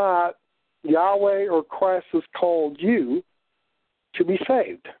or not Yahweh or Christ has called you to be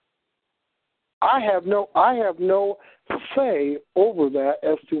saved. I have no say over that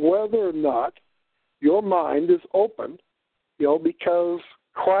as to whether or not your mind is open, you know, because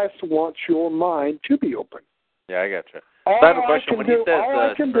Christ wants your mind to be open. Yeah, I got you. So I have a question. When you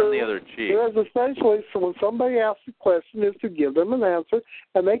said turn the other cheek, is essentially, so when somebody asks a question, is to give them an answer,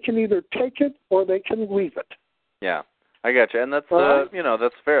 and they can either take it or they can leave it. Yeah, I got you, and that's you know,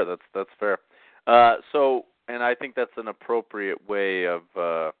 that's fair. That's fair. So, and I think that's an appropriate way of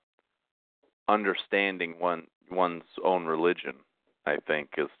understanding one's own religion. I think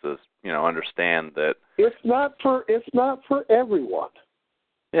is to, you know, understand that it's not for everyone.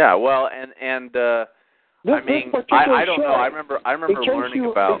 Yeah, well, and I mean, I don't know. I remember learning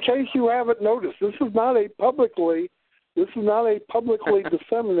about. In case you haven't noticed, this is not a publicly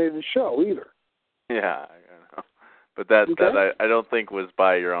disseminated show either. Yeah, I know. But that I don't think was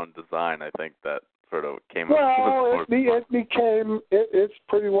by your own design. I think that sort of came. Well, it's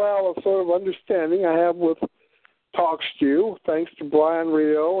pretty well a sort of understanding I have with TalkStew, thanks to Brian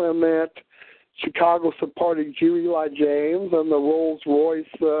Rio and that Chicago Sephardic Jew Eli James and the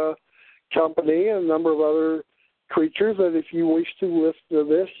Rolls-Royce company and a number of other creatures, that if you wish to listen to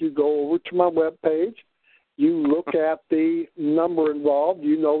this, you go over to my webpage, you look at the number involved,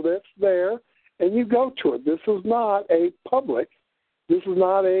 you know that's there, and you go to it. This is not a public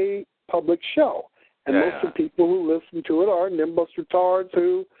show. And most of the people who listen to it are nimbus retards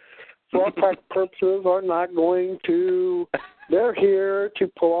who, for all practical purposes, are not going to, they're here to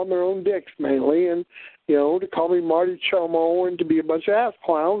pull on their own dicks mainly and, you know, to call me Marty Chomo and to be a bunch of ass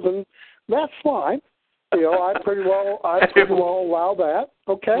clowns, and that's fine. You know, I pretty well allow that.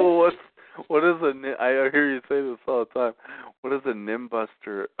 Okay. Well, what is I hear you say this all the time. What is a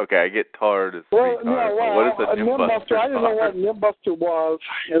nimbuster? Okay, I get tarred as retard. What is a nimbuster? I didn't know what nimbuster was,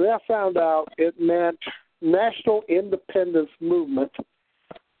 and I found out it meant National Independence Movement.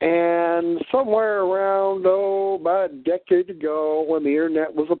 And somewhere around about a decade ago, when the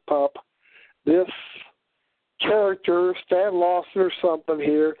internet was a pup, this character, Stan Lawson or something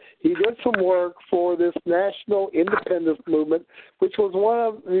here, he did some work for this National Independence Movement, which was one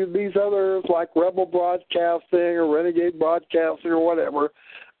of these others like Rebel Broadcasting or Renegade Broadcasting or whatever.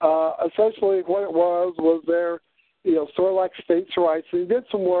 Essentially what it was their, you know, sort of like states' rights. And he did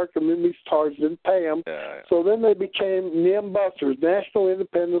some work, and then these tards didn't pay him. Yeah. So then they became NIM Busters, National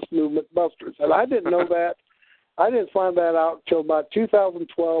Independence Movement Busters. And I didn't know that. I didn't find that out until about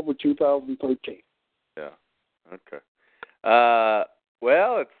 2012 or 2013. Yeah. Okay.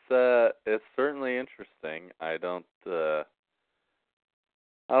 Well, it's certainly interesting. I don't know.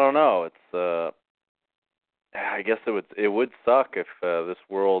 It's I guess it would suck if this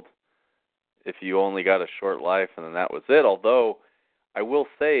world, if you only got a short life and then that was it. Although I will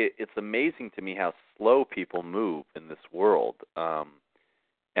say it's amazing to me how slow people move in this world.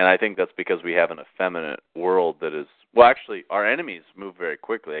 And I think that's because we have an effeminate world that is, well, actually, our enemies move very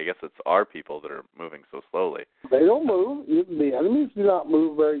quickly. I guess it's our people that are moving so slowly. They don't move. The enemies do not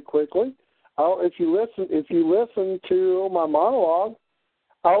move very quickly. If you listen to my monologue,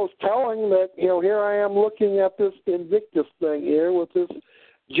 I was telling that, you know, here I am looking at this Invictus thing here with this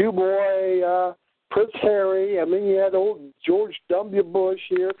Jew boy, Prince Harry, and then you had old George W. Bush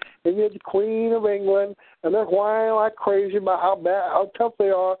here, and you had the Queen of England, and they're whining like crazy about how tough they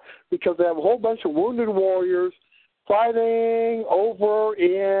are because they have a whole bunch of wounded warriors fighting over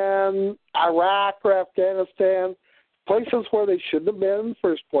in Iraq or Afghanistan, places where they shouldn't have been in the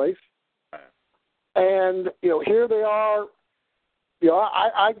first place. And, you know, here they are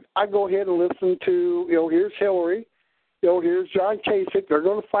I go ahead and listen to, here's Hillary, here's John Kasich. They're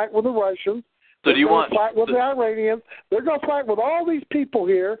going to fight with the Russians. So do you want to fight with the Iranians? They're going to fight with all these people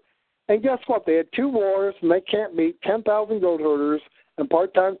here. And guess what? They had 2 wars, and they can't beat 10,000 goat herders and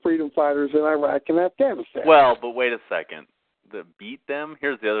part-time freedom fighters in Iraq and Afghanistan. Well, but wait a second. To beat them,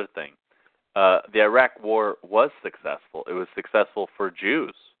 here's the other thing. The Iraq War was successful. It was successful for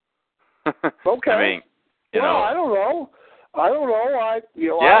Jews. Okay. I mean, I don't know.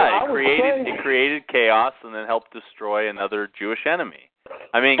 It created chaos and then helped destroy another Jewish enemy.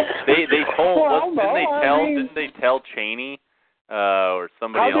 I mean, they told didn't they tell Cheney or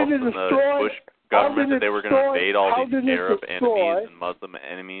somebody else in the Bush government that they were going to invade all these Arab enemies and Muslim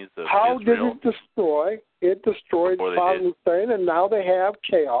enemies of Israel? How did it destroy? It destroyed Saddam Hussein, and now they have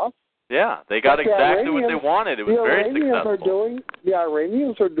chaos. Yeah, they got exactly what they wanted. It was very successful. The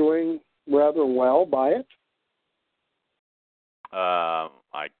Iranians are doing rather well by it. I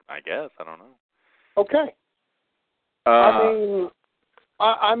guess, I don't know. Okay.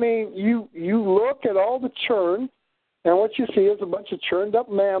 I mean, you look at all the churn, and what you see is a bunch of churned up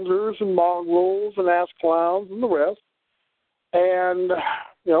mamzers and mongrels and ass clowns and the rest. And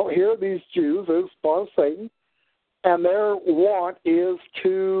here are these Jews who spawn Satan, and their want is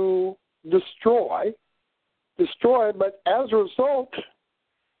to destroy. But as a result,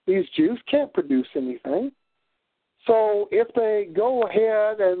 these Jews can't produce anything. So if they go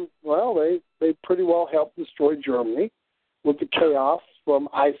ahead and, they pretty well help destroy Germany with the chaos from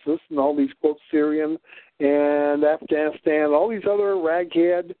ISIS and all these, quote, Syrian and Afghanistan, all these other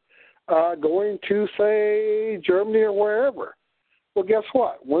raghead going to, say, Germany or wherever. Well, guess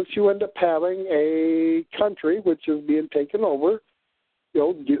what? Once you end up having a country which is being taken over,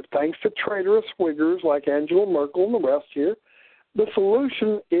 thanks to traitorous Uyghurs like Angela Merkel and the rest here, the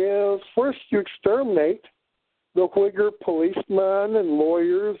solution is first you exterminate the Uyghur policemen and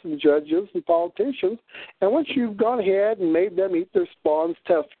lawyers and judges and politicians, and once you've gone ahead and made them eat their spawn's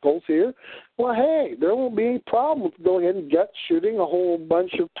testicles here, well, hey, there won't be any problem with going ahead and gut shooting a whole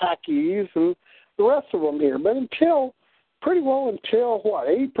bunch of Pakis and the rest of them here. But until 80%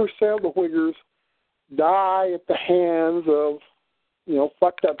 of the Uyghurs die at the hands of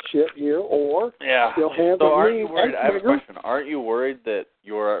fucked up shit here, or hands so of aren't me. You worried, I have a question. Aren't you worried that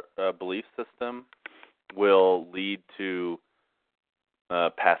your belief system will lead to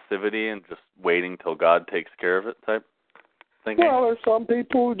passivity and just waiting till God takes care of it type thinking? Well, there's some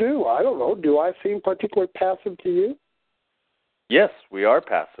people who do. I don't know. Do I seem particularly passive to you? Yes, we are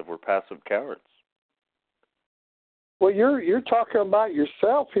passive. We're passive cowards. Well, you're talking about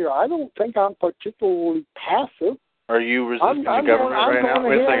yourself here. I don't think I'm particularly passive. Are you resisting the government right now?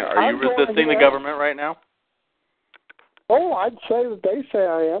 Wait a second. Are you resisting the government right now? Oh, I'd say that they say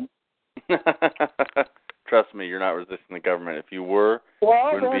I am. Trust me, you're not resisting the government. If you were, you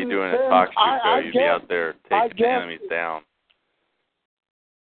wouldn't be doing a talk show. You'd be out there taking the enemies down.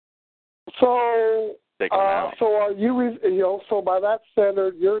 So, taking them out. so are you? So by that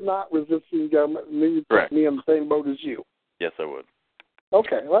standard, you're not resisting the government. And you put me in the same boat as you. Yes, I would.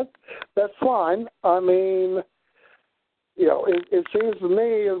 Okay, that's fine. I mean, it seems to me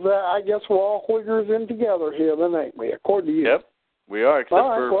is that I guess we're all Uyghurs in together here, then, ain't we? According to you. Yep, we are, except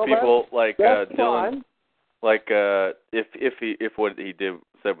for people like Dylan. Fine. Like if what he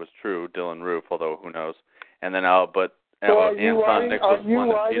said was true, Dylan Roof, although who knows? And then Anton Nicholas,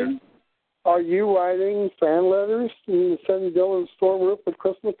 Peter. Are you writing fan letters and sending Dylan Storm Roof a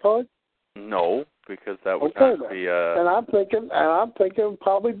Christmas card? No, because that would not be. And I'm thinking of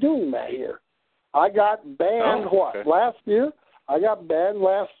probably doing that here. I got banned last year? I got banned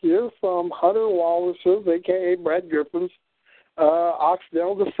last year from Hunter Walrus's, a.k.a. Brad Griffin's,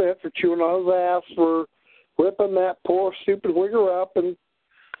 Occidental Descent for chewing on his ass for whipping that poor stupid Uyghur up, and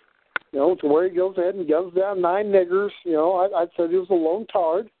to where he goes ahead and guns down 9 niggers. I said he was a lone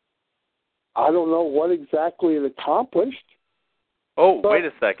tard. I don't know what exactly it accomplished. Oh, wait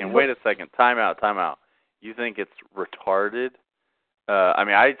a second. Time out. You think it's retarded? I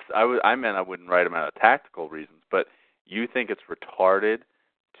mean, I meant I wouldn't write them out of tactical reasons, but you think it's retarded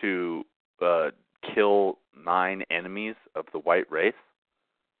to kill 9 enemies of the white race?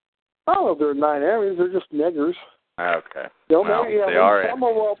 Oh, they're 9 enemies. They're just niggers. Okay. They are. That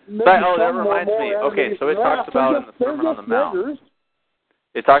reminds me. Okay, so it talks about in the Sermon on the Mount.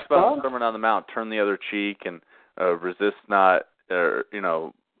 It talks about in the Sermon on the Mount, turn the other cheek and resist not,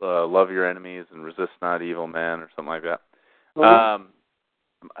 love your enemies and resist not evil men or something like that. I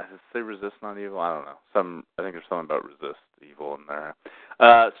say resist not evil. I don't know. I think there's something about resist evil in there.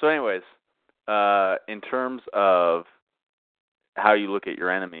 So, anyways, in terms of how you look at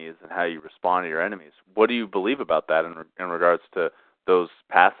your enemies and how you respond to your enemies, what do you believe about that in regards to those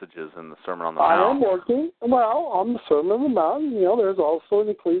passages in the Sermon on the Mount. I am working, on the Sermon on the Mount. There's also in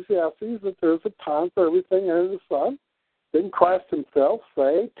Ecclesiastes that there's a time for everything under the sun. Didn't Christ himself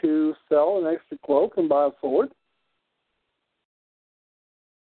say to sell an extra cloak and buy a sword?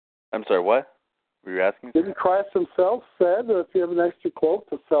 I'm sorry, what? Were you asking? Didn't Christ himself say that if you have an extra cloak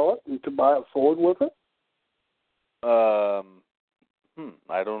to sell it and to buy a sword with it? I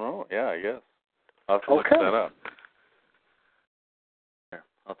don't know. Yeah, I guess. I'll have to look that up. Here,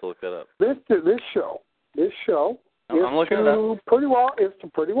 I'll have to look that up. This show I'm looking it up. Is to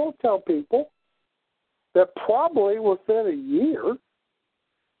pretty well tell people that probably within a year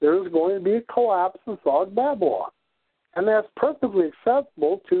there's going to be a collapse in Sog Babylon, and that's perfectly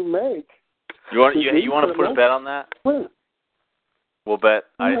acceptable to make. You want to put a bet on that? We'll bet,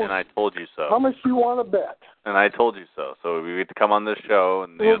 and I told you so. How much do you want to bet? And I told you so. So we get to come on this show,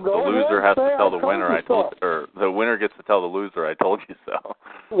 and the loser has to tell the winner. Or the winner gets to tell the loser. I told you so.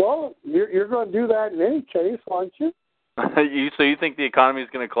 Well, you're going to do that in any case, aren't you? So you think the economy is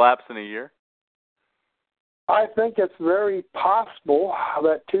going to collapse in a year? I think it's very possible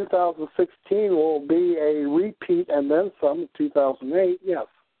that 2016 will be a repeat and then some of 2008. Yes.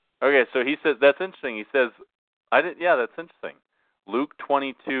 Okay, so he says that's interesting. He says, Yeah, that's interesting. Luke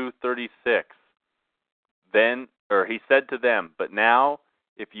 22:36. He said to them, "But now,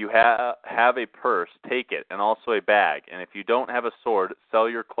 if you have a purse, take it, and also a bag. And if you don't have a sword, sell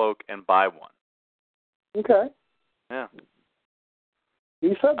your cloak and buy one." Okay. Yeah.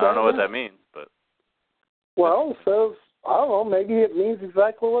 He said that. I don't know what that means, but. Well, it says, I don't know, maybe it means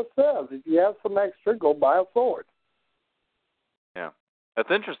exactly what it says. If you have some extra, go buy a sword. Yeah.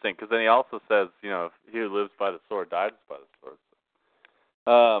 That's interesting, because then he also says, if he who lives by the sword dies by the sword.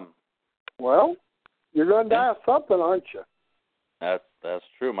 Well, you're going to die of something, aren't you? That's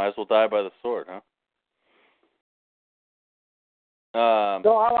true. Might as well die by the sword, huh?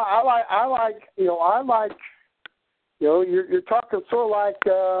 No, I like. You're talking sort of like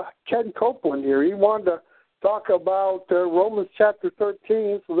Ken Copeland here. He wanted to talk about Romans chapter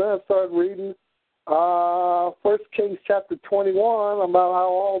 13, so then I started reading 1 Kings chapter 21 about how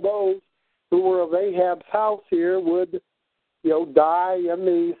all those who were of Ahab's house here would, die in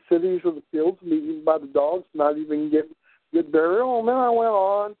the cities of the fields, be eaten by the dogs, not even get good burial. And then I went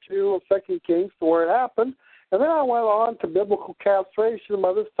on to 2 Kings to where it happened, and then I went on to biblical castration.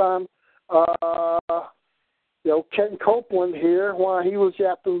 By this time, Ken Copeland here, while he was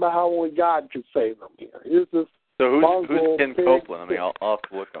yapping about how only God could save them here. Here's this. So who's Ken Copeland? I mean, I'll have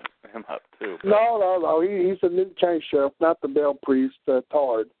to look him up too. But. No. He's a Newton County sheriff, not the Baal priest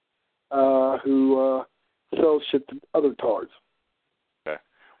Tard, who sells shit to other Tards. Okay.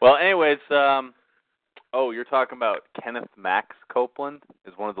 Well, anyways, you're talking about Kenneth Max Copeland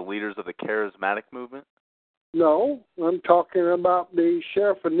is one of the leaders of the charismatic movement? No, I'm talking about the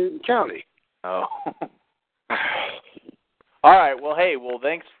sheriff of Newton County. Oh. All right. Well,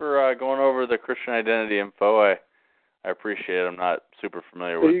 thanks for going over the Christian identity info. I appreciate it. I'm not super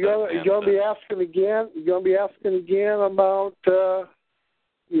familiar with it. You're going to be asking again? You're going to be asking again about...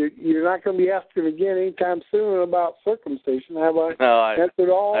 You're not going to be asking again anytime soon about circumcision. Have I answered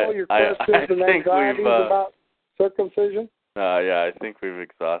all your questions and anxieties about circumcision? Yeah, I think we've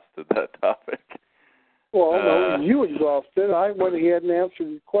exhausted that topic. Well, no, you exhausted. I went ahead and answered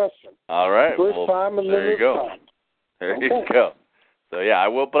your question. All right. First time and then this time. There you go. So yeah, I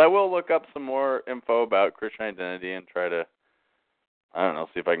will look up some more info about Christian identity and try to, I don't know,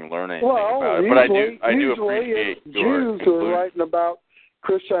 see if I can learn anything about it. But I do appreciate your Jews are writing about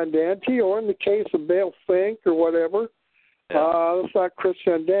Christian identity, or in the case of Baal Fink or whatever, it's not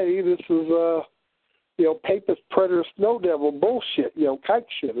Christian identity. This is papist predator snow devil bullshit. Kike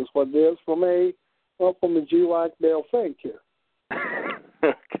shit is what it is from a Jew like Baal Fink here.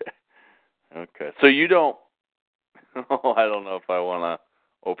 Okay. So you don't. I don't know if I want to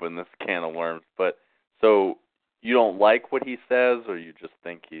open this can of worms, but so you don't like what he says, or you just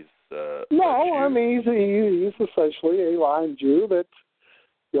think he's no? I mean, he's essentially a lying Jew that.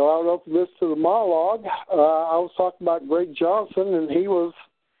 I don't know if you listened to the monologue. I was talking about Greg Johnson, and he was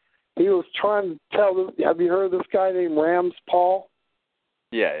trying to tell. Have you heard of this guy named Rams Paul?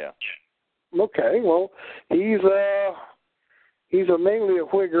 Yeah. Okay, well, he's mainly a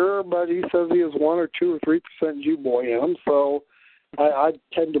Whigger, but he says he has 1 or 2 or 3% Jew boy in him, so I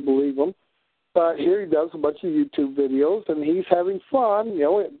tend to believe him. But here he does a bunch of YouTube videos, and he's having fun.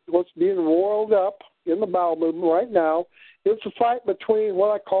 What's being roiled up in the bowel movement right now. It's a fight between what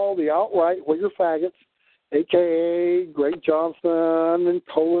I call the outright Whigger faggots, a.k.a. Greg Johnson and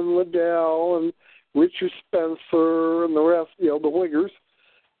Colin Liddell and Richard Spencer and the rest, the Whiggers,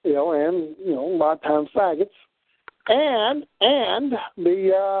 and, a lot of times faggots. And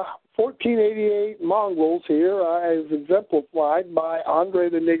the 1488 Mongols here is exemplified by Andre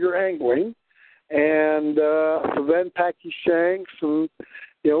the Nigger Angling and Sven Packy Shanks and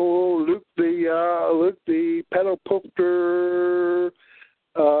Luke the pedal poofter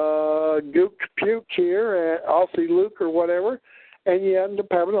Gook Puke here, Aussie Luke or whatever, and you end up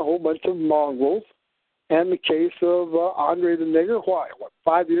having a whole bunch of Mongols. And the case of Andre the Nigger,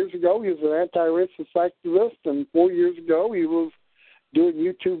 5 years ago he was an anti-racist activist, and 4 years ago he was doing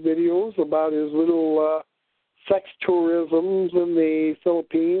YouTube videos about his little sex tourisms in the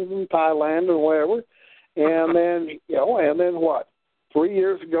Philippines and Thailand or whatever. And then what? 3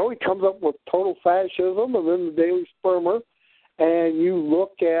 years ago he comes up with total fascism, and then the Daily Spermer, and you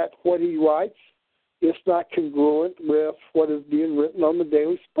look at what he writes, it's not congruent with what is being written on the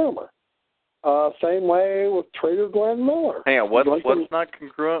Daily Spermer. Same way with Trader Glenn Miller. Hang on, what's not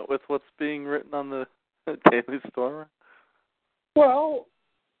congruent with what's being written on the Daily Stormer? Well,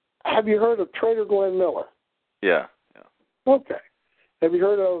 have you heard of Trader Glenn Miller? Yeah. Okay. Have you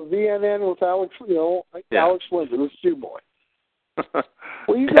heard of VNN with Alex? Alex Linder, this Jew boy.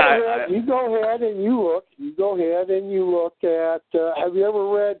 Well, you go ahead and you look. You go ahead and you look at. Have you ever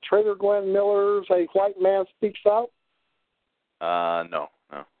read Trader Glenn Miller's "A White Man Speaks Out"? No.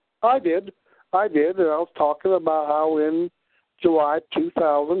 I did, and I was talking about how in July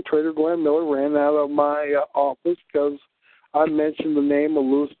 2000, Trader Glenn Miller ran out of my office because I mentioned the name of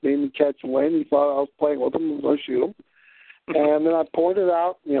Louis Beam and Catch Wayne. He thought I was playing with him and was going to shoot him. And then I pointed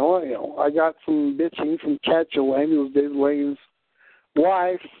out, I got some bitching from Catch Wayne, who was David Lane's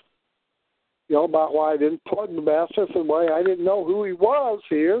wife, about why I didn't plug the bastard. I said, well, I didn't know who he was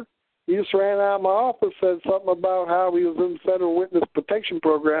here. He just ran out of my office, said something about how he was in the Federal Witness Protection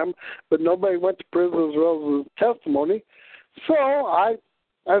Program, but nobody went to prison as well as his testimony. So I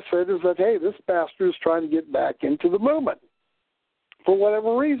said, hey, this bastard is trying to get back into the movement for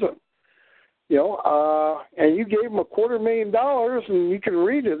whatever reason. And you gave him $250,000, and you can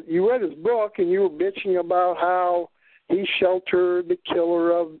read it. You read his book, and you were bitching about how he sheltered the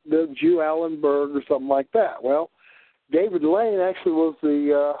killer of the Jew Alan Berg or something like that. Well, David Lane actually was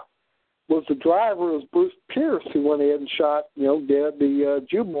the driver. It was Bruce Pierce who went ahead and shot, dead the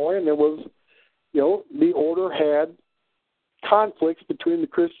Jew boy, and there was, the order had conflicts between the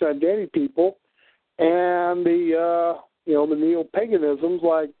Christian Identity people and the neo-paganisms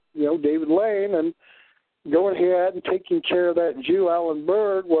like, David Lane, and going ahead and taking care of that Jew Alan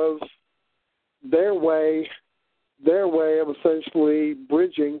Berg was their way of essentially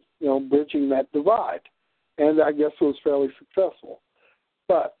bridging that divide, and I guess it was fairly successful.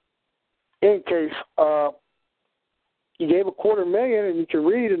 But in case, he gave $250,000, and you can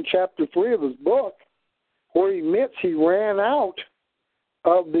read in chapter 3 of his book where he admits he ran out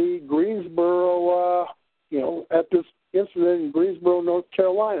of the Greensboro, at this incident in Greensboro, North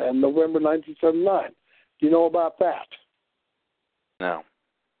Carolina in November 1979. Do you know about that? No.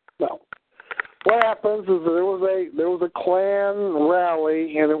 What happens is there was a Klan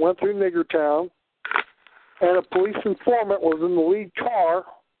rally, and it went through Niggertown, and a police informant was in the lead car,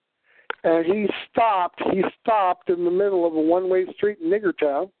 and he stopped in the middle of a one-way street in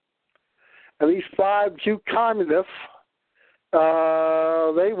Niggertown, and these 5 Jew communists,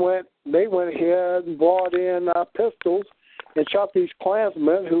 they went ahead and brought in pistols and shot these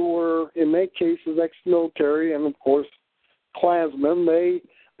Klansmen who were, in many cases, ex-military and, of course, Klansmen. They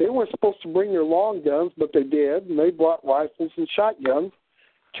weren't supposed to bring their long guns, but they did, and they brought rifles and shotguns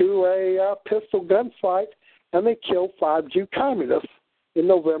to a pistol gunfight, and they killed 5 Jew communists in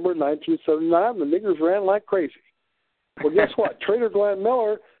November 1979. The niggers ran like crazy. Well, guess what? Trader Glenn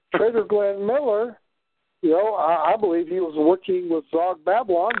Miller, I believe he was working with Zog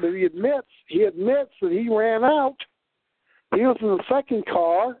Babylon, but he admits that he ran out. He was in the second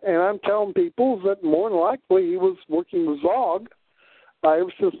car, and I'm telling people that more than likely he was working with Zog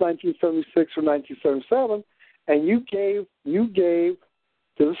ever since 1976 or 1977, and you gave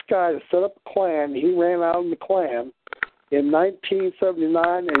to this guy to set up a Klan. He ran out in the Klan in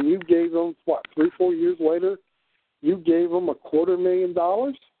 1979, and you gave him, 3-4 years later, you gave him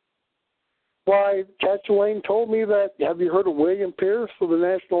 $250,000? Why, Catch Wayne told me that, have you heard of William Pierce of the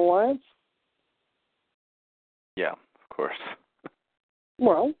National Alliance? Yeah, of course.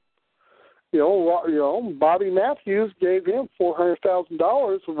 Well, Bobby Matthews gave him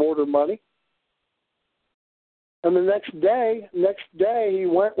 $400,000 of order money. And the next day he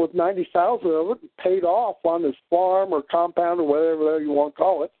went with $90,000 of it and paid off on his farm or compound or whatever you want to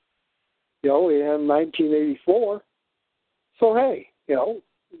call it, in 1984. So, hey,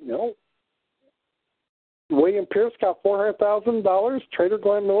 William Pierce got $400,000. Trader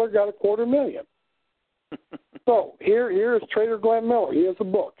Glenn Miller got $250,000. So here is Trader Glenn Miller. He has a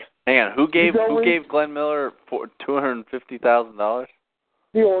book. Hang on, who gave Glenn Miller for $250,000?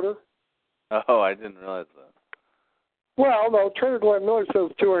 The order. Oh, I didn't realize that. Well, no, Trader Glenn Miller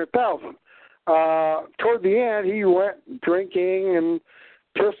says $200,000. Toward the end, he went drinking and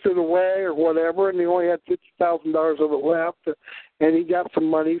pissed it away or whatever, and he only had $50,000 of it left. And he got some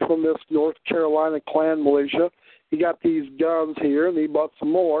money from this North Carolina clan militia. He got these guns here, and he bought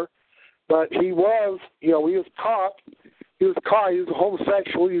some more. But he was, he was caught. He was a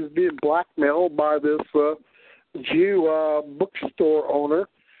homosexual. He was being blackmailed by this Jew bookstore owner.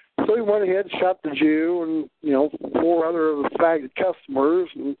 So he went ahead and shot the Jew and, 4 other of his faggot customers.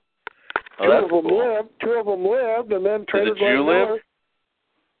 And two of them lived, and then Trader Glenn Miller.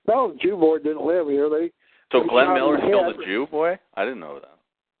 No, the Jew boy didn't live here. So Glenn Miller killed the Jew boy? I didn't know that.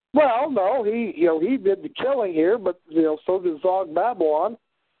 Well, no, he did the killing here, but so did Zog Babylon,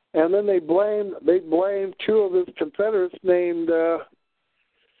 and then they blamed 2 of his Confederates named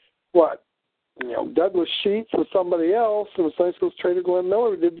Douglas Sheets or somebody else, and the same was Trader Glenn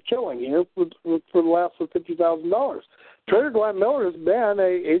Miller who did the killing here for the last of $50,000. Trader Glenn Miller has been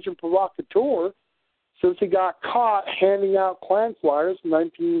an agent provocateur since he got caught handing out Klan flyers in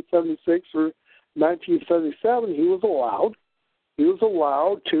 1976 or 1977. He was allowed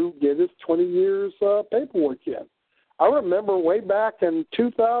to get his 20 years paperwork in. I remember way back in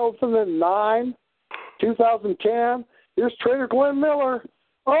 2009, 2010. Here's Trader Glenn Miller.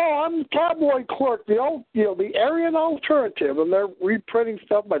 Oh, I'm the tabloid clerk, the Aryan Alternative, and they're reprinting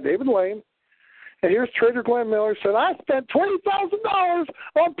stuff by David Lane. And here's Trader Glenn Miller said, I spent $20,000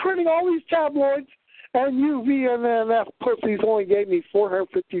 on printing all these tabloids, and you VNNF pussies only gave me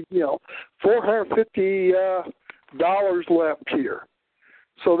 $450 left here.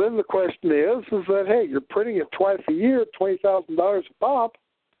 So then the question is that, hey, you're printing it twice a year, $20,000 a pop.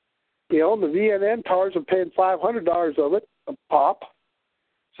 The VNN tars are paying $500 of it a pop.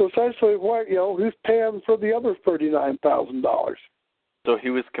 So essentially, who's paying for the other $39,000? So he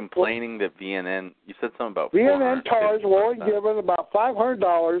was complaining that VNN, you said something about VNN tars were only given about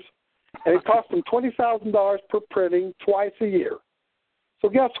 $500, and it cost them $20,000 per printing twice a year. So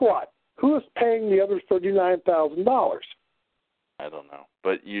guess what? Who is paying the other $39,000? I don't know,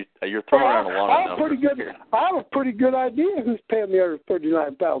 but you're throwing around a lot of numbers. I have a pretty good idea who's paying the other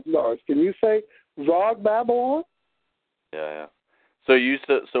 $39,000. Can you say Zog Babylon? Yeah. So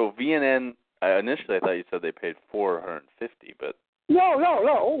VNN. Initially, I thought you said they paid $450, but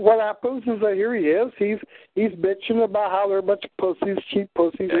no. What happens is that here he is. He's bitching about how they're a bunch of pussies, cheap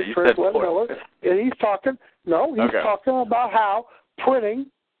pussies. Yeah, you said Miller, and he's talking. No, he's talking about how printing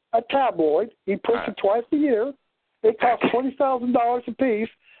a tabloid. He prints it twice a year. It costs $20,000 a piece,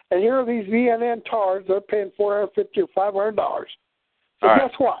 and here are these VNN tars. They're paying $450 or $500. So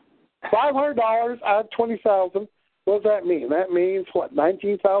guess what? $500 out of $20,000. What does that mean? That means what?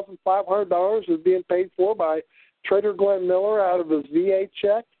 $19,500 is being paid for by Trader Glenn Miller out of his VA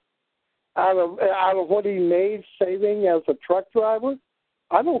check, out of what he made saving as a truck driver.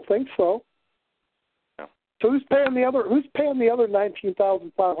 I don't think so. No. So who's paying the other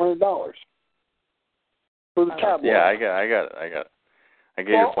 $19,500 for the tabloid? Yeah, I got it. I get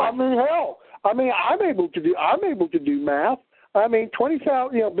your point. I'm able to do math. I mean,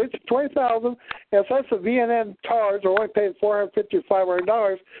 20,000, $20,000, and so that's the VNN tars are only paying $450 or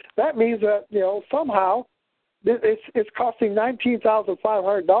 $500. That means that somehow it's costing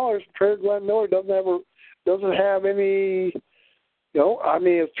 $19,500. Trader Glenn Miller doesn't have any.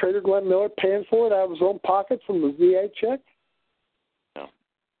 Is Trader Glenn Miller paying for it out of his own pocket from the VA check? No.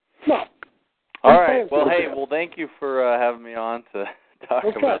 All right. Well, thank you for having me on to talk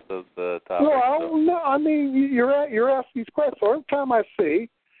about those topics. Well, no, you're asking these questions.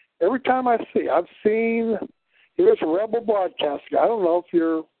 Every time I see, I've seen. Here's a Rebel broadcast guy. I don't know if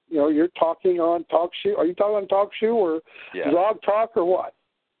you're talking on Talk Shoe. Are you talking on Talk Shoe or Zog Talk or what?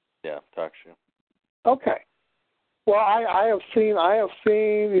 Yeah, Talk Shoe. Okay. Well, I have seen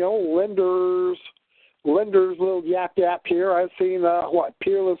Linder's little yap here. I've seen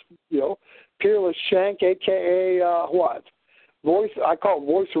Peerless Shank, aka Voice. I call it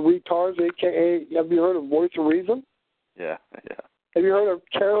Voice of Retards, aka. Have you heard of Voice of Reason? Yeah. Have you heard of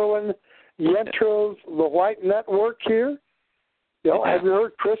Carolyn Yentro's The White Network here? Have you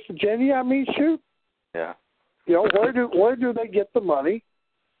heard Chris and Jenny? Shoot. Yeah. Where do they get the money?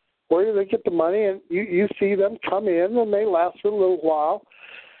 Where do they get the money? And you see them come in and they last for a little while,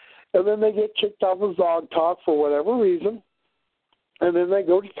 and then they get kicked off of Zog Talk for whatever reason, and then they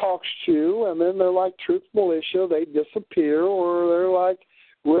go to Talk Shoe, and then they're like Truth Militia, they disappear, or they're like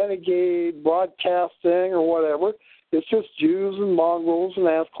Renegade Broadcasting or whatever. It's just Jews and mongrels and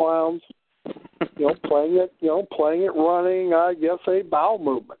ass clowns playing it running, I guess, a bowel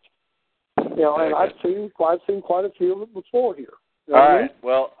movement. And I've seen quite a few of it before here. All right.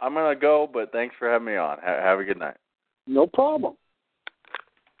 Well, I'm going to go, but thanks for having me on. Have a good night. No problem.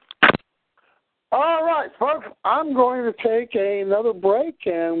 All right, folks, I'm going to take another break,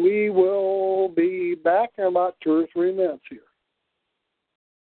 and we will be back in about 2 or 3 minutes here.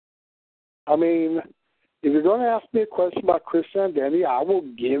 I mean, if you're going to ask me a question about Christian identity, I will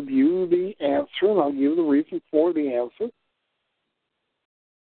give you the answer, and I'll give you the reason for the answer.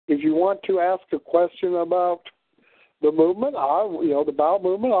 If you want to ask a question about the movement, the bowel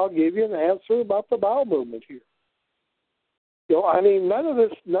movement, I'll give you an answer about the bowel movement here. I mean, none of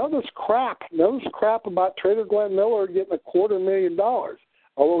this crap about Trader Glenn Miller getting $250,000.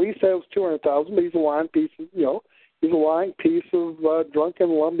 Although he said it was $200,000, but he's a lying piece of drunken,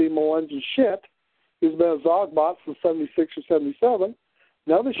 lumpy, Melungeon shit. He's been a Zogbot since '76 or '77.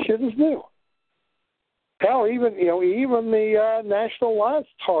 Now this shit is new. Hell, even the National Alliance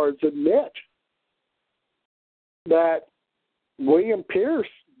tards admit that William Pierce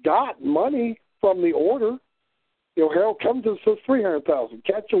got money from the order. Harold Covington says $300,000.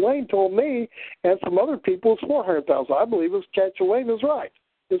 Catch-Elaine told me and some other people it's $400,000. I believe it's Catch-Elaine is right.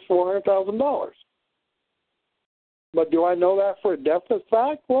 It's $400,000. But do I know that for a definite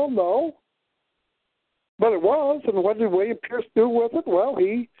fact? Well, no. But it was, and what did William Pierce do with it? Well,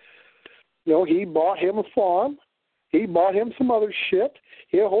 he bought him a farm. He bought him some other shit.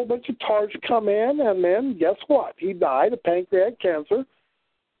 He had a whole bunch of tards come in, and then guess what? He died of pancreatic cancer.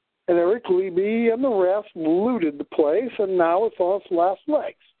 And Eric Levy and the rest looted the place, and now it's on its last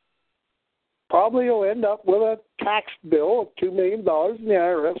legs. Probably he'll end up with a tax bill of $2 million, and the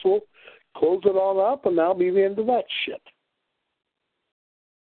IRS will close it all up, and that'll be the end of that shit.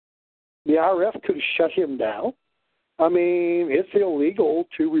 The IRS could have shut him down. I mean, it's illegal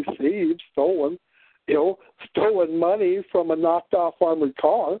to receive stolen money from a knocked-off armored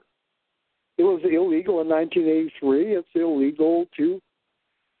car. It was illegal in 1983. It's illegal to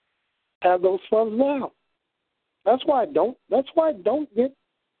have those funds now. That's why I don't get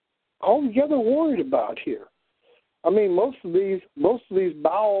altogether worried about here. I mean, most of these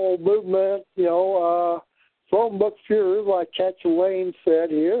bowel movement, phone book furors like Catch-Elaine said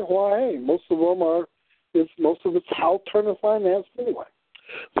here. Why, hey, most of it's alternative finance anyway.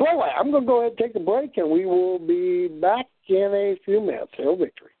 So anyway, I'm going to go ahead and take a break, and we will be back in a few minutes. Hail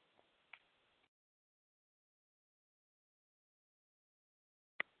victory.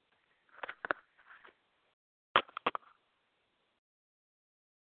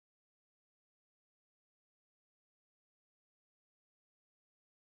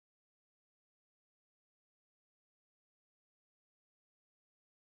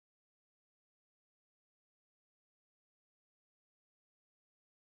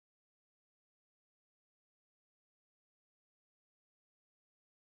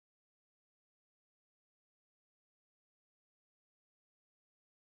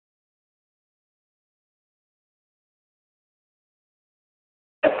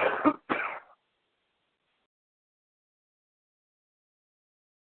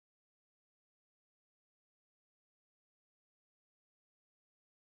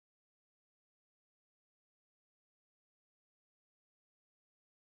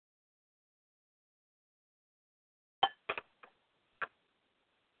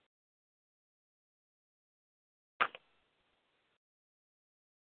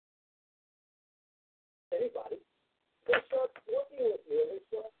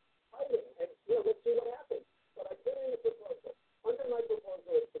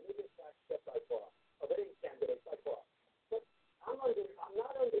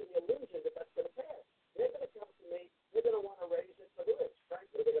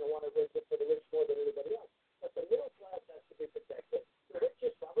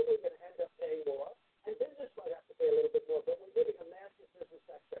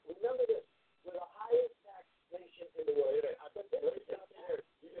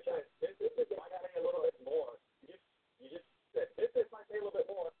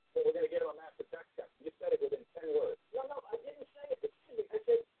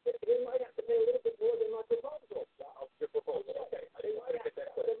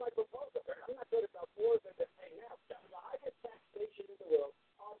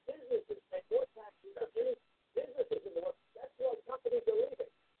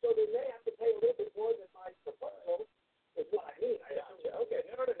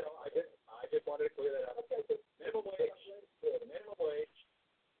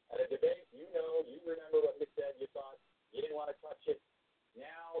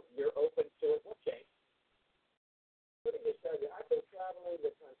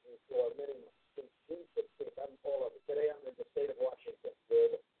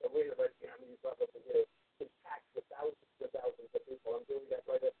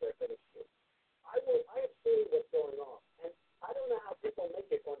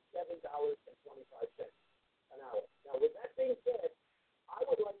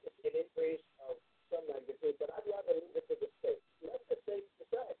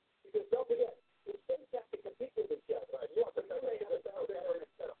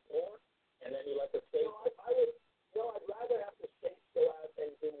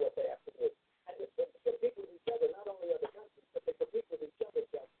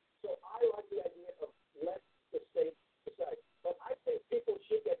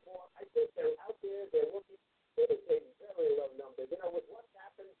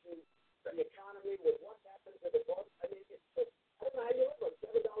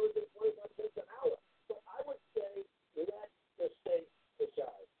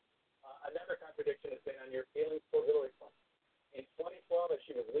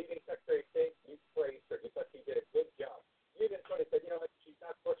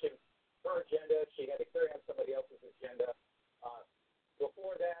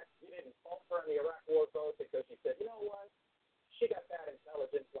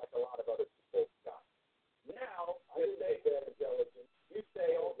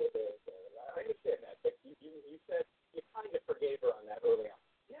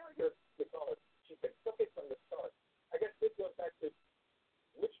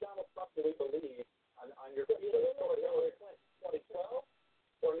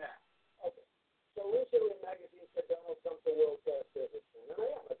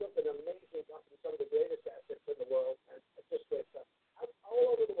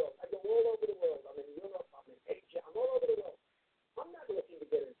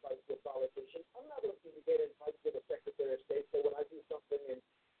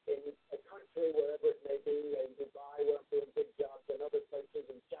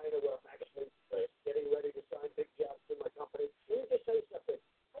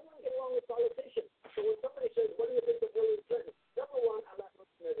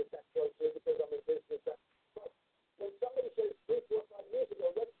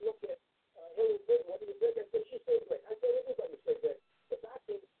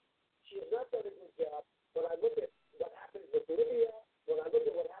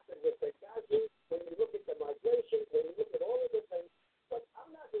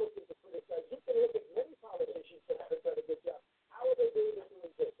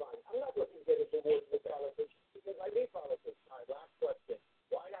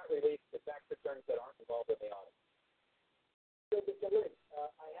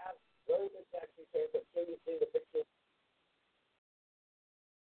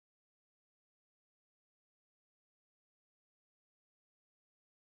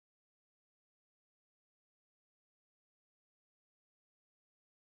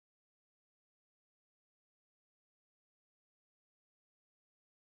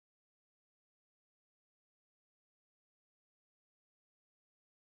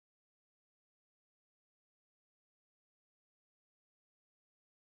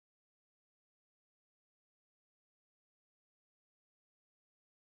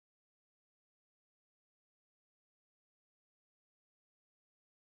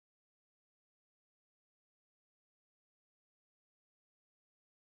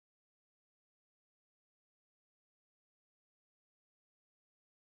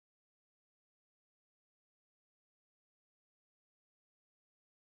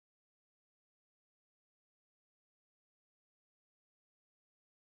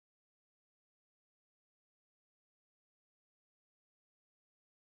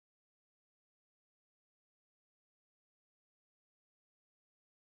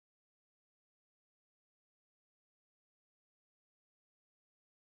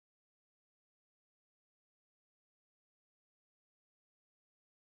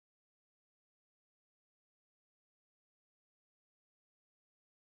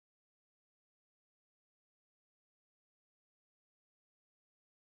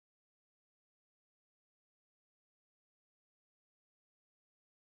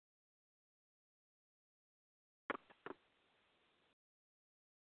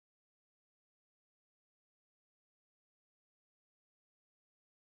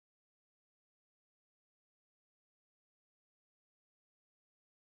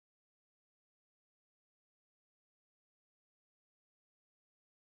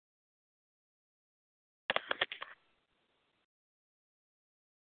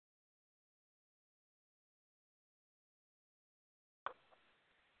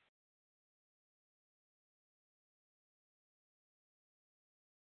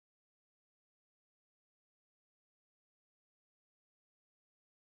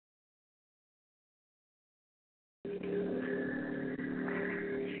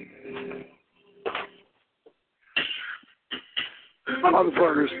 On the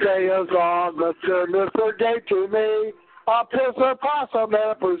first day of August, Mr. gave to me a piece of possum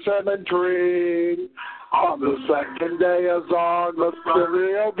and a persimmon tree. On the second day of August, the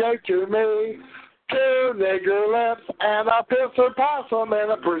real gave to me 2 nigger lips and a piece of possum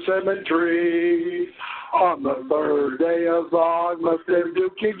and a persimmon tree. On the third day of August, the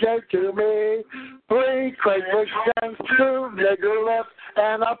Dookie gave to me 3 crayfish and 2 nigger lips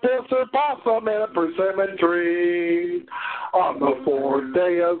and a piece of possum and a persimmon tree. On the fourth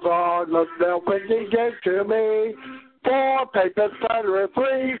day of August, Nelson gave to me 4 papers,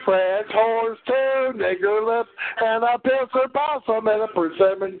 3 French horse, 2 nigger lips, and a piece of possum and a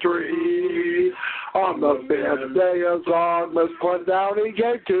persimmon tree. On the fifth day of August, Clint Downey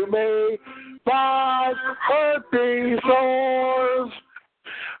gave to me 5 herpes sores,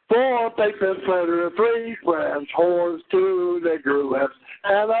 4 papers, 3 French horse, 2 nigger lips,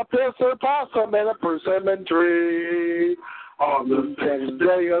 and a piece of possum and a persimmon tree. On the 10th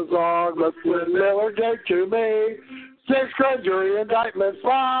day of August, Lynn Miller gave to me 6 grand jury indictments,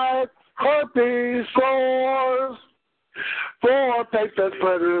 5 herpes sores, 4 papers,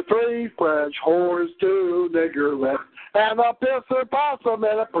 3 French whores, 2 nigger lips, and a piece of possum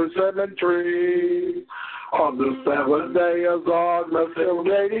and a persimmon tree. On the 7th day of August, the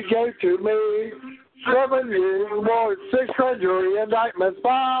lady gave to me 7 years more, 6 grand jury indictments,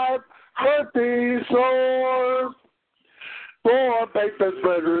 5 herpes sores, 4 papers,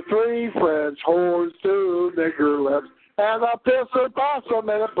 3 French whores, 2 nigger lips, and a piece of possum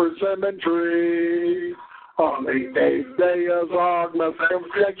and a persimmon tree. On the 8th day of August,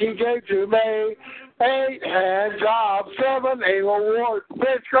 he gave to me 8 hand jobs, 7 anal warts,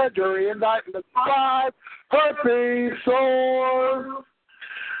 6 grand jury indictments, 5 herpes sores,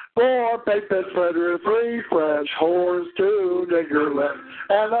 4 papers, 3 French whores, 2 nigger lips,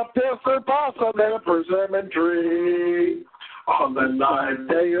 and a piece of possum and a persimmon tree. On the 9th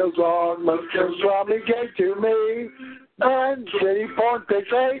day of August, Kim Swami gave to me 9 shitty porn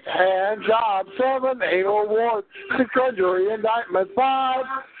pics, 8 hand jobs, 7 anal warts, 6 grand jury indictments, 5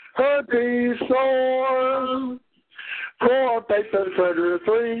 herpes sores, 4 papers,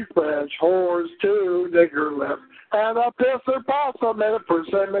 3 French whores, 2 nigger lips, and a piece of possum and a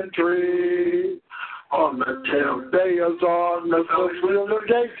persimmon tree. On the 10th day of August, Miss Wheeler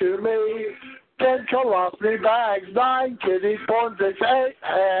gave to me 10 colostomy bags, 9 kidney porn pics, 8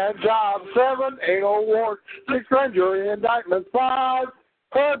 hand jobs, 7 anal warts, 6 grand jury indictments, 5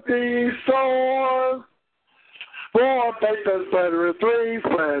 herpes sores, 4 papers, 3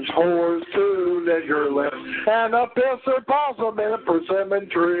 French whores, 2 nigger lips, and a piece of possum and a persimmon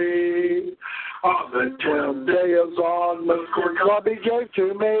tree. On the 10th day of August, Court Clubby gave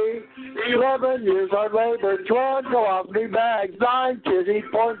to me 11 years hard labor, 12 colostomy bags, 9 kidney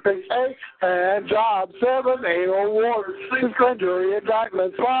porn pics, 8 hand jobs, 7 anal warts, 6 grand jury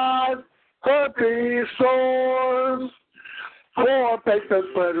indictments, 5 herpes sores, 4 papers,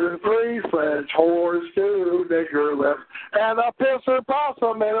 3 French whores, 2 nigger lips, and a piece of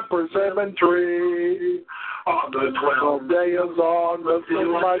possum and a persimmon tree. On the 12th day of August,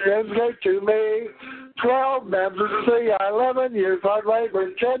 my friends gave to me 12 members of CI, 11 years hard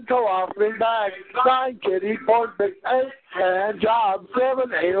labor, 10 colostomy bags, 9 kidney porn pics, 8 hand jobs,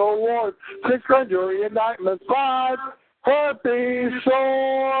 7 anal warts, 6 grand jury indictments, 5 herpes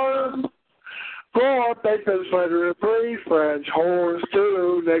sores, 4 papers, 3 French whores,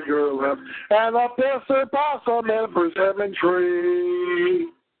 2 nigger lips, and a piece of possum and a persimmon tree.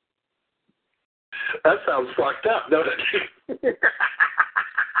 That sounds fucked up, doesn't it?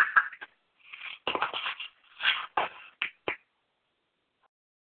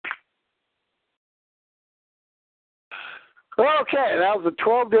 Okay, that was the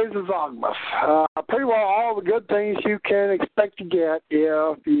 12 days of August. Pretty well all the good things you can expect to get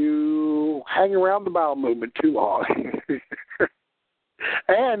if you hang around the bowel movement too long.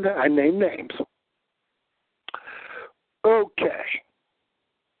 And I name names. Okay.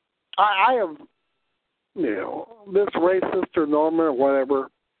 I have, this racist or Norman or whatever,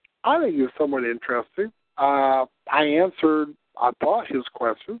 I think it's somewhat interesting. I thought his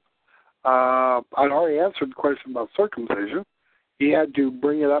question. I'd already answered the question about circumcision. He had to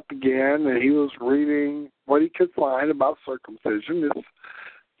bring it up again, and he was reading what he could find about circumcision. It's,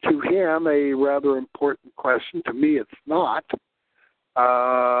 to him, a rather important question. To me, it's not.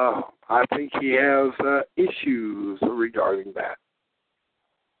 I think he has issues regarding that.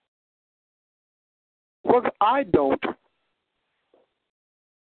 Well, I don't.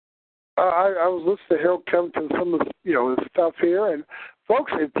 I was listening to Harold Covington, some of his stuff here, and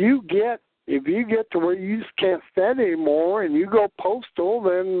folks, if If you get to where you just can't stand anymore and you go postal,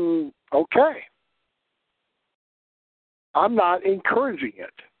 then okay. I'm not encouraging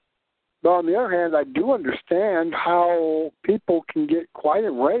it. But on the other hand, I do understand how people can get quite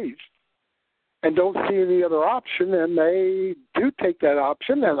enraged and don't see any other option, and they do take that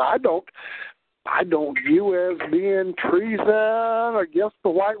option, and I don't view as being treason against the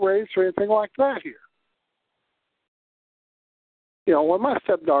white race or anything like that here. You know, when my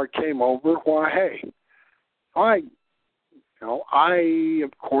stepdaughter came over, why, hey, I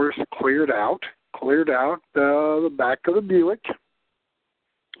of course cleared out the back of the Buick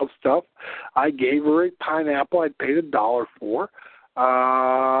of stuff. I gave her a pineapple I'd paid $1 for.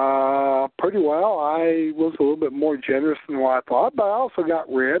 Pretty well. I was a little bit more generous than what I thought, but I also got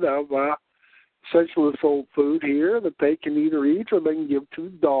rid of essentially this old food here that they can either eat or they can give to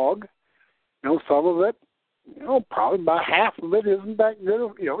the dog. You know, some of it, you know, probably about half of it isn't that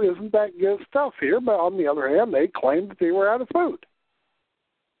good. You know, isn't that good stuff here. But on the other hand, they claim that they were out of food.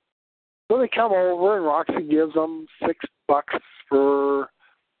 So they come over and Roxy gives them $6 for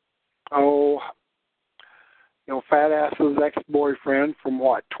Fat Ass's ex-boyfriend from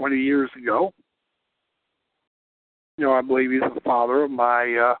 20 years ago. You know, I believe he's the father of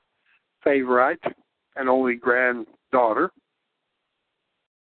my favorite and only granddaughter.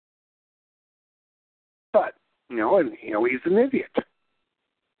 But, he's an idiot.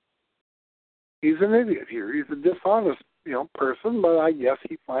 He's an idiot here. He's a dishonest, person, but I guess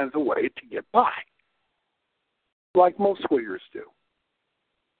he finds a way to get by. Like most swiggers do.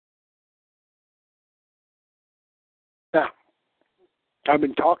 Now, I've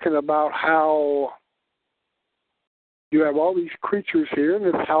been talking about how you have all these creatures here in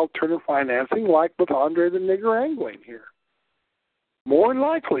this alternative financing, like with Andre the Nigger Angling here. More than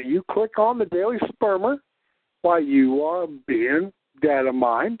likely, you click on the Daily Spermer while you are being data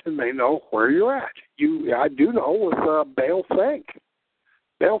mined, and they know where you're at. I do know with Bale Fink.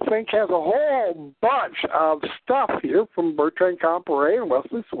 Bale Fink has a whole bunch of stuff here from Bertrand Comparet and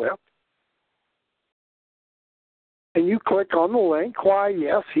Wesley Swift. And you click on the link, why,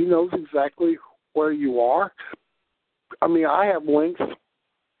 yes, he knows exactly where you are. I mean, I have links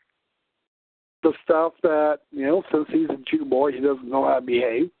to stuff that, since he's a Jew boy, he doesn't know how to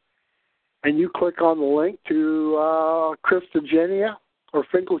behave. And you click on the link to Christogenia or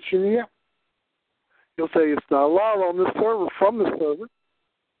Finkelchinia, he'll say it's not allowed on this server from the server.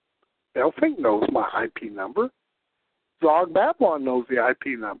 Bale Fink knows my IP number. Zog Babylon knows the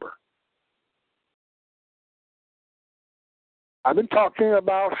IP number. I've been talking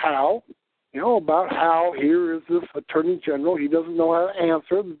about how here is this Attorney General. He doesn't know how to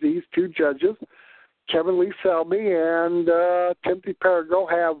answer these two judges, Kevin Lee Selby and Timothy Perigo,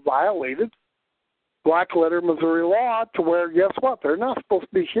 have violated black letter Missouri law to where, guess what, they're not supposed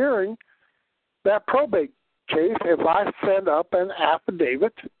to be hearing that probate case if I send up an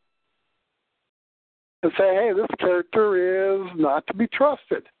affidavit and say, hey, this character is not to be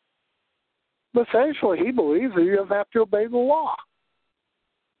trusted. But essentially, he believes that he doesn't have to obey the law.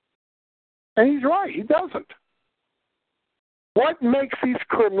 And he's right, he doesn't. What makes these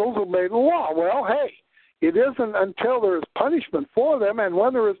criminals obey the law? Well, hey, it isn't until there is punishment for them, and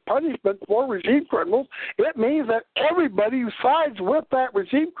when there is punishment for regime criminals, it means that everybody who sides with that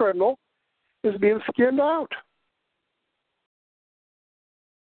regime criminal is being skinned out.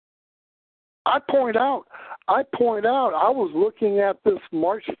 I point out, I was looking at this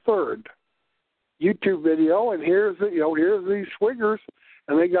March 3rd YouTube video, and here's these swiggers,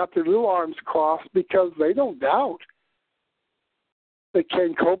 and they got their little arms crossed because they don't doubt that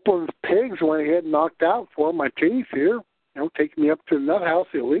Ken Copeland's pigs went ahead and knocked out 4 martinis here, taking me up to the nut house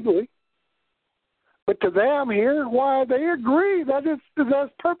illegally. But to them here, why, they agree that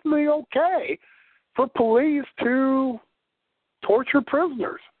that's perfectly okay for police to torture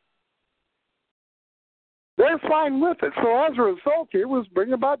prisoners. They're fine with it. So as a result, here was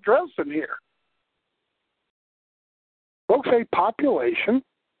bring about Dresden here. Folks, a population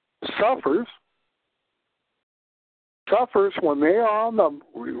suffers when they're on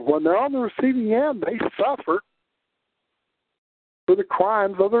the receiving end. They suffer for the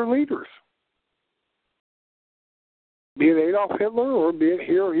crimes of their leaders, be it Adolf Hitler or be it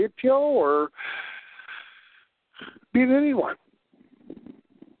Hirohito or be it anyone.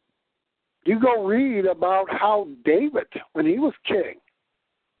 You go read about how David, when he was king,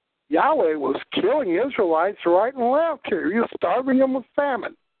 Yahweh was killing Israelites right and left here. He was starving them with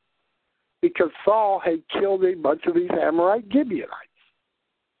famine because Saul had killed a bunch of these Amorite Gibeonites.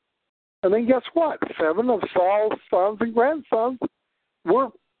 And then guess what? 7 of Saul's sons and grandsons were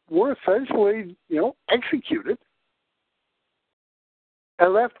essentially, executed.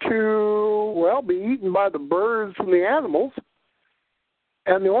 and left to, well, be eaten by the birds and the animals.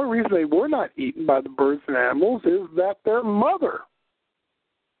 And the only reason they were not eaten by the birds and animals is that their mother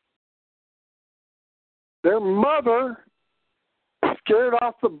scared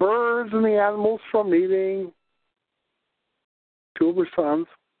off the birds and the animals from eating two of her sons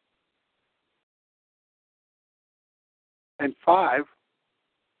and 5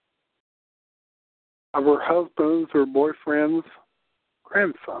 of her husband's or boyfriend's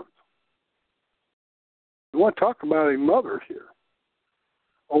grandsons. You want to talk about a mother here.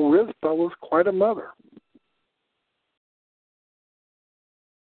 Oh, Rizpah was quite a mother.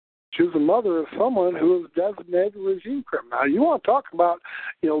 She was the mother of someone who was designated a regime criminal. Now, you want to talk about,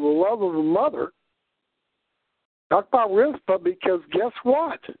 the love of a mother. Talk about Rizpah, because guess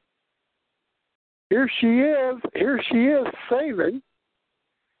what? Here she is saving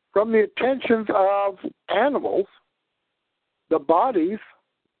from the attentions of animals the bodies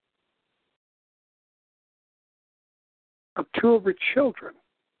of 2 of her children,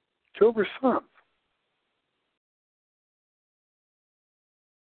 2 of her sons.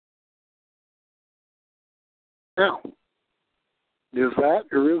 Now, is that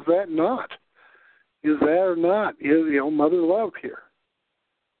or is that not? Is that or not? Is, mother love here?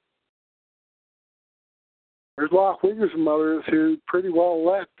 There's a lot of Uyghur mothers who pretty well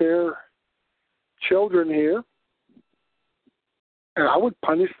let their children here, and I would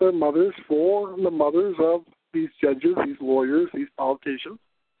punish their mothers for the mothers of these judges, these lawyers, these politicians.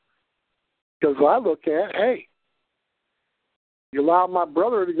 Because I look at, hey, you allow my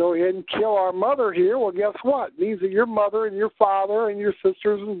brother to go ahead and kill our mother here, well, guess what? It means that your mother and your father and your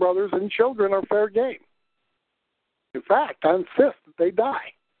sisters and brothers and children are fair game. In fact, I insist that they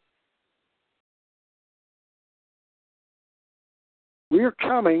die. We are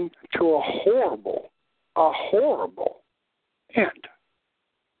coming to a horrible end.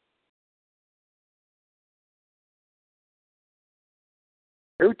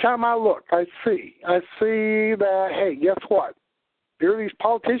 Every time I look, I see that, hey, guess what? Here are these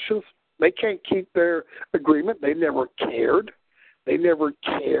politicians. They can't keep their agreement. They never cared. They never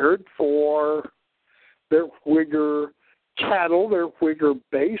cared for their Uyghur cattle, their Uyghur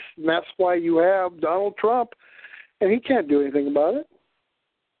base, and that's why you have Donald Trump, and he can't do anything about it.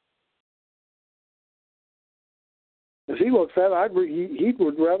 As he looks at it, he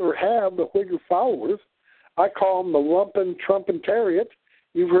would rather have the Uyghur followers. I call them the lumpen Trumpentariat.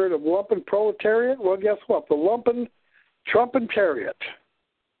 You've heard of lumpen proletariat? Well, guess what? The lumpen Trumpentariat.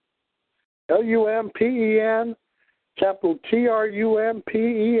 Lumpen, capital Trumpentariate.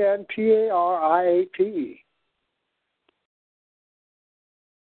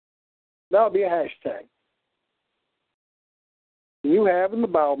 That'll be a hashtag. You have in the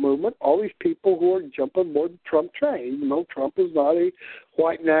bowel movement all these people who are jumping aboard the Trump train, even though Trump is not a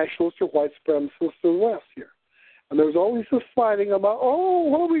white nationalist or white supremacist or less here. And there's always this fighting about, oh,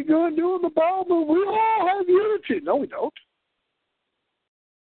 what are we going to do in the bowel movement? We all have unity. No, we don't.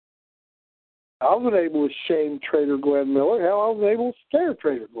 I wasn't able to shame Trader Glenn Miller. Hell, I was able to scare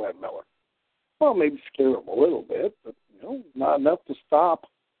Trader Glenn Miller. Well, maybe scare him a little bit, but, not enough to stop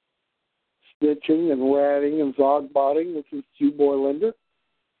snitching and ratting and zogbotting with his Jew boy Linda.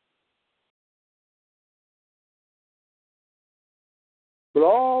 But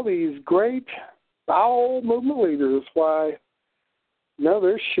all these great bowel movement leaders, why none of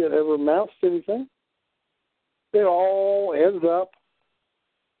their shit ever amounts to anything. It all ends up,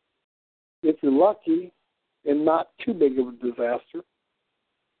 if you're lucky, in not too big of a disaster.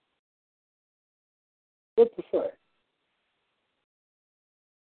 What to say?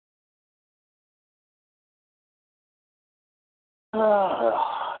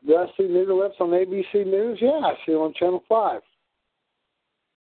 Did I see Nigger Lips on ABC News? Yeah, I see it on Channel 5.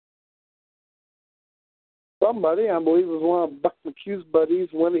 Somebody, I believe it was one of Buck McHugh's buddies,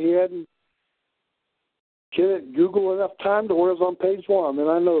 went ahead and Google enough time to where it was on page 1, and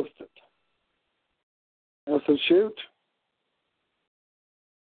I noticed it. And I said, shoot,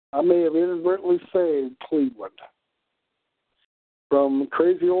 I may have inadvertently saved Cleveland from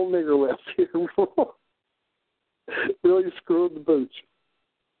crazy old Nigger Lips here. Really screwed the booch.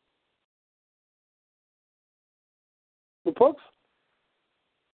 Well, folks,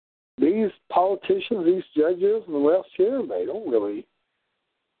 these politicians, these judges, and the rest here, they don't really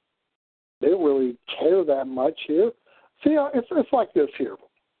care that much here. See, it's like this here.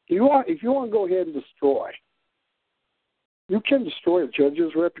 If you want to go ahead and destroy, you can destroy a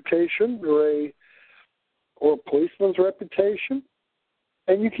judge's reputation or a policeman's reputation,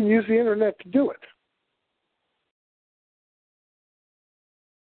 and you can use the internet to do it.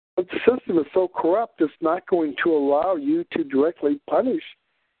 But the system is so corrupt, it's not going to allow you to directly punish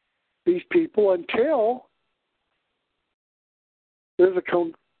these people until there's a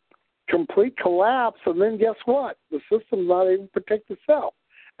complete collapse, and then guess what? The system's not able to protect itself.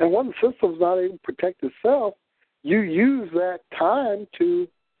 And when the system's not able to protect itself, you use that time to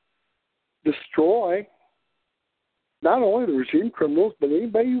destroy not only the regime criminals, but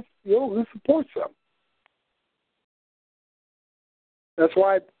anybody who supports them. That's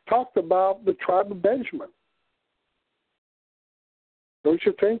why I talked about the tribe of Benjamin. Don't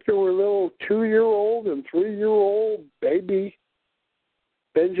you think there were little 2-year-old and 3-year-old baby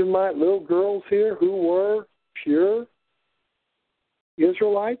Benjamite little girls here who were pure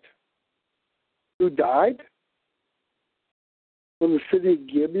Israelites who died when the city of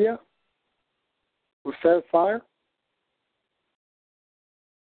Gibeah was set afire?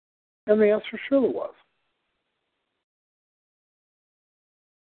 And the answer surely was.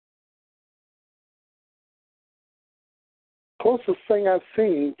 Closest thing I've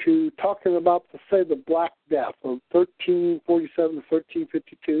seen to talking about, say, the Black Death of 1347 to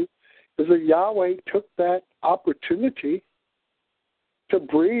 1352 is that Yahweh took that opportunity to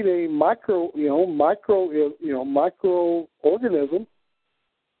breed a microorganism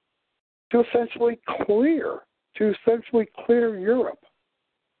to essentially clear Europe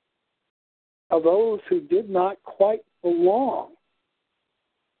of those who did not quite belong.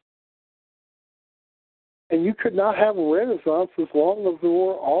 And you could not have a Renaissance as long as there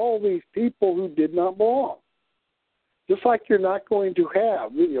were all these people who did not belong. Just like you're not going to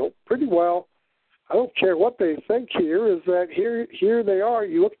have, pretty well, I don't care what they think here, is that here they are,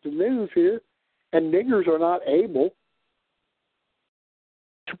 you look at the news here, and niggers are not able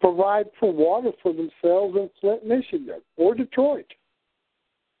to provide for water for themselves in Flint, Michigan, or Detroit.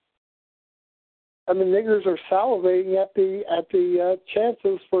 And the niggers are salivating at the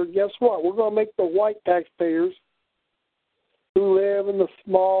chances for, guess what? We're going to make the white taxpayers who live in the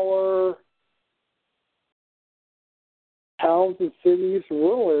smaller towns and cities and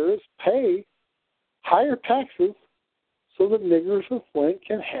rural areas pay higher taxes so that niggers of Flint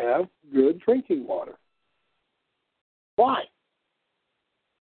can have good drinking water. Why?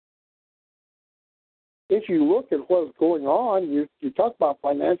 If you look at what's going on, you talk about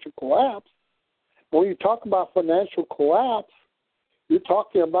financial collapse. When you talk about financial collapse, you're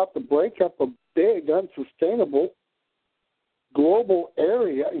talking about the breakup of big, unsustainable, global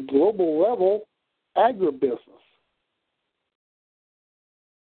level agribusiness.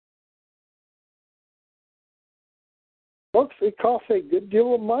 Folks, it costs a good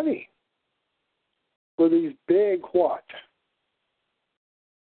deal of money for these big,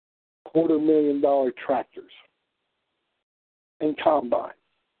 $250,000 tractors and combines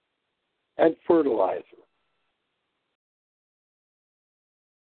and fertilizer.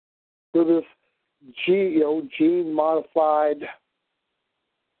 For this gene-modified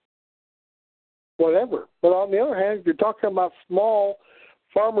whatever. But on the other hand, if you're talking about small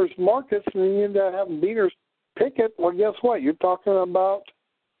farmers markets and you end up having beaters pick it, well, guess what? You're talking about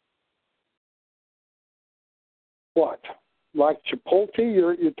what? Like Chipotle,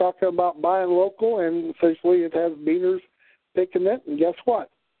 you're talking about buying local, and essentially it has beaters picking it, and guess what?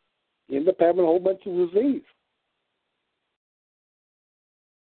 You end up having a whole bunch of disease.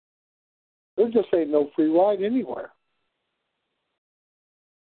 There just ain't no free ride anywhere.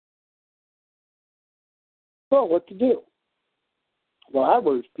 So what to do? Well, I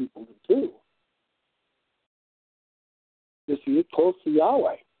urge people to do is to get close to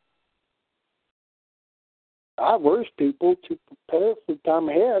Yahweh. I urge people to prepare for the time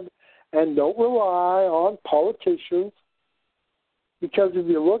ahead and don't rely on politicians, because if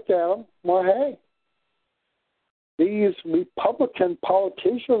you look at them, well, hey, these Republican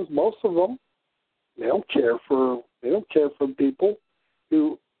politicians, most of them, they don't care for people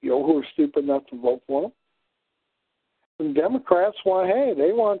who who are stupid enough to vote for them. And Democrats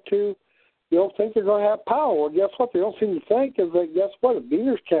they want to think they're going to have power. Well, guess what? They don't seem to think is that, guess what? If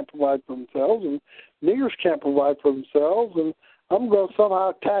beaners can't provide for themselves and niggers can't provide for themselves, and I'm going to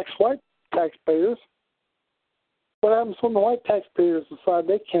somehow tax white taxpayers. What happens when the white taxpayers decide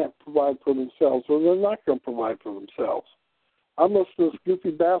they can't provide for themselves, or they're not going to provide for themselves? I'm listening to this goofy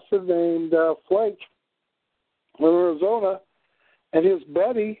bastard named Flake in Arizona, and his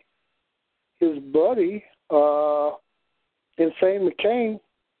buddy, Insane McCain,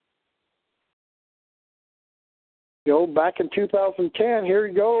 back in 2010, here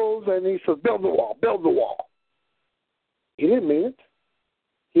he goes, and he says, build the wall, build the wall. He didn't mean it.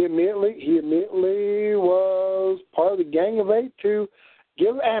 He immediately was part of the Gang of Eight to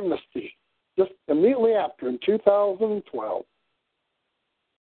give amnesty, just immediately after, in 2012.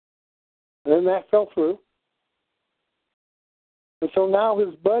 And then that fell through. And so now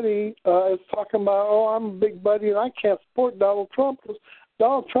his buddy is talking about, oh, I'm a big buddy and I can't support Donald Trump because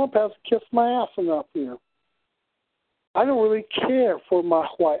Donald Trump hasn't kissed my ass enough here. I don't really care for my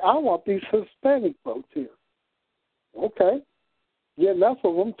white. I want these Hispanic votes here. Okay. You get enough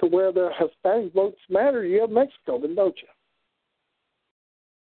of them to where the Hispanic votes matter. You have Mexico, then don't you?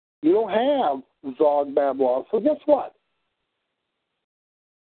 You don't have Zog Babylon. So guess what?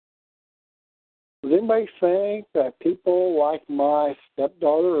 Does anybody think that people like my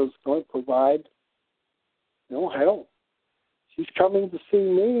stepdaughter is going to provide? No, hell. She's coming to see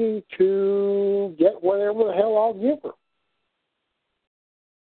me to get whatever the hell I'll give her.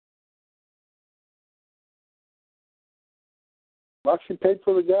 Well, she paid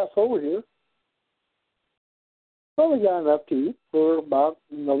for the gas over here. Only got enough to eat for about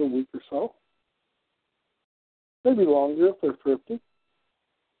another week or so. Maybe longer if they're thrifty.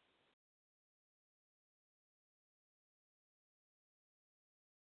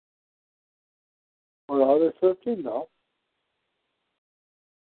 Or are they thrifty? No.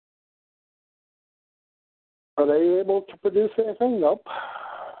 Are they able to produce anything? Nope.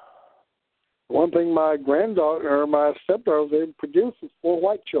 One thing my granddaughter or my stepdaughter was able to produce is 4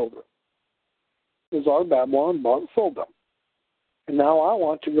 white children. Is our Babylon bought and sold them. And now I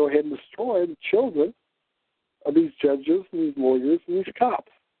want to go ahead and destroy the children of these judges and these lawyers and these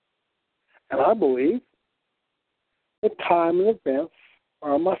cops. And I believe that time and events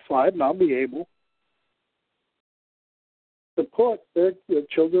are on my side, and I'll be able to put their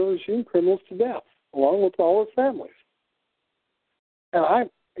children of regime criminals to death, along with all their families. And I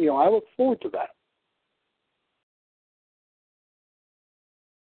look forward to that.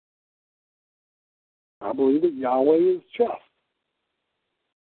 I believe that Yahweh is just.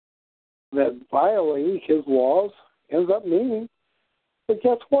 That violating his laws ends up meaning, but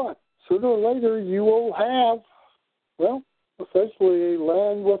guess what? Sooner or later you will have, well, essentially a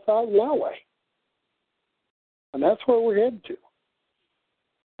land without Yahweh. And that's where we're headed to.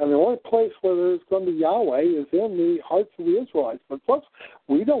 And the only place where there's going to be Yahweh is in the hearts of the Israelites. But folks,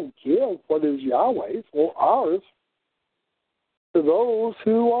 we don't give what is Yahweh's or ours to those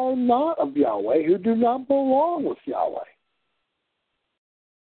who are not of Yahweh, who do not belong with Yahweh.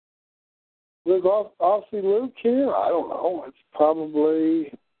 There's obviously Luke here. I don't know. It's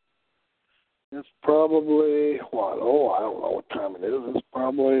probably what? Oh, I don't know what time it is. It's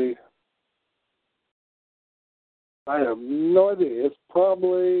probably, I have no idea. It's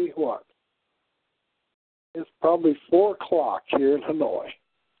probably what? It's probably 4 o'clock here in Hanoi.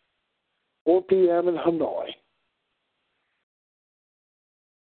 4 p.m. in Hanoi.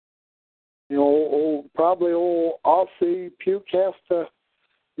 You know, probably old Aussie Puke has to,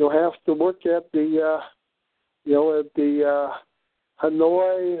 have to work at the,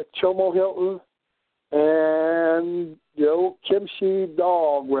 Hanoi Chomo Hilton and Kimchi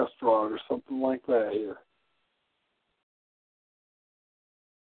Dog Restaurant or something like that here.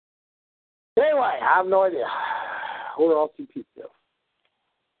 Anyway, I have no idea where Aussie Puke is.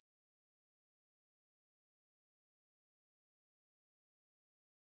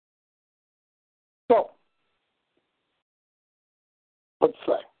 So, let's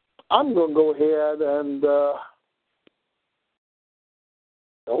say, I'm going to go ahead and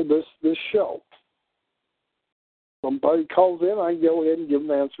this show. Somebody calls in, I go ahead and give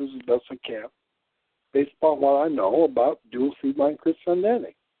them answers as best I can, based upon what I know about dual seed line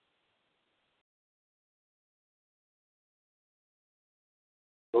Christianity.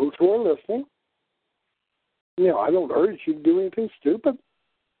 Those who are listening, I don't urge you to do anything stupid.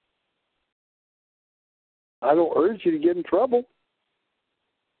 I don't urge you to get in trouble.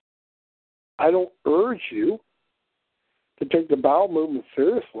 I don't urge you to take the bowel movement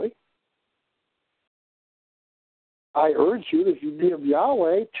seriously. I urge you, if you be of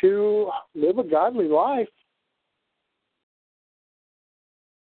Yahweh, to live a godly life.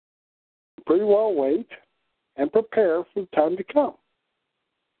 Pretty well wait and prepare for the time to come.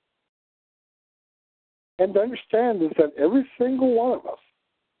 And to understand is that every single one of us,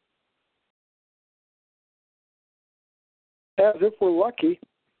 as if we're lucky,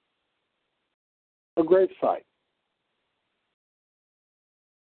 a grave site.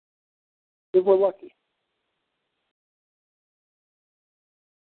 If we're lucky.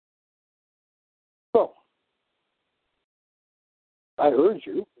 So, I urge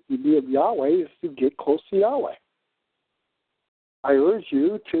you, if you be of Yahweh, is to get close to Yahweh. I urge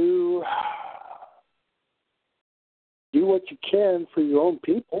you to do what you can for your own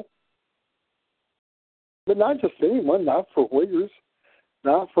people, but not just anyone, not for Uyghurs,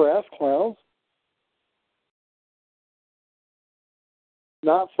 not for ass clowns,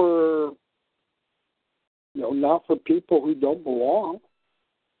 not for not for people who don't belong.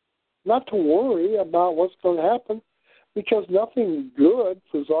 Not to worry about what's going to happen, because nothing good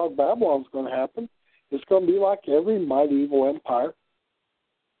for Zog Babylon is going to happen. It's going to be like every mighty evil empire.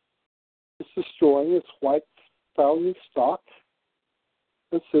 It's destroying its white founding stock.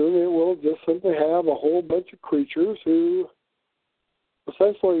 And soon it will just simply have a whole bunch of creatures who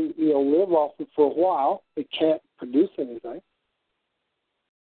essentially, live off it for a while. They can't produce anything.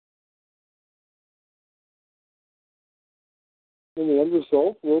 And the end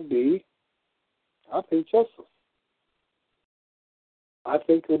result will be, I think, justice. I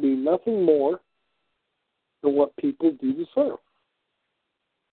think it will be nothing more than what people do deserve.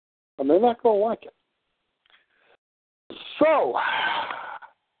 And they're not going to like it. So,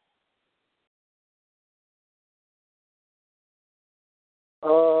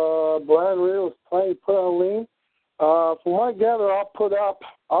 Brian Real is planning to put on a lien. From what I gather, I'll put up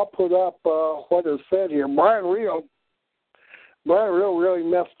what is said here. Brian Real really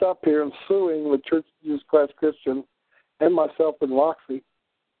messed up here in suing the Church of Jesus Christ Christian and myself and Roxy,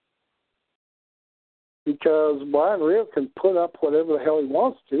 because Brian Real can put up whatever the hell he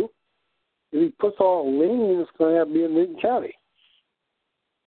wants to. If he puts on a lien, it's going to have to be in Newton County.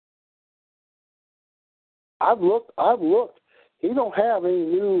 I've looked. He don't have any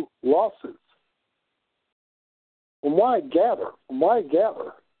new lawsuits. From what I gather,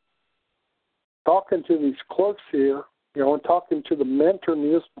 talking to these clerks here, and talking to the Mentor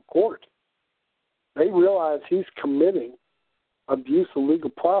Municipal Court, they realize he's committing abuse of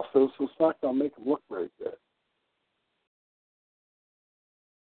legal process, so it's not going to make him look very good.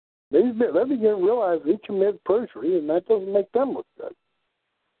 They begin to realize he committed perjury, and that doesn't make them look good.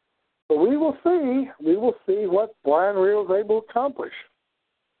 But we will see. We will see what Brian Real is able to accomplish.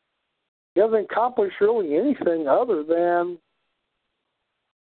 He hasn't accomplished really anything other than,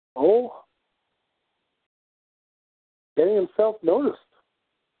 getting himself noticed.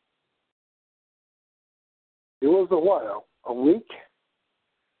 It was a week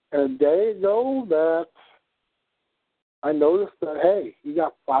and a day ago that I noticed that, hey, he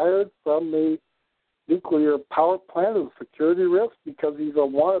got fired from the nuclear power plant as a security risk because he's a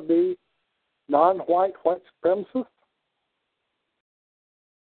wannabe non-white white supremacist.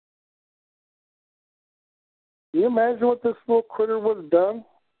 Can you imagine what this little critter would have done?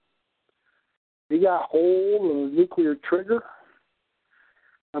 He got hold of the nuclear trigger,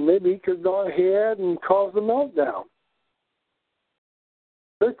 and maybe he could go ahead and cause a meltdown.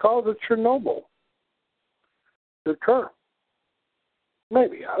 Could cause a Chernobyl to occur.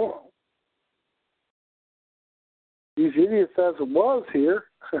 Maybe, I don't know. These idiots as it was here,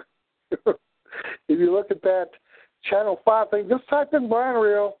 if you look at that Channel 5 thing, just type in Brian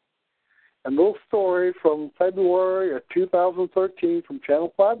Real and little story from February of 2013 from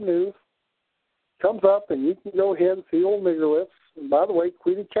Channel 5 News. Comes up, and you can go ahead and see old nigger lips. And by the way,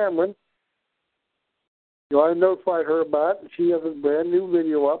 Queenie Cameron, I notified her about it. She has a brand new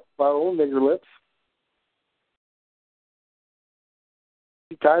video up about old nigger lips.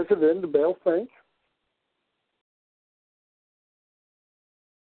 She ties it into Bell Fink.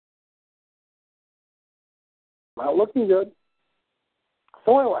 Not looking good.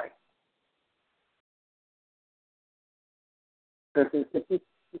 So anyway.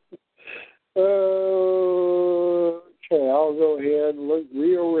 Okay, I'll go ahead and look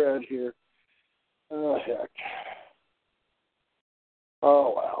real red here. Oh, heck.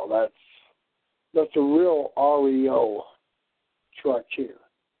 Oh, wow, that's a real REO truck here.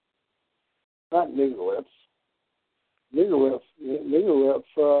 Not Nigger Lips. Nigger Lips,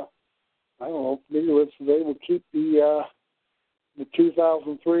 I don't know if Nigger Lips is able to keep the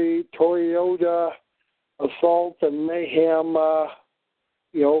 2003 Toyota Assault and Mayhem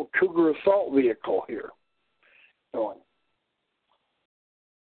Cougar assault vehicle here going.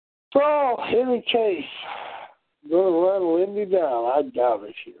 So, in any case, I'm going to run Lindy down. I doubt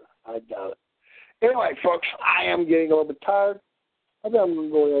it here. I doubt it. Anyway, folks, I am getting a little bit tired. I think I'm going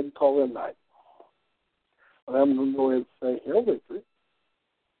to go ahead and call it a night. And I'm going to go ahead and say, Hail Victory.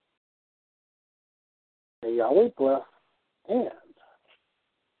 May Yahweh bless, and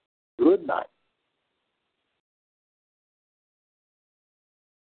good night.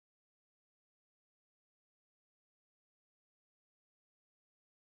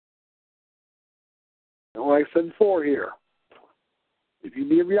 And like I said before here, if you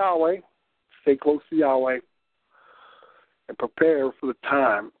be of Yahweh, stay close to Yahweh and prepare for the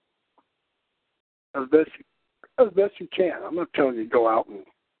time as best you can. I'm not telling you to go out and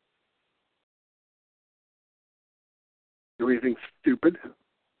do anything stupid. If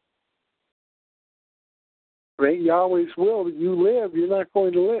it ain't Yahweh's will that you live, you're not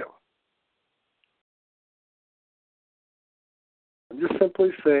going to live. I'm just simply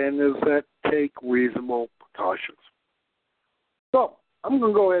saying is that take reasonable precautions. So, I'm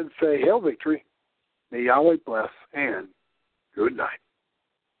going to go ahead and say, Hail Victory, may Yahweh bless, and good night.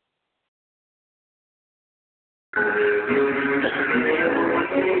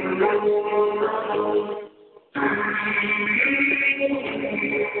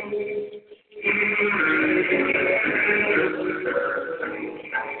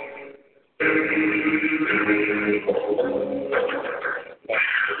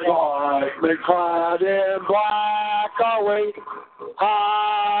 White clad in black away,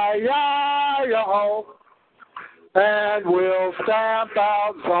 hi-yi-yo-ho, and we'll stamp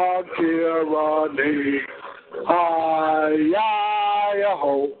out some tyranny, hi-yi-yo-ho.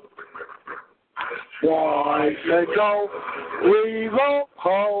 White men go, we vote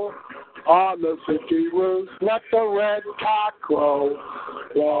ho, on the city roofs, let the red cock crow.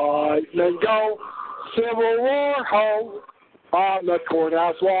 White men go, Civil War ho, on the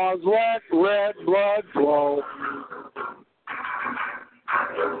courthouse walls, let red blood flow.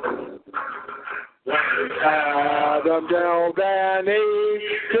 Adam delved and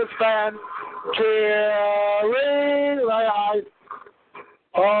each to spend, cheering life.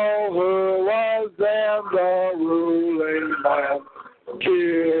 Oh, who was then the ruling man?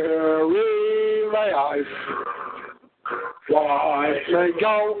 Cheering life. White men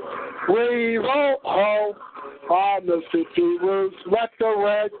go, we vote ho, on the city roofs, let the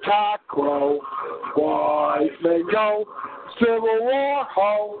red cock crow. White men go, Civil War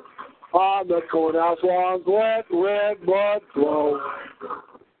ho, on the courthouse lawns, let red blood flow.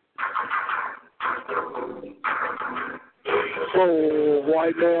 Oh,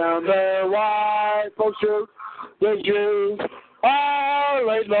 white man, their rifles shoot, the Jews are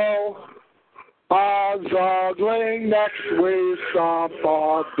laid low. On juggling next we stomp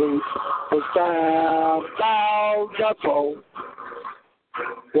our boots, to stamp out the foe.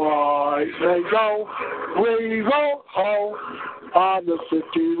 White men go, we vote ho, on the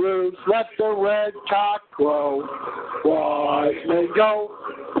city roofs, let the red cock crow. White men go,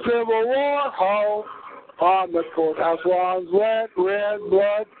 Civil War ho, on the courthouse lawns, let red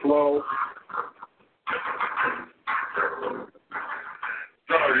blood flow.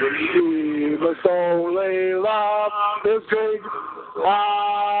 We must only love is good,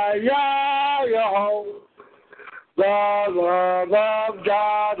 hi-yi-yo-ho. The love of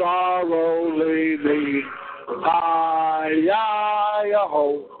God our only need, hi-yi-yo-ho.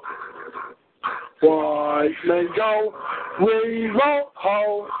 White men go, we vote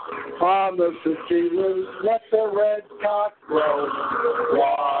ho, on the city roofs, let the red cock crow.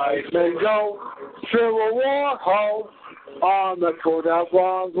 White men go, Civil War ho, on the courthouse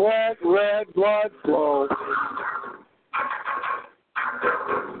lawns, let red blood flow.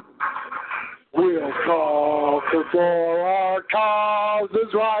 We'll conquer for our cause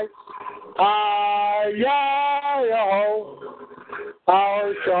is right, hi-yi-yo-ho.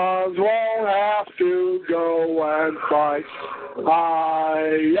 Our sons won't have to go and fight,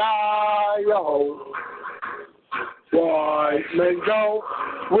 hi-yi-yo-ho. White men go,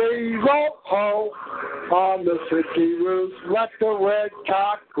 we vote ho, on the city roofs, let the red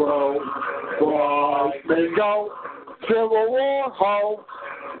cock crow. White men go, Civil War ho,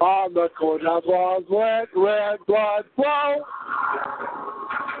 on the courthouse walls, let red blood flow.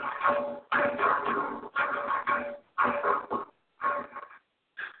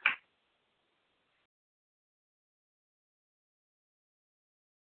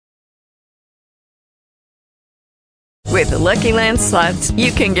 With the Lucky Land Slots,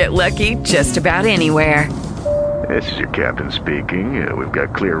 you can get lucky just about anywhere. This is your captain speaking. We've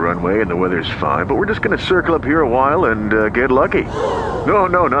got clear runway and the weather's fine, but we're just going to circle up here a while and get lucky.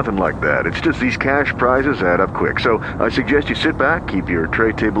 No, nothing like that. It's just these cash prizes add up quick. So I suggest you sit back, keep your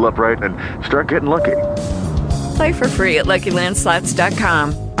tray table upright, and start getting lucky. Play for free at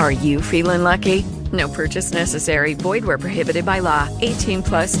LuckyLandSlots.com. Are you feeling lucky? No purchase necessary. Void where prohibited by law.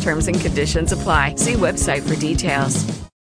 18+ terms and conditions apply. See website for details.